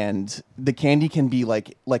candy, and the candy can be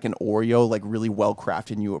like an Oreo, like really well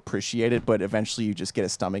crafted and you appreciate it, but eventually you just get a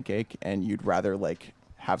stomach ache and you'd rather like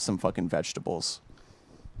have some fucking vegetables.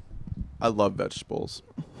 I love vegetables.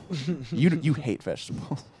 You hate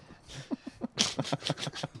vegetables.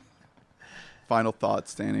 Final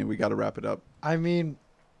thoughts, Danny. We got to wrap it up. I mean,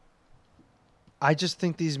 I just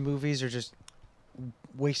think these movies are just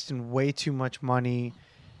wasting way too much money.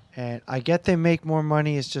 And I get they make more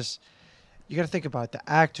money. It's just, you got to think about the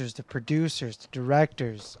actors, the producers, the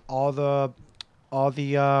directors, all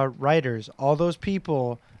the writers. All those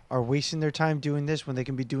people are wasting their time doing this when they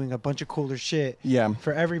can be doing a bunch of cooler shit. Yeah.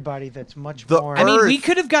 For everybody that's much The more. I mean, we Earth,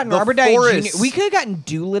 could have gotten the Robert Downey Jr. forests. We could have gotten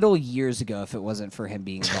Doolittle years ago if it wasn't for him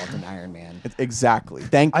being involved in Iron Man. Exactly.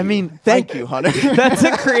 Thank you. I mean, thank like- you, Hunter. That's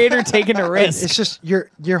a creator taking a risk. It's just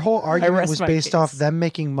your whole argument rest was my based case. off them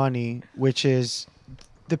making money, which is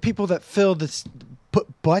the people that fill this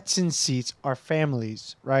put butts in seats are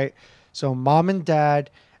families, right? So mom and dad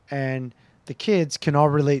and the kids can all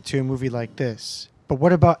relate to a movie like this. But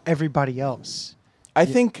what about everybody else? I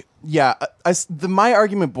think, yeah, my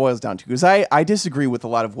argument boils down to, because I disagree with a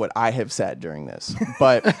lot of what I have said during this,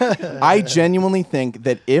 but I genuinely think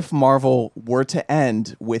that if Marvel were to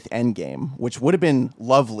end with Endgame, which would have been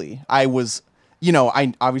lovely, I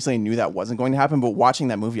obviously knew that wasn't going to happen, but watching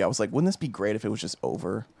that movie, I was like, wouldn't this be great if it was just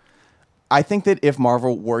over? I think that if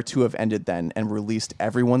Marvel were to have ended then and released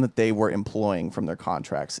everyone that they were employing from their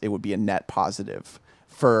contracts, it would be a net positive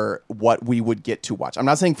for what we would get to watch. I'm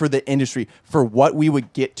not saying for the industry, for what we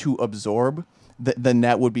would get to absorb, the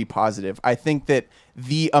net would be positive. I think that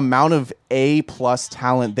the amount of A+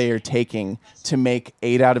 talent they are taking to make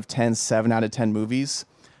 8 out of 10, 7 out of 10 movies,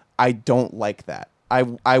 I don't like that.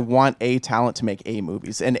 I want A talent to make A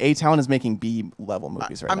movies, and A talent is making B level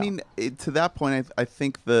movies right now. I mean, to that point, I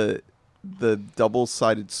think the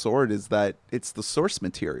double-sided sword is that it's the source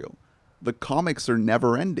material. The comics are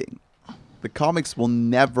never ending. The comics will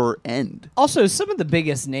never end. Also, some of the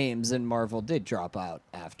biggest names in Marvel did drop out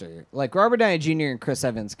after. Like Robert Downey Jr. and Chris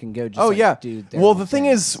Evans can go just do their well, own the thing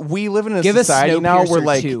thing. is, we live in a Give us society now where, Snowpiercer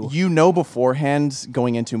like, 2. you know beforehand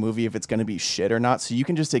going into a movie if it's going to be shit or not, so you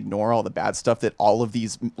can just ignore all the bad stuff that all of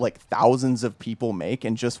these, like, thousands of people make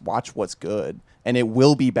and just watch what's good, and it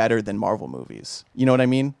will be better than Marvel movies. You know what I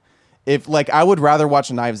mean? If, like, I would rather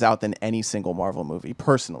watch Knives Out than any single Marvel movie,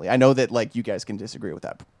 personally. I know that, like, you guys can disagree with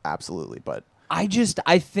that, absolutely, but... I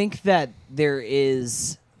think that there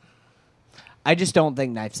is. I just don't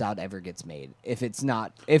think Knives Out ever gets made. If it's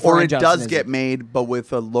not, if Or Ryan it Johnson does isn't- get made, but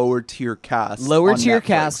with a lower tier cast. lower on tier Netflix.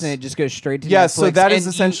 cast, and it just goes straight to Yeah, Netflix. so that is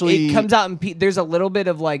and essentially- it comes out and there's a little bit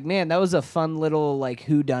of like, man, that was a fun little like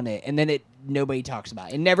whodunit, and then nobody talks about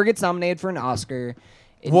it. It never gets nominated for an Oscar.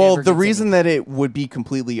 It Well, never the gets reason anything. that it would be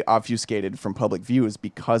completely obfuscated from public view is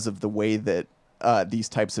because of the way that these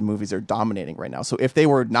types of movies are dominating right now. So if they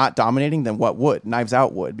were not dominating, then what would? Knives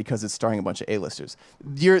Out would, because it's starring a bunch of A-listers.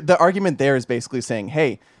 The argument there is basically saying,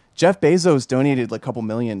 hey, Jeff Bezos donated like a couple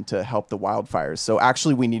million to help the wildfires, so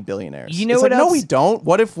actually we need billionaires. You know it's what like, no, else? we don't.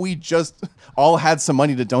 What if we just all had some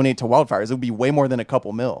money to donate to wildfires? It would be way more than a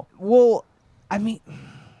couple mil. Well, I mean,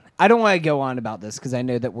 I don't want to go on about this because I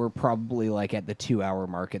know that we're probably like at the 2-hour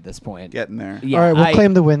mark at this point. Getting there. Yeah, All right, we'll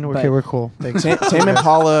claim the win. Okay, but- we're cool. Thanks. Tame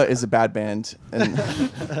Impala is a bad band, and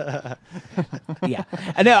Yeah,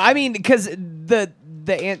 no, I mean, because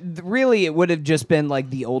really it would have just been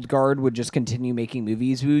like the old guard would just continue making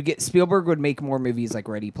movies. We would get Spielberg would make more movies like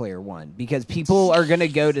Ready Player One because people are gonna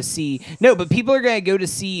go to see people are gonna go to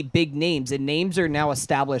see big names, and names are now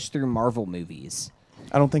established through Marvel movies.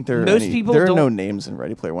 I don't think there are Most any, people there are no don't- names in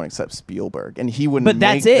Ready Player One except Spielberg, and he wouldn't But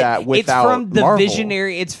that's make it. that without It's from the Marvel.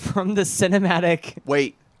 visionary. It's from the cinematic.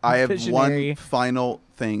 Wait, I have Visionary. one final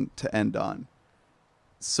thing to end on.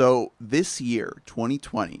 So this year,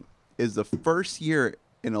 2020, is the first year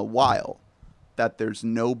in a while that there's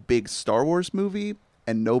no big Star Wars movie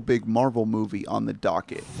and no big Marvel movie on the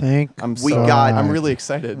docket. Thank I'm really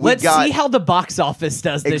excited. Let's got- see how the box office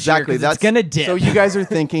does this Exactly, year. 'Cause that's- it's gonna dip. So you guys are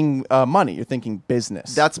thinking money. You're thinking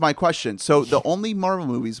business. That's my question. So the only Marvel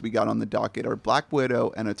movies we got on the docket are Black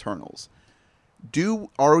Widow and Eternals.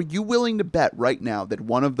 Are you willing to bet right now that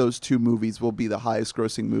one of those two movies will be the highest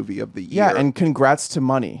grossing movie of the year? yeah, and congrats to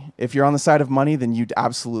money. If you're on the side of money, then you'd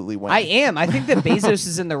absolutely win. I am. I think that Bezos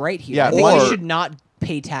is in the right here. Yeah, I think or- he should not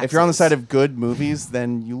pay taxes. If you're on the side of good movies,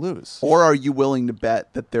 then you lose. Or are you willing to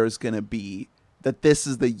bet that there's going to be that this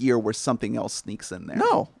is the year where something else sneaks in there?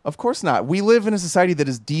 No, of course not. We live in a society that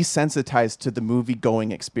is desensitized to the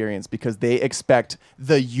movie-going experience because they expect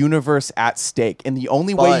the universe at stake. And the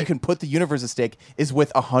only way But- you can put the universe at stake is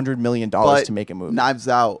with $100 million But to make a movie. Knives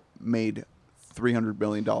Out made $300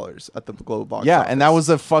 million at the global box yeah, office. and that was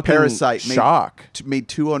a fucking Parasite shock. made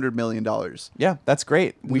 $200 million. Yeah, that's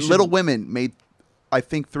great. Little Women made, I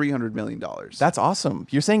think, $300 million. That's awesome.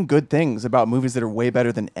 You're saying good things about movies that are way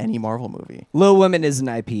better than any Marvel movie. Little Women is an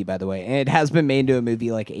IP, by the way, and it has been made into a movie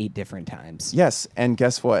like 8 different times. Yes, and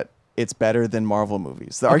guess what? It's better than Marvel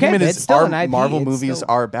movies. The Okay, argument but is it's still our an IP. Marvel It's movies still-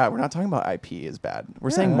 are bad. We're not talking about IP is bad. We're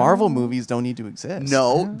saying Marvel movies don't need to exist.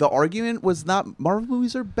 No, the argument was not Marvel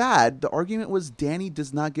movies are bad. The argument was Danny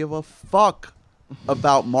does not give a fuck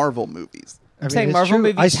about Marvel movies. I mean, saying it's Marvel true.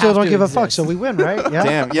 movies I still have don't to give a fuck, exist. so we win, right? Yeah.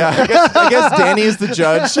 Damn, yeah. I guess Danny is the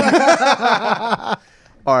judge.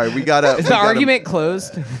 All right, we gotta. Is the argument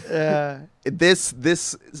closed? This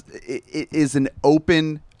is an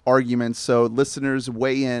open argument, so listeners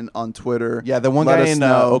weigh in on Twitter. Yeah, the one Let guy us in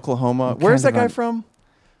know. Oklahoma. Where's that kind guy of from?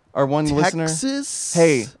 Our one listener. Texas.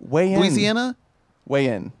 Hey, weigh in. Louisiana. Weigh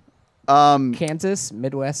in. Kansas,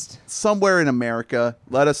 Midwest. Somewhere in America.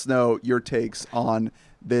 Let us know your takes on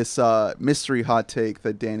this mystery hot take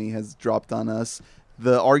that Danny has dropped on us.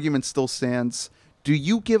 The argument still stands. Do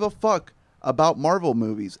you give a fuck about Marvel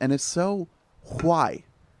movies? And if so, why?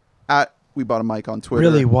 At We Bought a Mic on Twitter.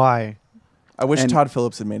 Really, why? I wish And- Todd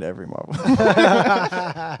Phillips had made every Marvel.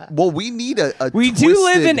 Well, we need a We do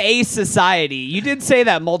live twisted- in a society. You did say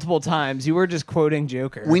that multiple times. You were just quoting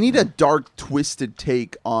Joker. We need a dark, twisted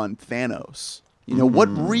take on Thanos. You know what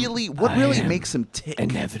really makes him tick?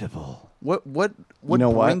 inevitable. What know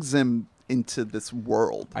what? brings him into this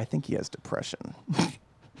world? I think he has depression.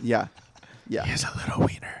 Yeah. a little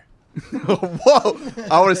wiener. Whoa!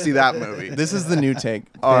 I want to see that movie. This is the new take.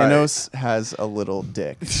 All right. Thanos has a little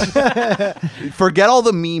dick. Forget all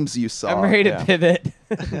the memes you saw. I'm ready to yeah. pivot.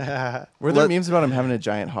 Were there Let- memes about him having a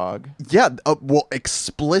giant hog Yeah, well,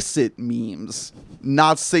 explicit memes,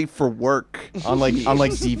 not safe for work. on like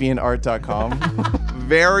DeviantArt.com?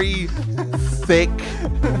 Very thick,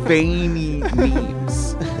 veiny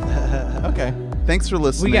memes. Okay, Thanks for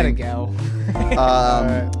listening. We gotta go. All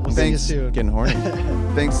right, we'll see you Thanks, soon. getting horny.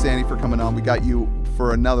 thanks, Danny, for coming on. We got you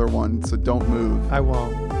for another one, so don't move. I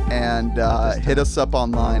won't. And hit us up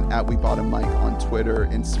online at We Bought a Mic on Twitter,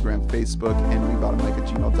 Instagram, Facebook, and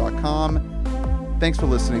weboughtamic@gmail.com. Thanks for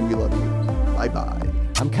listening. We love you. Bye-bye.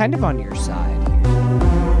 I'm kind of on your side here.